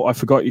down. Oh, I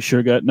forgot your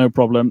sugar. No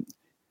problem.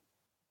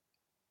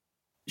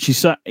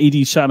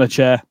 Edie sat in a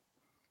chair,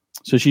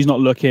 so she's not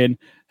looking.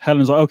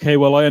 Helen's like, okay,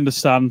 well, I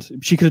understand.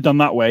 She could have done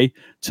that way.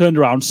 Turned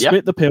around,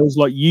 split the pills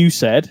like you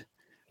said,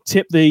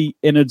 tip the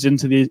innards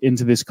into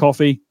this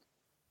coffee.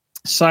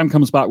 Sam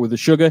comes back with the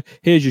sugar.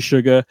 Here's your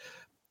sugar.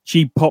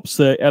 Edie pops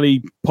the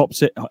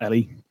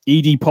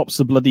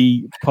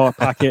bloody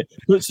packet,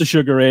 puts the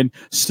sugar in,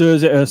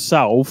 stirs it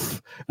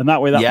herself, and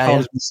that way so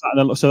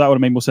that would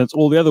have made more sense.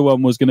 All the other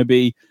one was going to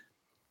be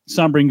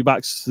Sam bringing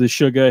back the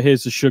sugar.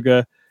 Here's the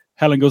sugar.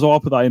 Helen goes, "Oh,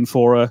 I'll put that in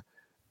for her."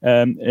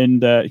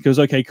 He goes,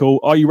 "Okay, cool.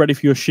 Are you ready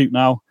for your shoot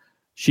now?"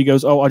 She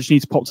goes, "Oh, I just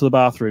need to pop to the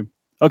bathroom."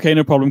 "Okay,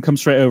 no problem. Come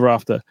straight over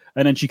after."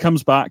 And then she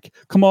comes back.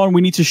 "Come on,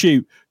 we need to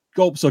shoot."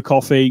 Gulps her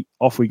coffee.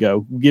 Off we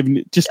go.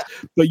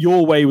 But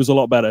your way was a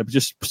lot better.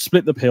 Just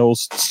split the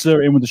pills,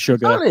 stir it in with the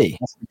sugar. Sorry.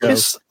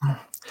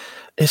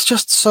 It's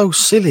just so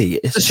silly.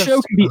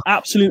 Show can be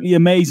absolutely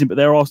amazing, but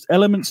there are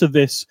elements of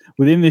this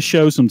within this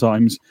show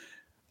sometimes.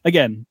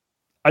 Again,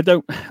 I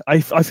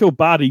feel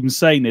bad even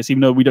saying this, even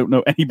though we don't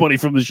know anybody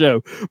from the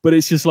show, but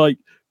it's just like,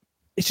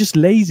 it's just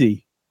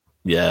lazy.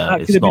 Yeah.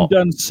 That could have been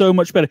done so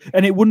much better.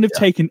 And it wouldn't have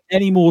taken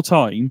any more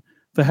time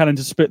for Helen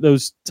to split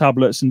those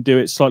tablets and do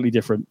it slightly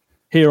different.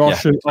 Here, I'll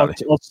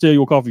stir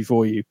your coffee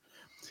for you.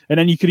 And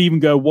then you could even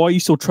go, why are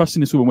you still trusting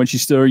this woman when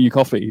she's stirring your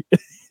coffee?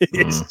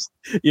 You're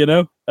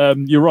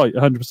right,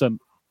 100%.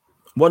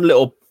 One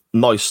little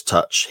nice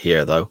touch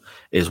here, though,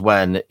 is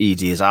when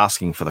Edie is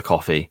asking for the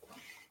coffee.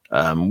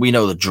 We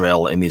know the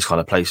drill in these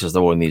kind of places.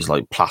 They're all in these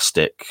like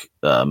plastic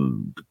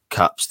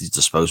cups, these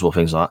disposable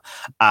things like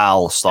that.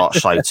 Al starts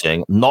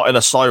shouting, "Not in a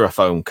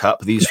styrofoam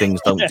cup. These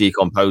things don't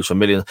decompose for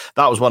millions."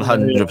 That was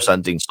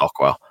 100% Dean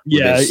Stockwell.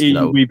 Yeah,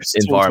 we've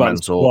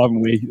environmental,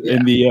 haven't we? Yeah.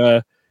 In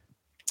the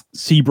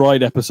Sea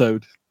Bride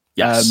episode.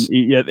 Yes.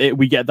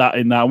 We get that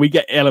in now. We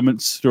get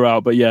elements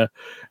throughout, but yeah,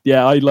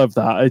 I love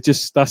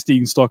that. That's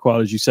Dean Stockwell,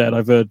 as you said.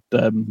 I've heard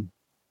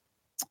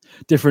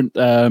different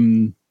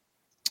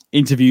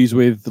interviews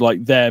with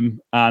like them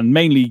and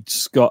mainly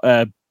Scott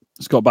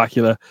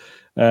Bakula,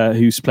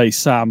 who's plays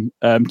Sam,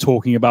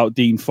 talking about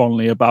Dean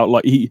fondly about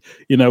like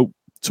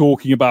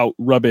talking about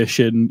rubbish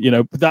and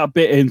that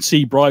bit in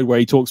Sea Bride where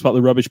he talks about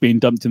the rubbish being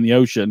dumped in the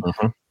ocean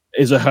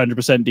is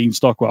 100% Dean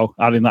Stockwell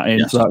adding that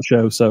into that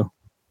show. So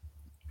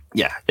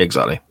yeah,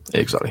 exactly.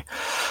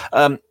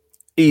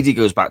 Edie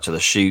goes back to the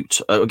shoot.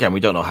 Again,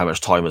 we don't know how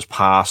much time has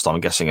passed. I'm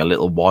guessing a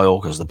little while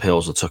because the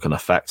pills have taken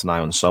effect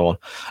now and so on.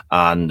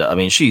 And I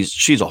mean,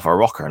 she's off her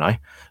rocker now.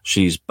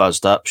 She's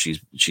buzzed up.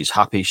 She's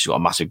happy. She's got a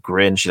massive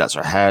grin. She lets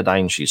her hair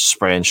down. She's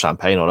spraying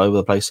champagne all over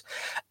the place.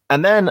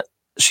 And then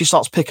she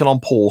starts picking on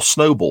poor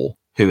Snowball,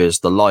 who is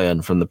the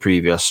lion from the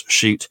previous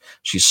shoot.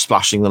 She's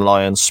splashing the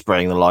lion,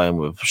 spraying the lion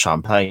with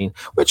champagne,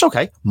 which,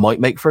 okay, might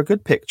make for a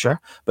good picture,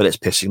 but it's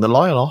pissing the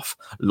lion off.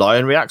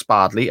 Lion reacts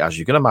badly, as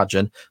you can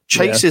imagine,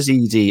 chases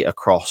Edie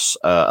across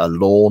a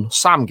lawn.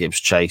 Sam gives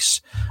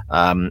chase,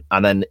 and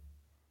then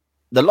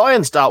the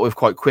lion's dealt with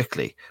quite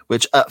quickly,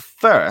 which at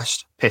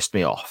first pissed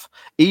me off.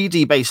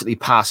 Edie basically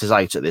passes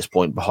out at this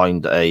point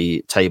behind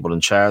a table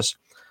and chairs.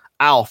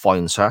 Al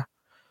finds her.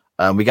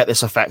 We get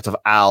this effect of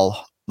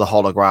Al, the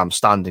hologram,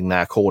 standing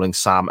there calling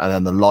Sam, and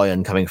then the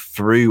lion coming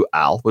through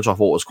Al, which I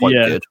thought was quite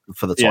good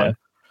for the time.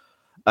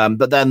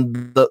 But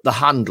then the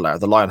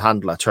lion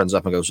handler, turns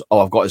up and goes, "Oh,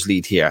 I've got his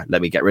lead here.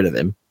 Let me get rid of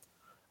him."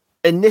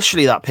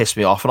 Initially, that pissed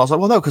me off, and I was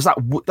like, "Well, no, because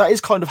that is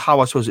kind of how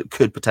I suppose it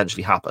could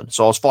potentially happen."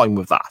 So I was fine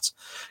with that,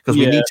 because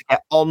we need to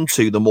get on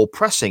to the more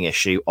pressing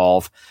issue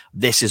of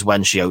this is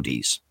when she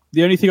ODs.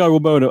 The only thing I will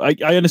moan,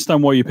 I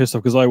understand why you're pissed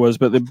off, because I was,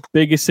 but the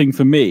biggest thing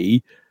for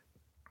me,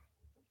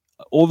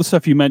 all the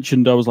stuff you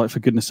mentioned, I was like,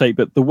 for goodness sake,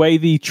 but the way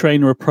the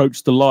trainer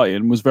approached the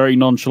lion was very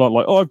nonchalant,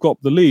 like, "Oh, I've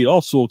got the lead,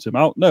 I'll sort him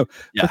out." No,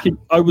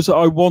 I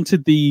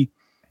wanted the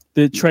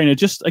trainer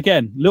just,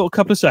 again, little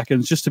couple of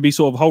seconds, just to be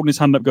sort of holding his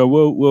hand up, go,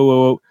 whoa, whoa, whoa,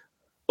 whoa.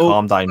 Oh,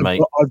 calm down,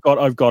 mate.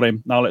 I've got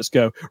him. Now let's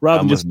go. Rather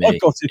than just, I've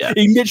got it. Yeah.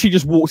 He literally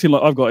just walked in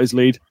like, "I've got his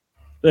lead.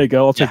 There you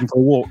go. I'll take him for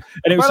a walk."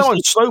 And it was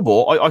just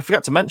Snowball. I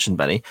forget to mention,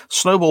 Benny,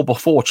 Snowball,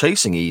 before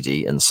chasing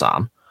Edie and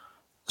Sam,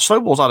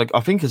 Snowball's had I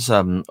think is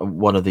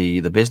one of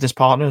the business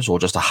partners or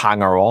just a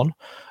hanger on.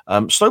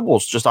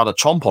 Snowball's just had a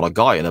chomp on a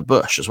guy in a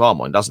bush as well,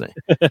 mind, doesn't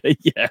he?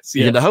 Yes,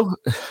 yeah. You know,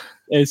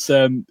 it's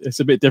a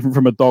bit different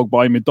from a dog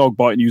bite. I mean, dog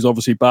biting you is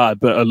obviously bad,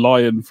 but a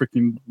lion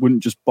freaking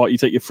wouldn't just bite you,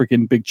 take your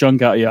freaking big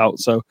chunk out of you out.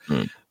 So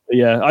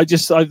yeah,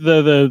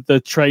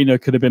 the trainer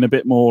could have been a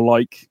bit more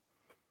like,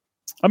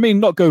 I mean,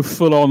 not go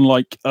full on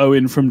like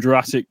Owen from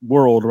Jurassic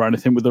World or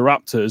anything with the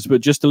raptors,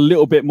 but just a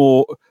little bit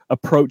more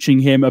approaching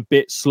him a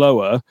bit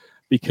slower,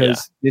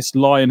 because this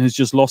lion has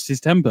just lost his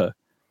temper.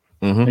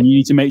 And you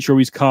need to make sure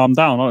he's calmed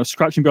down. I was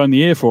scratching behind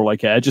the ear for all I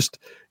care.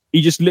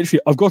 He just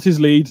literally, "I've got his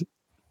lead.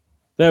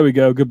 There we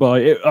go.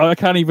 Goodbye." I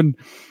can't even,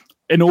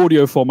 in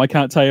audio form, I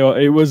can't tell you.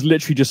 It was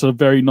literally just a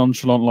very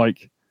nonchalant,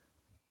 like,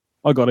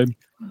 "I got him.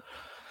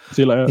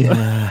 See you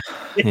later."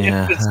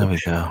 Yeah, there we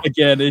go.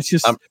 Again, it's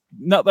just,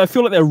 now I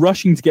feel like they're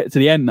rushing to get to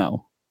the end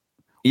now.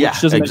 Yeah,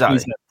 which doesn't exactly.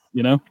 make sense,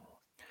 you know?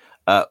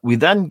 We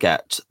then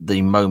get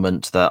the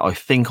moment that I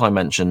think I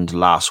mentioned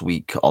last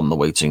week on the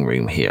waiting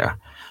room here,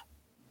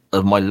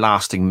 of my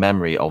lasting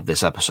memory of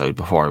this episode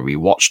before I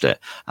rewatched it,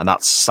 and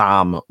that's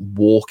Sam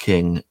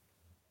walking.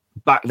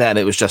 Back then,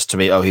 it was just to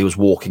me, he was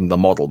walking the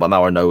model, but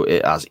now I know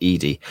it as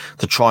Edie,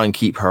 to try and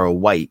keep her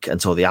awake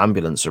until the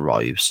ambulance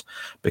arrives,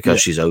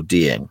 because she's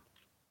ODing.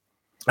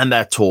 And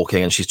they're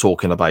talking, and she's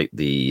talking about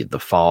the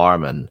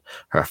farm and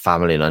her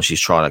family, and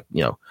she's trying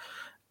to,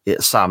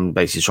 Sam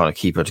basically trying to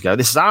keep her together.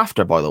 This is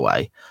after, by the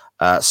way,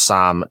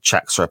 Sam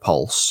checks her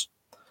pulse,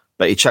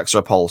 but he checks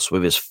her pulse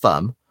with his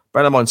thumb.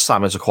 Bear in mind,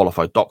 Sam is a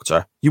qualified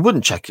doctor. You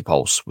wouldn't check your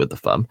pulse with the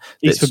thumb.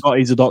 He's forgot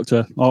he's a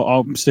doctor.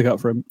 I'll stick up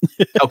for him.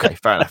 Okay,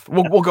 fair enough.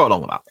 We'll go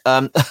along with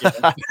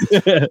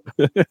that.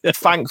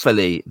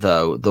 Thankfully,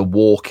 though, the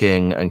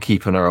walking and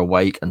keeping her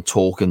awake and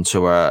talking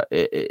to her,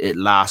 it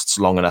lasts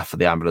long enough for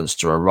the ambulance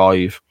to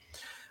arrive.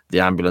 The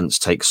ambulance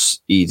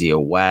takes Edie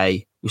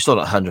away. We still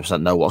don't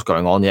 100% know what's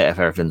going on yet, if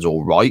everything's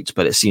all right,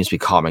 but it seems to be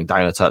calming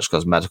down a touch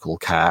because medical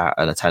care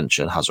and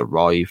attention has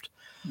arrived.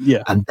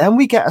 Yeah. And then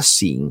we get a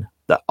scene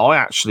that I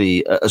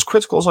actually, as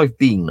critical as I've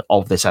been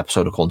of this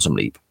episode of Quantum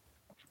Leap,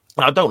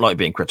 I don't like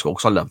being critical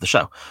because I love the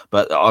show,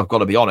 but I've got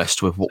to be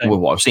honest with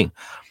what I've seen.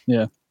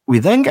 Yeah. We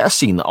then get a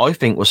scene that I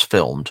think was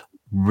filmed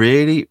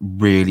really,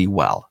 really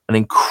well. An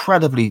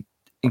incredibly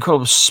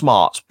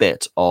smart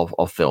bit of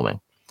filming.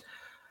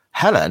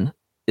 Helen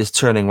is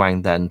turning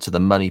around then to the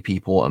money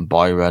people and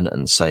Byron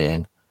and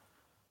saying,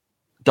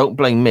 "Don't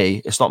blame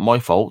me. It's not my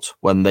fault."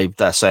 When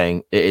they're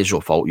saying, "It is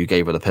your fault. You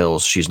gave her the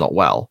pills. She's not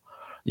well."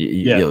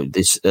 Sam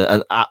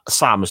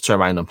has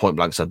turned around and point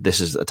blank said, "This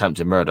is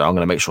attempted murder. I'm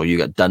going to make sure you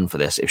get done for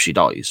this if she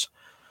dies."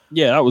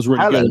 Yeah, that was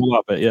really good. All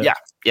that bit,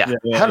 yeah.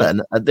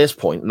 Helen, at this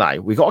point now,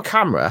 we've got a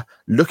camera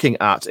looking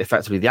at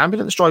effectively the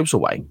ambulance drives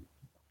away.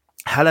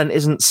 Helen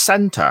isn't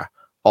center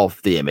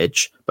of the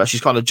image, but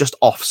she's kind of just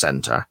off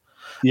center.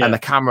 Yeah. And the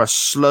camera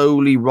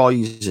slowly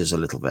rises a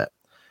little bit,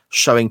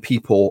 showing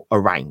people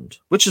around,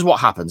 which is what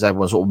happens.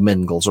 Everyone sort of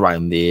mingles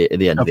around the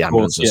end of the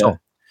ambulance and so on.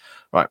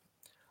 Right.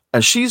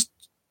 And she's,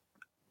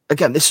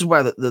 again, this is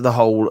where the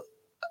whole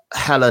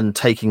Helen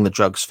taking the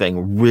drugs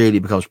thing really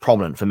becomes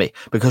prominent for me,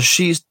 because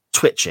she's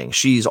twitching,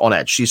 she's on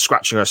edge, she's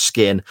scratching her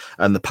skin,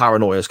 and the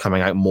paranoia is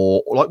coming out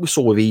more, like we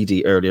saw with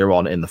Edie earlier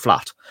on in the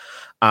flat.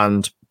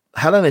 And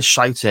Helen is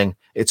shouting,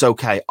 "It's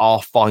okay,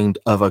 I'll find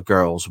other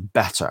girls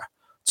better,"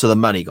 to the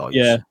money guys.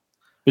 Yeah,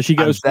 but she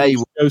goes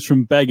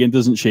from begging,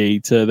 doesn't she,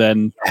 to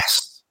then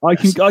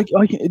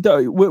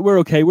We're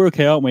okay. We're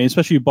okay, aren't we?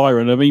 Especially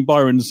Byron. I mean,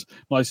 Byron's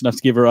nice enough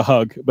to give her a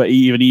hug, but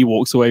he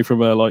walks away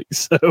from her like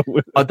so.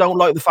 I don't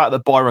like the fact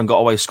that Byron got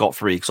away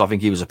scot-free because I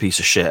think he was a piece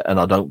of shit, and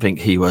I don't think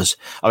he was.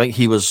 I think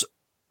he was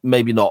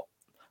maybe not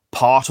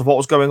part of what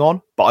was going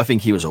on, but I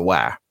think he was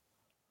aware.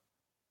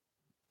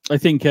 I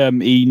think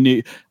he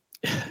knew.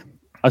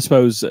 I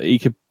suppose he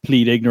could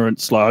plead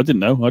ignorance. Like I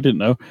didn't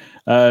know.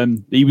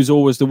 He was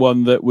always the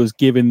one that was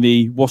giving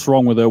the "what's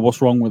wrong with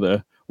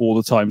her" all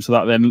the time. So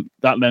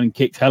that then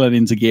kicked Helen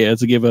into gear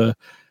to give her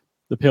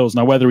the pills.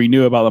 Now whether he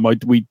knew about them,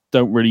 we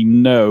don't really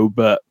know.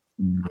 But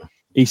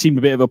he seemed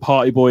a bit of a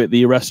party boy at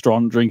the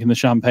restaurant, drinking the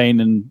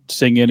champagne and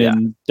singing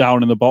and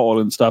down in the bottle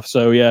and stuff.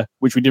 So yeah,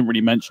 which we didn't really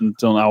mention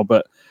until now.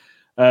 But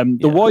the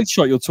wide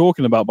shot you're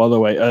talking about, by the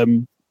way.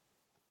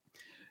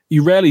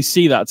 You rarely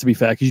see that, to be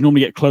fair, because you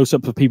normally get close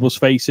up of people's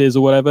faces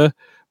or whatever.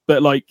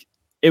 But like,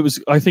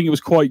 I think it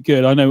was quite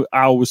good. I know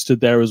Al was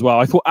stood there as well.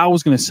 I thought Al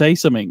was going to say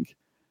something,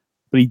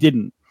 but he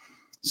didn't.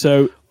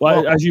 So,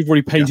 as you've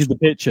already painted the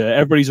picture,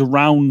 everybody's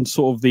around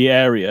sort of the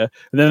area,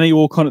 and then they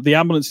all the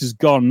ambulance is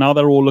gone. Now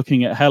they're all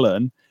looking at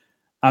Helen,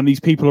 and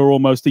these people are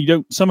almost.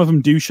 Some of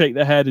them do shake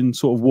their head and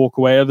sort of walk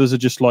away. Others are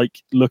just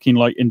like looking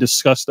like in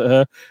disgust at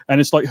her,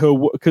 and it's like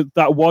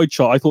that wide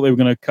shot. I thought they were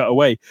going to cut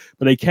away,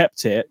 but they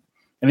kept it.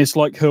 And it's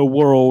like her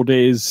world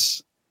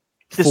is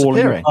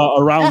falling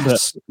around her.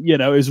 You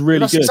know, it's really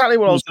That's good. Exactly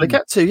what I was going to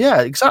get to.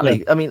 Yeah, exactly.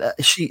 Yeah. I mean,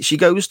 she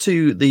goes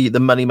to the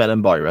Money Men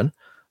and Byron.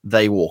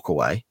 They walk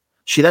away.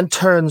 She then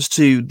turns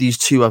to these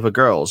two other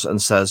girls and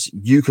says,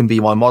 "You can be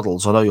my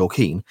models. I know you're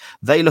keen."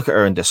 They look at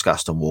her in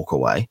disgust and walk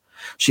away.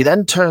 She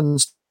then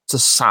turns to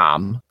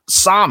Sam.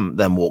 Sam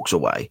then walks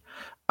away.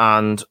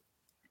 And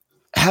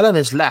Helen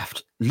is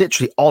left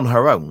literally on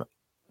her own.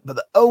 But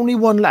the only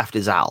one left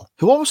is Al,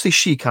 who obviously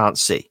she can't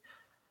see.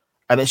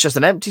 And it's just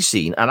an empty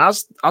scene. And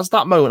as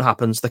that moment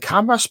happens, the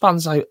camera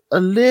spans out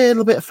a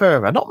little bit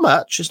further. Not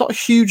much. It's not a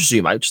huge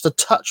zoom out, just a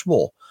touch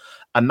more.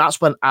 And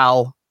that's when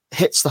Al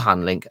hits the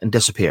hand link and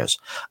disappears.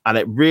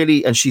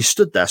 And she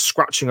stood there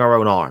scratching her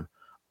own arm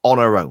on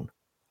her own.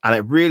 And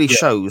it really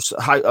shows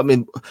how, I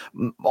mean,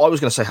 I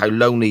was going to say how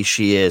lonely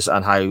she is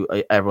and how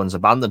everyone's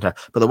abandoned her.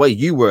 But the way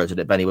you worded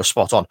it, Benny, was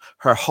spot on.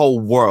 Her whole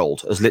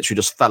world has literally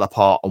just fell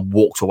apart and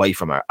walked away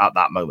from her at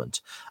that moment.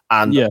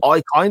 And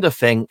I kind of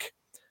think,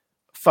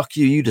 fuck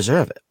you, you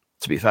deserve it,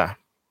 to be fair.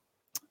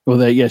 Well,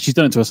 she's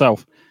done it to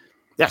herself.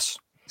 Yes.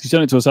 She's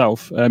done it to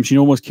herself. She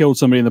almost killed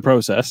somebody in the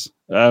process,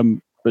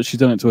 but she's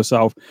done it to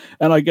herself.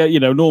 And I get,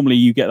 normally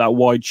you get that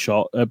wide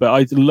shot, but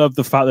I love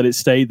the fact that it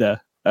stayed there.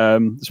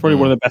 It's probably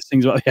one of the best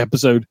things about the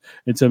episode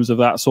in terms of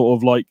that sort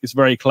of like, it's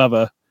very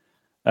clever.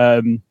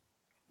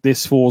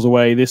 This falls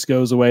away, this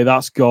goes away,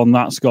 that's gone.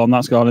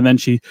 And then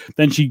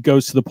she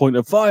goes to the point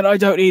of, fine, I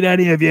don't need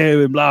any of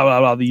you, and blah, blah,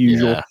 blah, the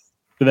usual. Yeah.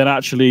 But then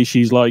actually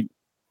she's like,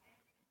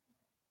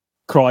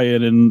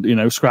 crying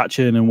and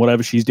scratching and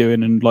whatever she's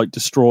doing and like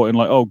distraught and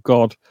like, oh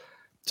god.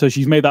 So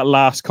she's made that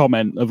last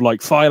comment of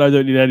like, fine, I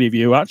don't need any of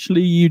you.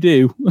 Actually you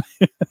do.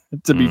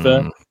 To be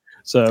fair.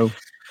 So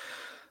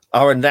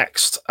our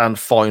next and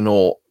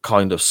final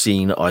kind of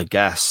scene, I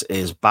guess,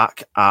 is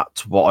back at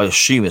what I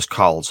assume is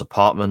Carl's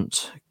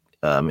apartment.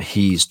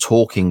 He's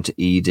talking to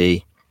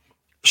Edie.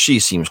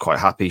 She seems quite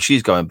happy.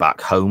 She's going back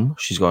home.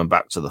 She's going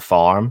back to the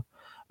farm.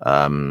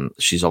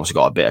 She's obviously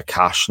got a bit of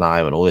cash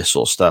now and all this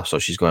sort of stuff, so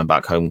she's going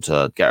back home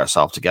to get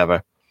herself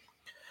together.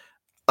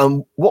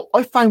 What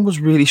I found was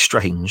really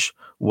strange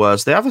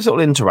was they have this little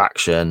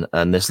interaction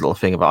and this little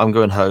thing about, I'm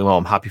going home,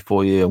 I'm happy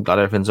for you, I'm glad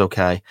everything's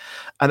okay.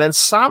 And then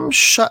Sam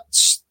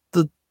shuts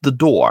the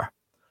door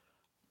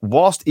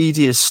whilst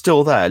Edie is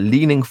still there,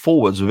 leaning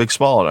forwards with a big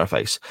smile on her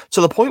face, to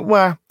the point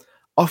where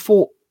I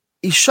thought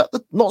he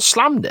not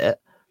slammed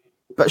it,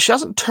 but she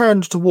hasn't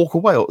turned to walk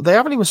away. They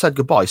haven't even said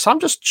goodbye. Sam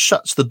just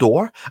shuts the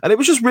door, and it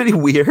was just really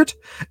weird.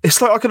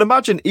 It's like I can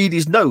imagine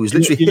Edie's nose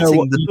literally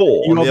hitting the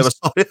door on the other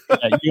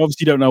side. You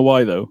obviously don't know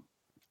why, though.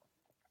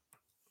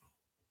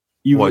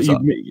 Why is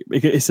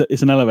that?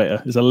 It's an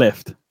elevator. It's a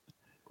lift.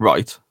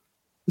 Right.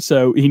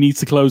 So he needs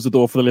to close the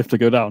door for the lift to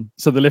go down.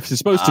 So the lift is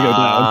supposed to go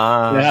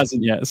down. It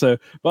hasn't yet. So,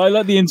 but I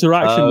like the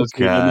interaction.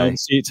 Okay.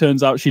 It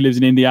turns out she lives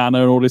in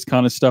Indiana and all this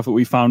kind of stuff that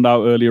we found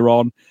out earlier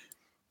on.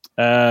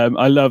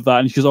 I love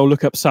that. And she goes, oh,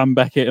 look up Sam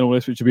Beckett and all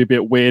this, which would be a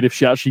bit weird if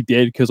she actually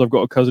did, because I've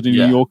got a cousin in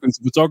New York who's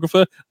a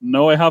photographer.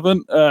 No, I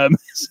haven't. So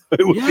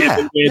it would be a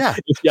bit weird.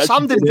 Yeah.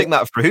 Sam didn't think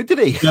that through, did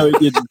he? No,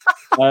 he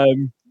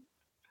didn't.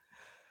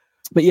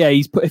 But yeah,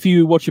 if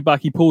you watch it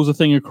back, he pulls the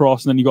thing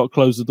across and then you got to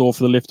close the door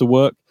for the lift to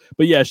work.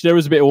 But yeah, there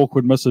was a bit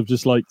awkward, must have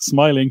just like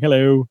smiling,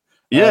 hello.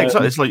 Yeah,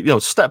 exactly. It's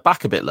like, step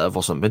back a bit, love,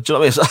 or something. Do you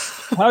know what I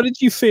mean? How did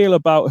you feel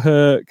about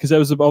her? Because there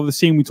was the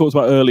scene we talked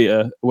about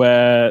earlier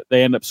where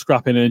they end up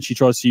scrapping and she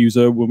tries to use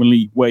her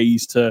womanly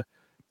ways to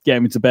get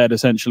him into bed,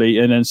 essentially.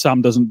 And then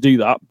Sam doesn't do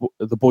that,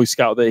 the Boy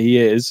Scout that he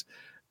is.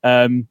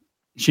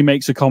 She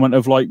makes a comment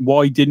of like,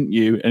 why didn't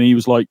you? And he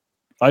was like,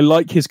 I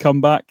like his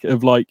comeback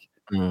of like,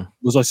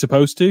 was I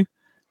supposed to?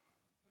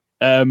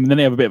 Then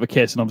they have a bit of a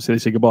kiss, and obviously they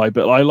say goodbye.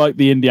 But I like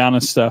the Indiana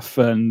stuff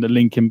and the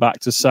linking back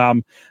to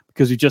Sam,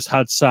 because we just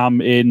had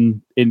Sam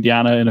in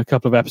Indiana in a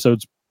couple of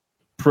episodes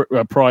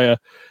prior.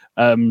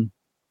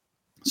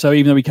 So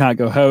even though we can't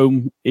go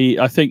home,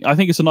 I think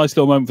it's a nice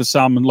little moment for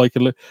Sam. And like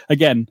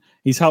again,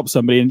 he's helped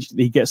somebody, and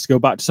he gets to go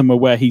back to somewhere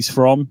where he's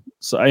from.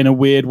 So in a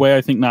weird way,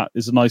 I think that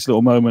is a nice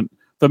little moment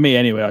for me.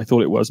 Anyway, I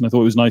thought it was, and I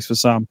thought it was nice for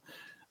Sam.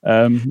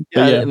 And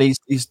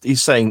he's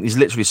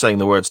literally saying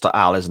the words to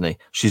Al, isn't he?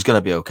 She's going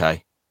to be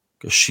okay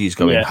because she's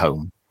going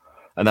home.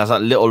 And there's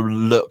that little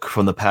look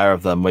from the pair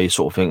of them where you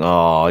sort of think,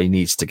 oh, he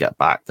needs to get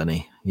back, doesn't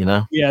he? You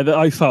know? Yeah,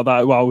 I felt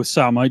that well with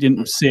Sam. I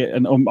didn't see it,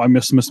 and I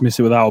must miss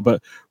it with Al.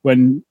 But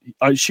when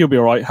she'll be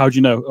all right, how do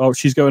you know? Oh,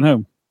 she's going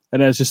home.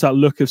 And there's just that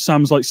look of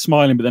Sam's like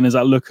smiling, but then there's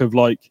that look of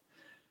like,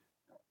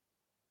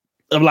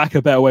 a lack of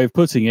a better way of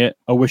putting it,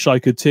 I wish I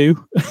could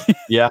too.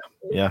 Yeah.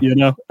 You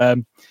know,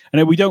 and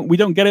we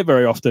don't get it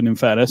very often. In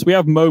fairness, we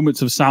have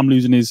moments of Sam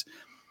losing his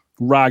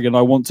rag, and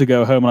I want to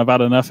go home, and I've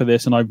had enough of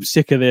this, and I'm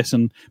sick of this,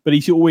 but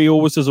he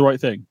always does the right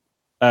thing.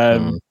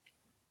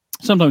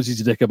 Sometimes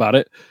he's a dick about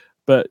it,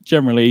 but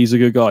generally he's a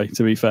good guy.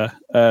 To be fair,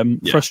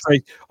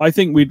 frustrated. I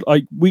think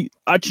we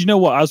actually, you know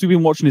what? As we've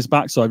been watching his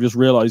backside, I've just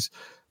realised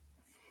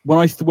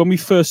when we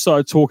first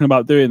started talking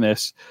about doing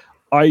this,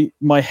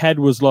 my head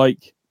was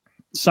like,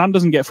 Sam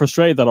doesn't get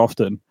frustrated that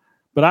often,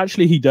 but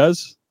actually he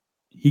does.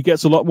 He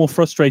gets a lot more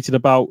frustrated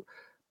about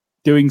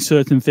doing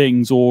certain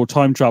things or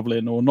time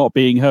traveling or not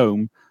being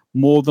home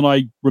more than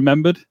I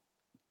remembered,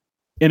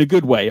 in a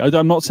good way.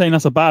 I'm not saying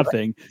that's a bad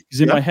thing,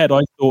 because in my head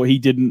I thought he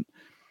didn't,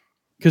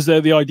 because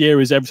the idea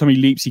is every time he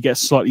leaps he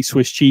gets slightly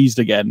Swiss cheesed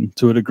again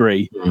to a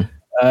degree.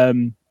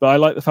 But I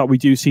like the fact we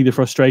do see the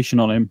frustration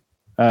on him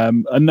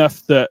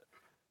enough that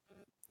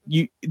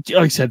like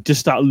I said,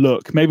 just that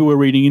look. Maybe we're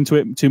reading into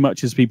it too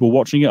much as people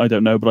watching it. I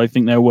don't know, but I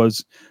think there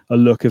was a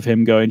look of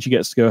him going, she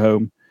gets to go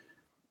home.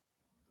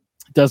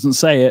 Doesn't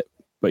say it,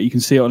 but you can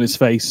see it on his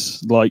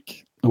face.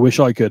 Like, I wish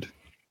I could.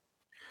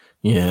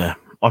 Yeah,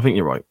 I think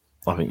you're right.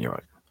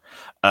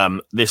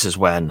 This is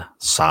when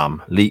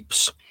Sam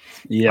leaps.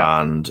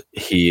 Yeah, and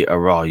he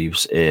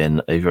arrives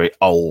in a very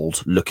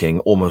old-looking,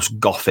 almost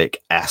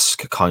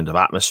Gothic-esque kind of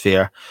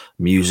atmosphere.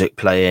 Music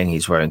playing.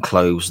 He's wearing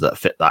clothes that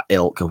fit that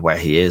ilk of where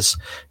he is.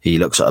 He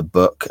looks at a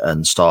book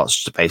and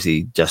starts to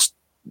basically just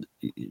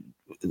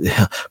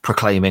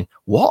proclaiming,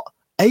 "What?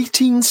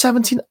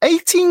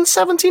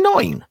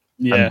 1879?"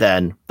 Yeah. And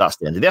then that's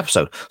the end of the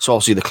episode. So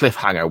obviously the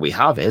cliffhanger we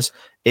have is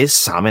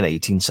Sam in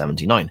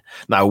 1879?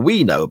 Now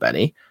we know,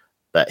 Benny,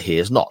 that he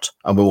is not,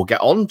 and we will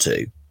get on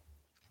to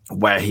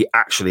where he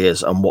actually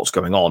is and what's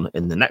going on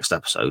in the next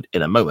episode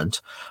in a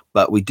moment,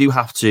 but we do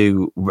have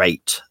to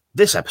rate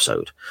this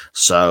episode.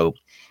 So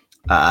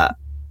 1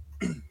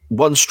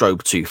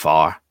 strobe too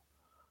far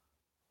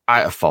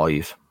out of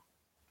 5.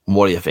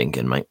 What are you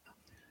thinking, mate?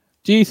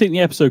 Do you think the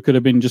episode could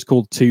have been just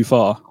called Too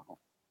Far,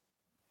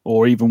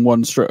 or even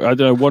 1 strobe? I don't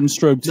know, 1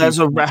 strobe too There's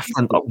a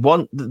reference.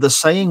 The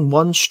saying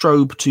 1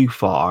 strobe too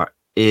far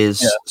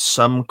is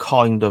some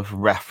kind of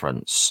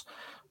reference.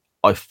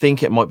 I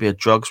think it might be a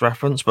drugs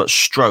reference, but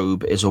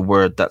strobe is a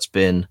word that's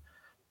been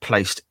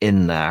placed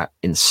in there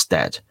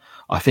instead.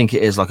 I think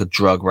it is like a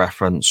drug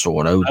reference or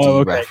an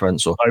OD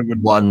reference or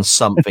one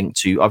something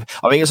to. I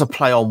think it's a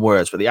play on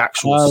words, but the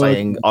actual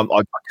saying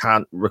I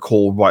can't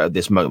recall right at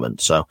this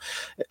moment. So,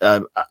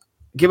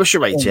 give us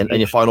your rating and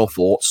your final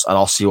thoughts, and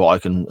I'll see what I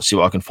can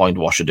find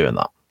whilst you're doing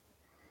that.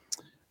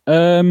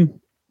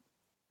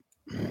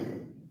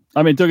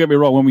 I mean, don't get me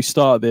wrong. When we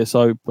started this,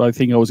 I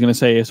think I was going to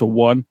say it's a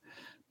 1.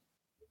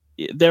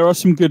 There are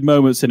some good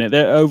moments in it.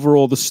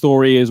 Overall, the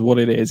story is what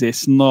it is.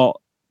 It's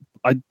not.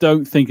 I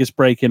don't think it's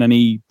breaking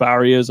any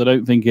barriers. I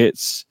don't think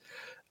it's.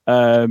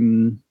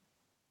 It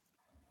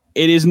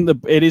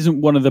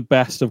isn't one of the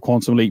best of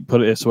Quantum Leap.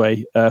 Put it this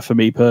way, for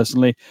me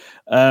personally.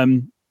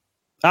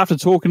 After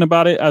talking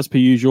about it, as per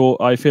usual,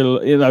 I feel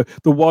the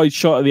wide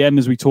shot at the end,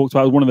 as we talked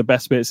about, is one of the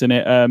best bits in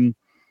it.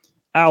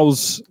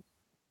 Al's.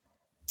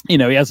 He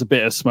has a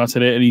bit of smut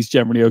in it, and he's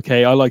generally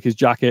okay. I like his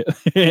jacket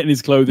and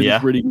his clothing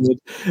is really good.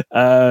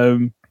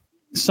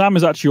 Sam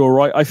is actually all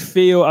right. I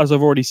feel, as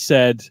I've already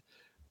said,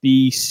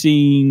 the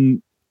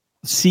scenes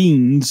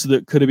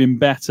that could have been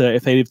better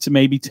if they'd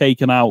maybe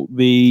taken out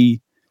the.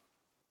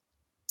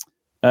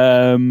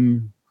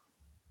 You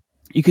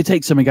could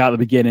take something out at the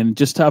beginning,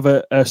 just to have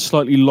a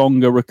slightly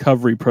longer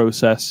recovery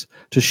process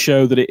to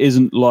show that it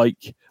isn't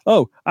like,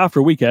 oh, after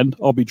a weekend,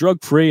 I'll be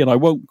drug free and I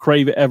won't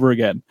crave it ever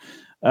again.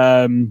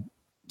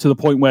 To the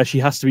point where she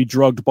has to be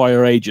drugged by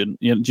her agent.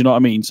 Do you know what I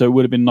mean? So it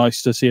would have been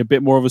nice to see a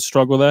bit more of a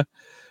struggle there.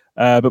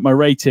 But my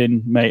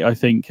rating, mate, I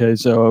think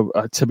is,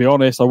 to be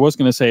honest, I was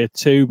going to say a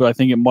 2, but I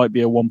think it might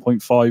be a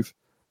 1.5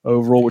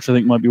 overall, which I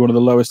think might be one of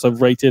the lowest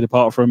I've rated,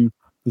 apart from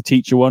the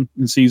teacher one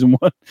in season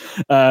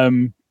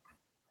 1.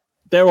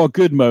 There are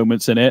good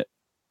moments in it.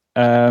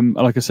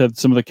 Like I said,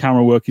 some of the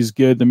camera work is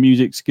good. The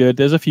music's good.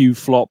 There's a few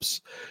flops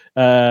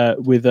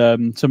with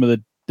some of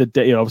the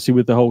obviously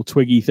with the whole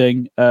Twiggy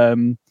thing.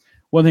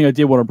 One thing I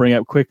did want to bring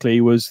up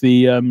quickly was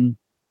the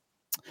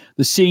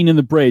scene in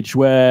the bridge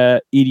where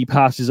Edie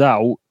passes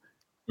out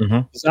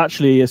It's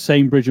actually a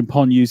same bridge and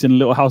pond used in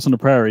Little House on the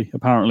Prairie,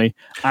 apparently,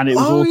 and it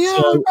was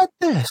I read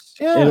this.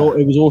 Yeah,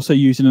 it was also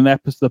used in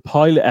the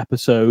pilot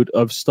episode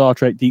of Star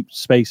Trek Deep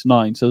Space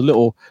Nine. So a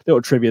little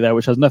trivia there,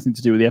 which has nothing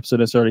to do with the episode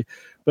necessarily.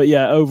 But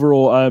yeah,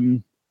 overall,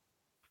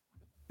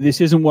 this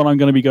isn't one I'm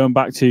going to be going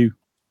back to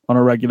on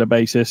a regular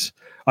basis.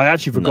 I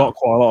actually forgot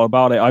quite a lot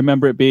about it. I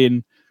remember it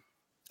being,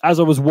 as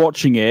I was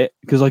watching it,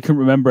 because I couldn't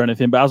remember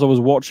anything, but as I was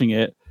watching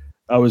it,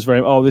 I was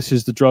very, this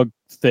is the drug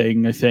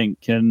thing, I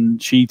think,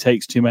 and she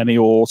takes too many,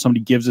 or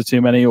somebody gives her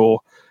too many,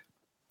 or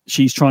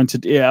she's trying to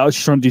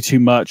do too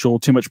much, or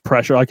too much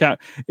pressure. I can't.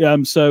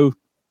 So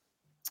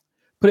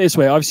put it this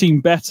way, I've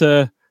seen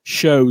better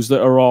shows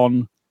that are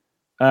on.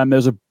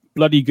 There's a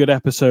bloody good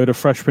episode of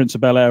Fresh Prince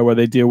of Bel-Air where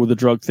they deal with the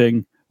drug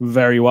thing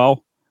very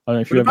well. I don't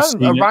know if you've ever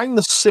seen it. Around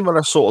the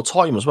similar sort of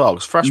time as well,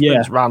 because Fresh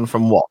Prince ran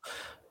from what?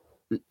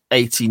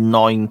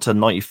 89 to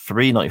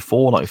 93,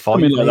 94, 95.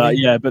 Something like that,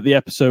 yeah. But the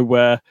episode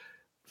where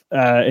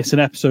it's an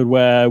episode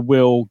where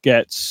Will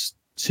gets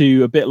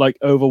to a bit like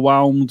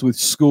overwhelmed with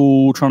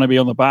school, trying to be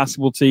on the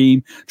basketball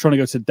team, trying to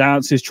go to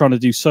dances, trying to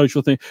do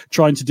social things,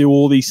 trying to do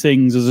all these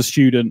things as a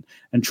student,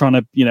 and trying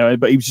to,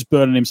 but he was just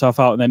burning himself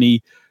out. And then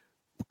he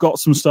got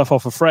some stuff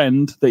off a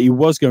friend that he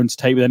was going to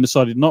take, but then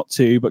decided not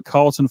to. But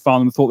Carlton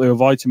found them and thought they were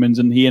vitamins,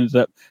 and he ended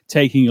up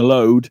taking a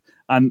load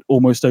and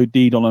almost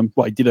OD'd on them.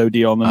 Well, he did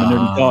OD on them and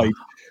nearly died.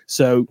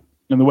 So,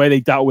 and the way they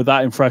dealt with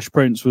that in Fresh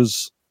Prince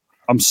was,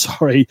 I'm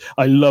sorry,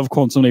 I love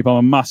Quantum Leap. I'm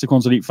a massive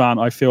Quantum Leap fan.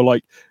 I feel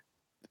like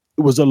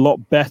it was a lot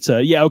better.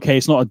 Yeah, okay,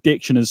 it's not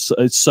addiction as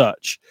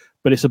such,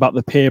 but it's about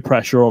the peer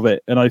pressure of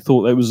it. And I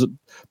thought it was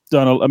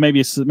done. Maybe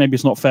it's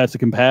not fair to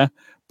compare,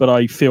 but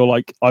I feel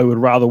like I would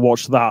rather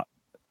watch that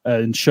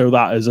and show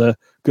that as a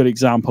good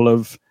example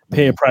of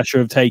peer pressure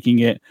of taking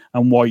it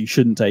and why you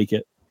shouldn't take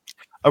it.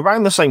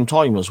 Around the same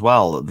time as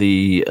well,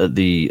 the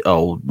early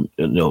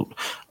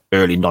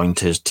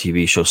 90s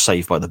TV show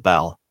Saved by the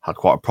Bell had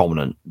quite a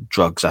prominent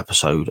drugs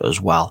episode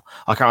as well.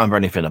 I can't remember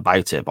anything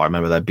about it, but I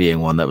remember there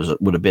being one that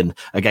would have been,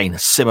 again, a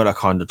similar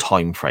kind of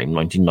time frame,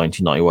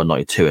 1990, 91,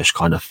 92-ish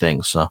kind of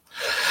thing. So,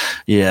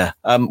 yeah.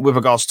 With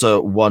regards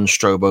to one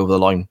Strobe over the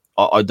line,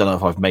 I don't know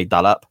if I've made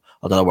that up.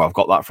 I don't know where I've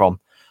got that from.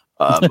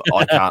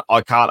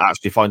 I can't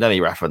actually find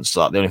any reference to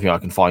that. The only thing I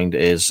can find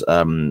is,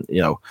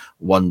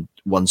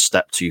 one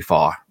step too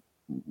far.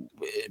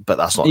 But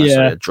that's not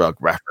necessarily a drug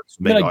reference.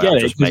 Maybe I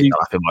just made that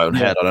up in my own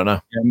head. I don't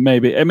know. Yeah,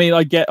 maybe. I mean,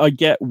 I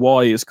get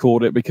why it's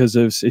called it, because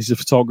he's a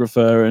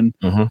photographer and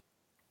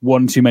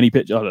one too many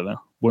pictures. I don't know,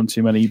 one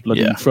too many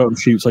bloody photo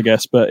shoots, I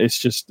guess. But it's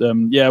just,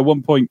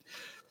 1 point.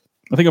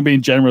 I think I'm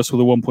being generous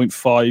with a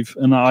 1.5,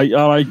 and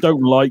I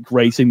don't like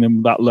rating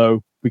them that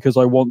low, because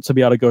I want to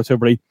be able to go to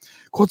everybody.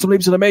 Quantum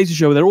Leap's an amazing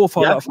show. They're all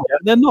 5 out of 5.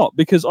 They're not,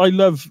 because I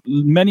love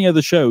many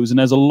other shows, and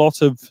there's a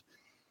lot of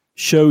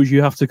shows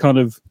you have to kind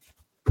of.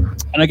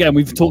 And again,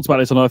 we've talked about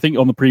this, and I think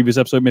on the previous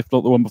episode, if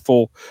not the one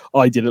before,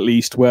 I did at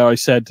least, where I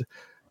said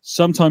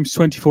sometimes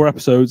 24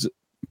 episodes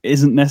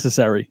isn't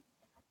necessary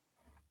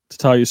to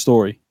tell your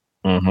story.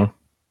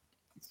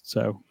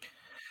 So,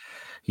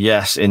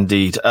 yes,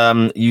 indeed.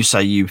 You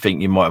say you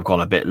think you might have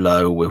gone a bit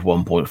low with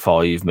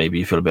 1.5. Maybe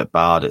you feel a bit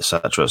bad,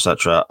 etc.,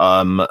 etc.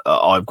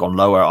 I've gone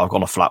lower. I've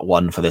gone a flat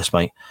 1 for this,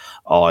 mate.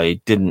 I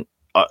didn't.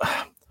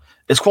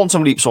 It's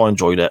Quantum Leap, so I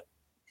enjoyed it.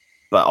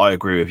 But I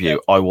agree with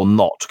you. I will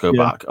not go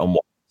back and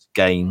watch this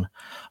again.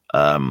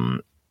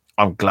 I'm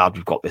glad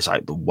we've got this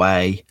out the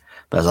way.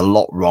 There's a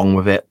lot wrong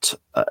with it.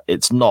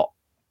 It's not.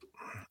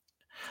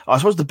 I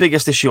suppose the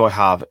biggest issue I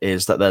have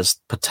is that there's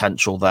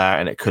potential there,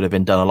 and it could have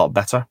been done a lot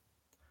better.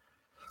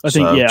 I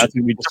think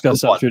we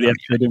discussed that through the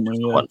episode, didn't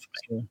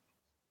we?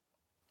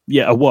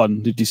 Yeah, a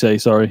 1. Did you say?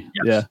 Sorry.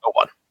 Yes, a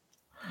 1.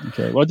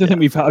 Okay. Well, I don't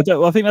think we've. I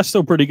think that's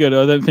still pretty good.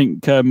 I don't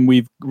think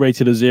we've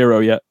rated a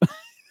 0 yet.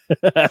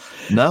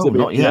 No,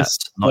 not yet.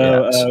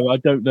 I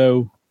don't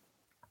know.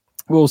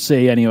 We'll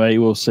see. Anyway,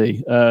 we'll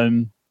see.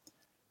 Some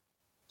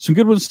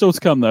good ones still to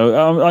come,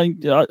 though.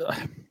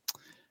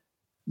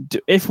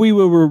 If we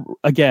were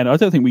again, I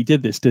don't think we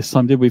did this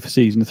time, did we, for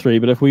season 3?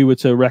 But if we were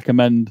to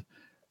recommend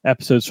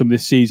episodes from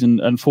this season,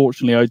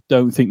 unfortunately, I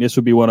don't think this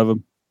would be one of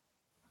them.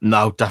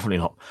 No, definitely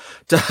not.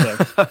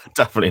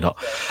 Definitely not.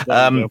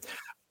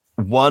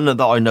 One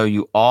that I know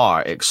you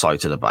are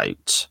excited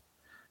about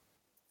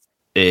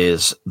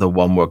is the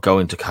one we're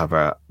going to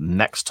cover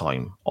next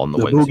time on the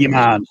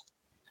Boogeyman.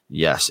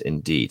 Yes,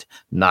 indeed.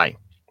 Now,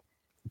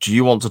 do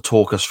you want to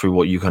talk us through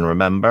what you can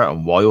remember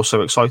and why you're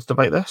so excited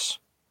about this?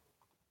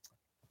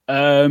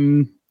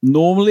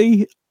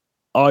 Normally,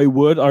 I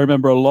would. I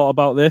remember a lot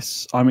about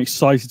this. I'm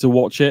excited to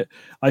watch it.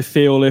 I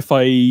feel if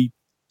I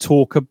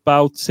talk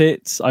about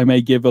it, I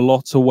may give a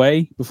lot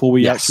away before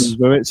we actually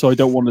do it, so I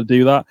don't want to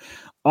do that.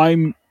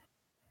 I'm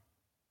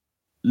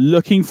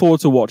looking forward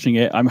to watching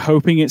it. I'm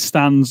hoping it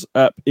stands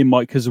up in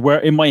my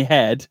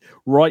head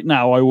right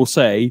now. I will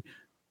say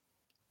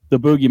the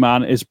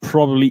Boogeyman is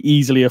probably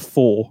easily a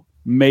 4,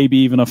 maybe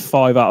even a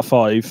 5 out of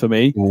 5 for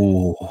me.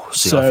 Oh,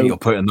 so I think you're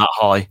putting that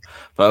high,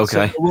 but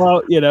okay. So,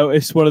 well,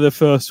 it's one of the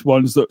first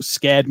ones that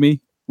scared me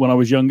when I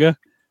was younger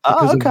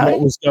because of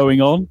what was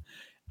going on.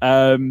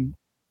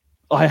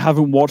 I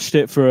haven't watched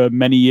it for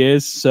many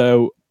years,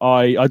 so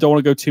I don't want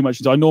to go too much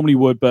into. I normally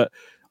would, but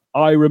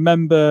I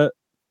remember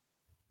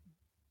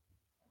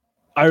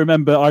how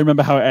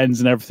it ends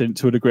and everything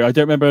to a degree. I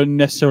don't remember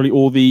necessarily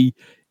all the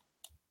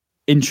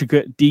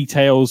intricate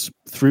details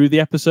through the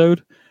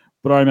episode,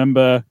 but I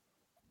remember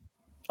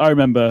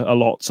a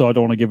lot, so I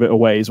don't want to give it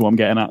away, is what I'm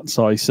getting at.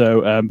 So,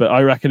 but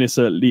I reckon it's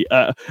at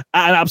an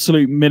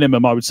absolute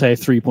minimum, I would say a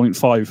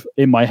 3.5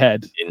 in my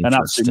head, an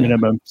absolute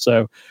minimum.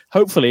 So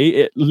hopefully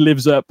it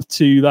lives up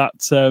to that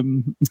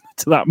to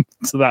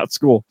that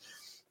score.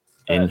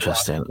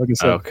 Interesting. Like I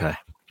said. Okay.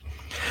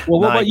 Well,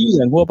 what about you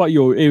then? What about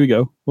your? Here we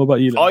go. What about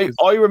you then?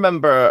 I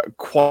remember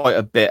quite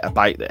a bit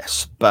about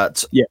this,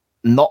 but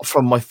not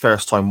from my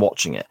first time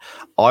watching it.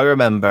 I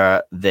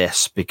remember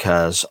this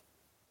because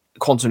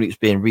Quantum Leap's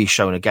being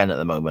re-shown again at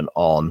the moment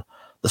on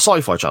the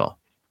Sci-Fi Channel,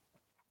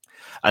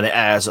 and it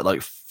airs at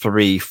like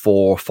 3,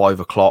 4, 5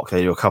 o'clock.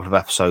 They do a couple of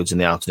episodes in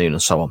the afternoon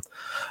and so on.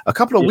 A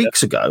couple of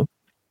weeks ago,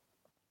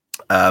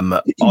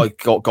 I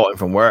got in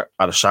from work,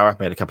 had a shower,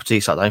 made a cup of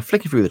tea, sat down,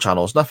 flicking through the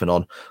channels, nothing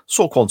on,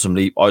 saw Quantum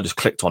Leap. I just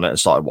clicked on it and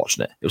started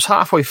watching it. It was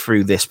halfway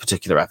through this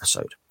particular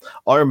episode.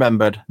 I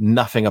remembered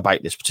nothing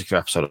about this particular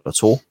episode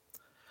at all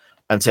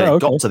until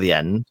it got to the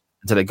end.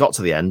 Until it got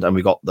to the end, and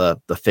we got the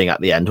thing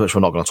at the end, which we're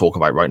not going to talk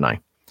about right now.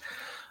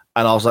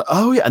 And I was like,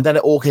 oh yeah, and then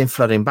it all came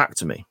flooding back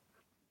to me.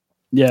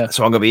 Yeah.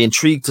 So I'm going to be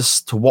intrigued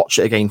to watch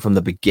it again from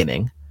the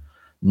beginning,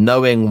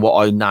 knowing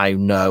what I now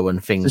know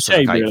and things. It's a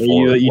shame,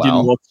 really, that you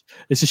didn't watch.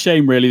 It's a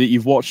shame, really, that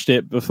you've watched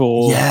it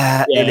before.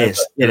 Yeah, it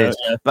is.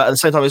 But at the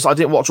same time, I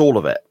didn't watch all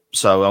of it,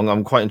 so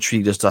I'm quite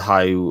intrigued as to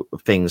how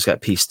things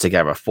get pieced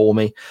together for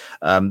me.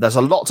 There's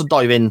a lot to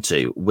dive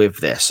into with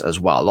this as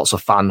well. Lots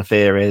of fan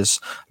theories,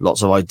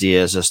 lots of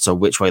ideas as to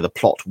which way the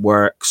plot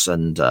works,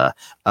 and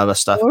other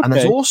stuff. Okay. And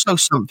there's also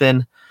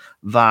something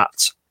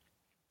that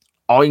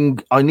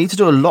I need to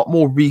do a lot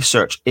more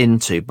research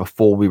into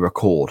before we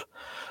record.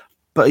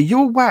 But are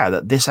you aware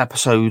that this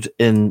episode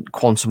in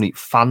Quantum Leap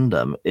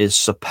fandom is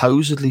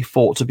supposedly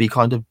thought to be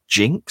kind of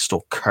jinxed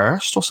or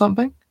cursed or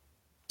something?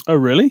 Oh,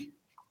 really?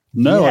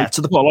 No, yeah,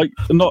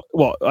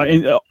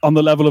 on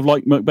the level of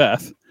like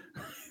Macbeth.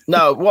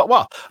 No,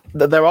 well,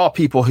 there are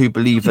people who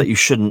believe that you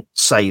shouldn't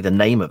say the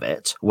name of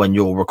it when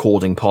you're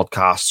recording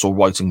podcasts or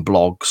writing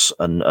blogs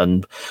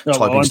and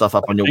typing stuff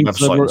up on your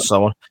website and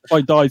so on. If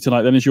I die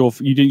tonight, then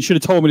you should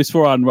have told me this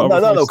beforehand.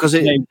 No, because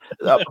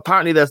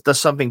apparently there's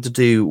something to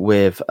do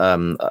with.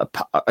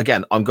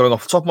 Again, I'm going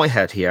off the top of my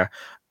head here.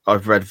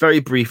 I've read very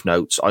brief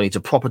notes. I need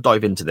to proper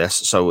dive into this,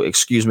 so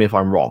excuse me if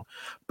I'm wrong.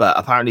 But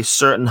apparently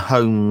certain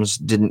homes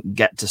didn't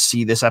get to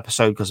see this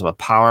episode because of a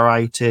power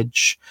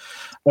outage.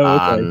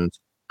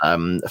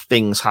 And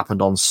things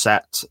happened on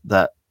set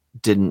that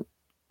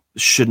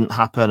shouldn't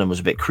happen and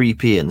was a bit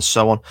creepy and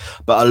so on.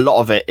 But a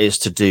lot of it is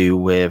to do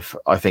with,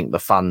 I think, the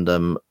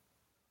fandom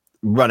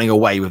running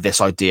away with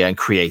this idea and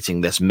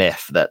creating this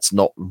myth that's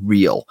not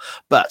real.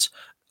 But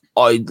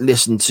I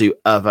listen to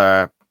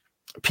other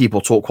people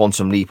talk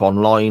Quantum Leap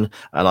online,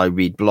 and I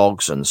read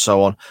blogs and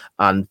so on,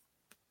 and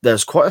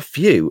there's quite a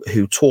few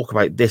who talk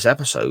about this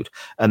episode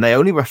and they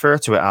only refer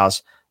to it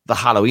as the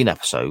Halloween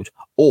episode,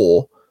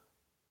 or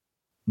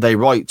they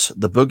write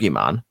the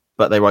boogeyman,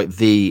 but they write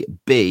the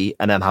B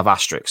and then have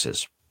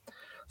asterisks.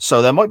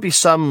 So there might be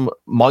some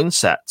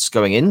mindsets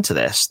going into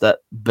this that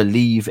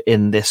believe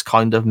in this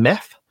kind of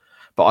myth.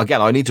 But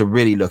again, I need to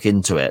really look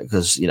into it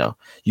because,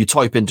 you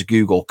type into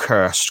Google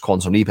cursed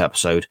Quantum Leap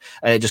episode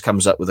and it just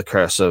comes up with the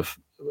curse of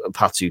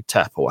Patu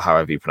Tep, or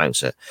however you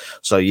pronounce it.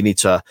 So I'm going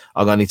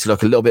to need to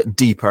look a little bit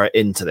deeper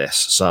into this.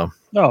 So.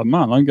 Oh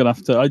man, I'm gonna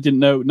have to. I didn't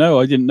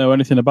know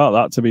anything about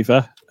that. To be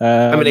fair,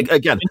 I mean,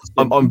 again,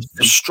 I'm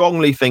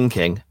strongly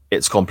thinking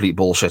it's complete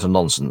bullshit and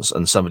nonsense,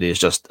 and somebody has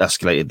just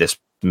escalated this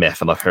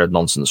myth, and I've heard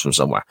nonsense from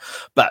somewhere.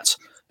 But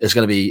it's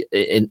going to be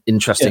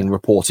interesting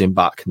reporting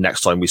back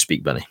next time we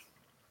speak, Benny.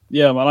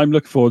 Yeah, man, I'm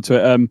looking forward to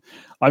it. I'm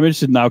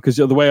interested now because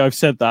the way I've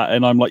said that,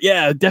 and I'm like,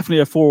 yeah,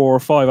 definitely a 4 or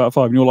a 5 out of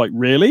 5, and you're like,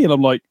 really? And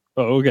I'm like,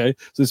 oh, okay.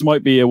 So this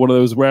might be one of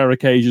those rare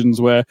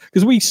occasions where,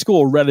 because we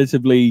score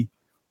relatively.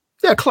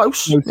 Yeah,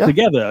 close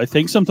together. I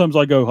think sometimes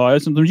I go higher,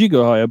 sometimes you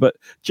go higher, but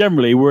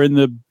generally we're in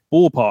the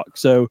ballpark.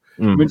 So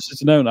I'm interested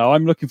to know now.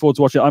 I'm looking forward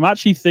to watching it. I'm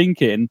actually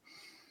thinking,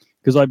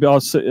 because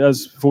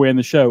as before we end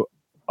the show,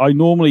 I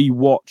normally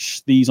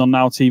watch these on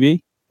Now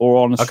TV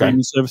or on a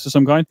streaming service of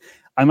some kind.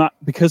 And that,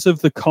 because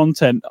of the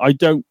content, I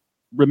don't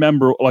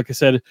remember, like I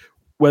said,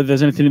 whether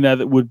there's anything in there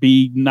that would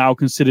be now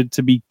considered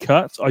to be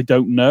cut. I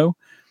don't know.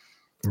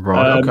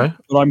 Right. Okay.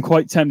 But I'm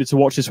quite tempted to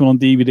watch this one on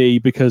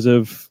DVD because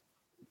of.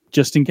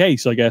 Just in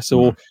case, I guess,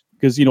 or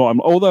because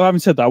although having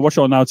said that, I watch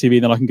it on Now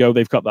TV, then I can go,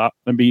 they've cut that,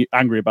 and be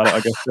angry about it, I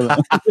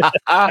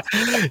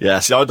guess. Yeah,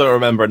 see, I don't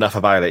remember enough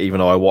about it, even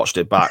though I watched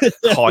it back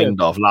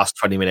last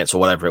 20 minutes or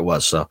whatever it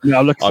was. So yeah,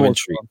 I'm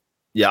intrigued.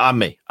 Yeah, and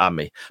me.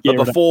 But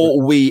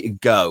before we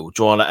go,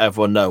 do you want to let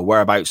everyone know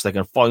whereabouts they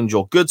can find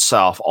your good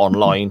self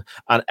online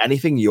and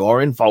anything you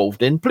are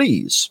involved in,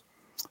 please?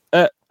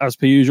 As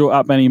per usual,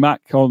 at Benny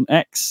Mac on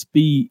X,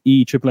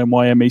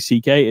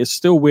 BENNYMACK. It's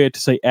still weird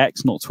to say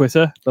X, not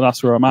Twitter, but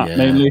that's where I'm at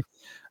mainly.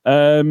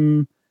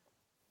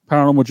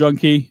 Paranormal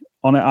Junkie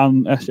on it,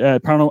 and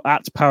Paranormal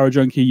at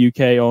Parajunkie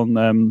UK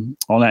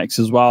on X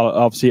as well.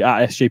 Obviously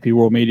at SJP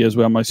World Media is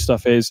where my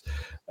stuff is.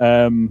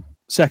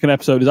 Second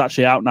episode is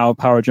actually out now of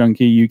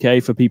Parajunkie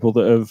UK for people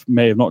that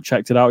may have not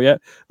checked it out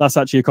yet. That's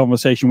actually a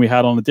conversation we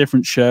had on a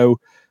different show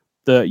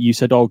that you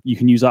said, oh, you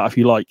can use that if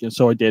you like. And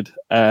so I did.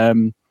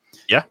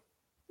 Yeah.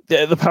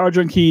 The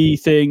Parajunkie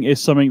thing is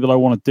something that I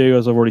want to do,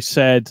 as I've already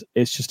said.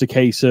 It's just a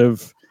case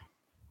of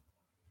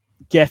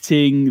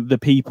getting the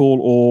people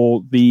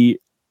or the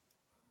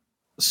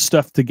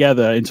stuff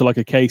together into like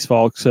a case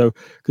file, so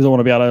because I want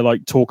to be able to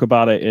like talk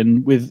about it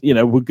with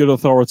good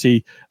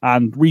authority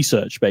and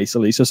research,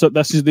 basically. So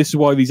this is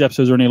why these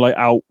episodes are only like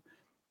out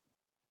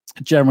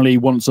generally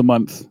once a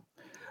month,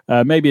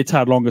 maybe a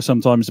tad longer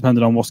sometimes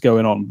depending on what's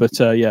going on, but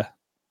yeah,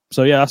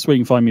 that's where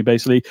you can find me,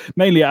 basically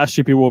mainly at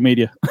SGP World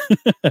Media.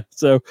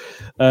 So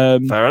Fair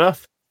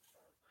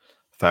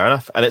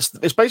enough. And it's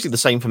basically the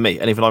same for me.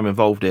 Anything I'm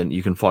involved in,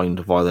 you can find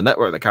via the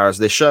network that carries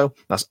this show.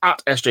 That's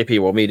at SJP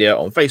World Media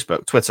on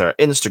Facebook, Twitter,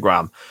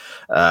 Instagram,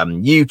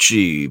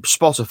 YouTube,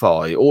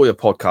 Spotify, all your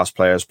podcast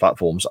players,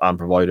 platforms, and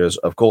providers,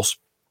 of course.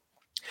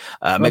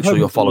 Make sure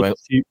you're following.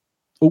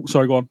 Oh,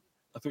 sorry, go on.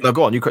 No,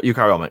 go on. You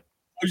carry on, mate.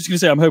 I was just going to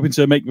say, I'm hoping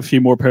to make a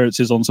few more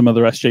appearances on some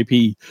other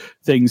SJP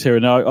things here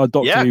and now. Our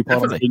Doctor Who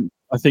pod,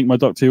 I think my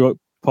Doctor Who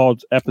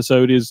pod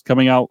episode is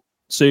coming out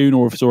soon,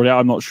 or if it's already out,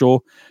 I'm not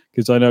sure.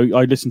 Because I know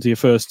I listened to your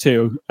first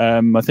two. I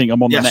think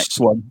I'm on the next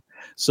one.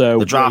 So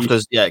the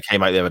drafters, it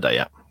came out the other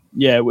day.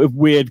 Yeah, a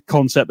weird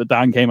concept that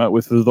Dan came up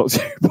with for the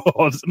Doctor Who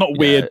pod. Not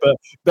weird, but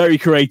very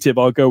creative.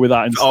 I'll go with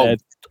that instead.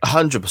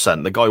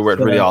 100%. The guy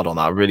worked really hard on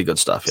that. Really good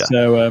stuff. Yeah.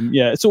 So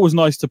it's always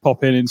nice to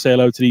pop in and say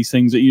hello to these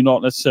things that you're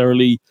not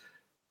necessarily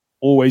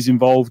always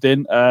involved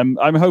in.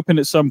 I'm hoping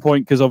at some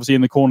point, because obviously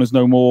in the corners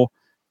no more.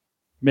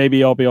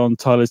 Maybe I'll be on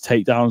Tyler's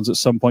Takedowns at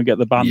some point, get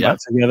the band back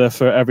together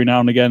for every now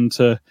and again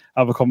to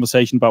have a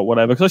conversation about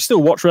whatever. Because I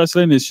still watch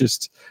wrestling.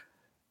 It's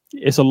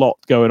a lot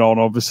going on,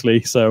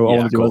 obviously. So I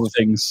want to do other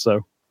things.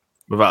 So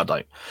without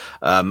a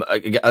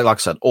doubt. Like I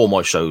said, all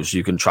my shows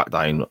you can track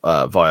down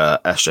via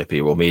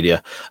SJP World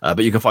Media.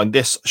 But you can find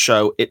this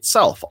show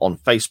itself on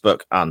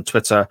Facebook and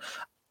Twitter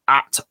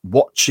at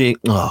watching.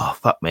 Oh,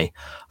 fuck me.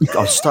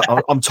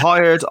 I'm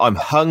tired. I'm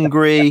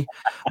hungry.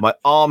 My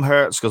arm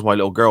hurts because my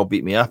little girl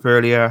beat me up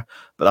earlier.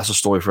 But that's a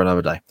story for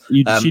another day.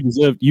 You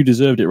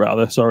deserved it,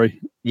 rather. Sorry.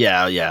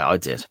 Yeah, I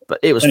did. But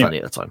it was funny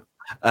at the time.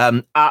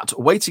 At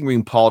Waiting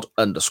Room Pod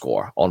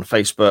 _ on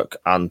Facebook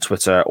and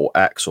Twitter or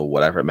X or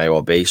whatever it may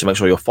well be. So make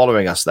sure you're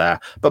following us there.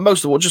 But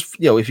most of all, just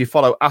if you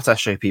follow at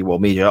SJP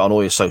World Media on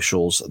all your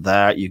socials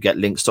there, you get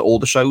links to all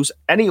the shows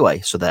anyway.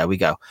 So there we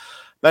go.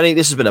 Benny,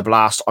 this has been a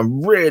blast.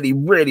 I'm really,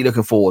 really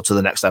looking forward to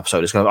the next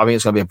episode. It's going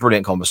to be a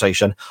brilliant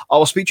conversation. I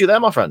will speak to you there,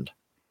 my friend.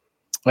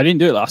 I didn't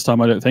do it last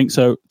time, I don't think.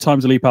 So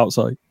time to leap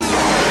outside.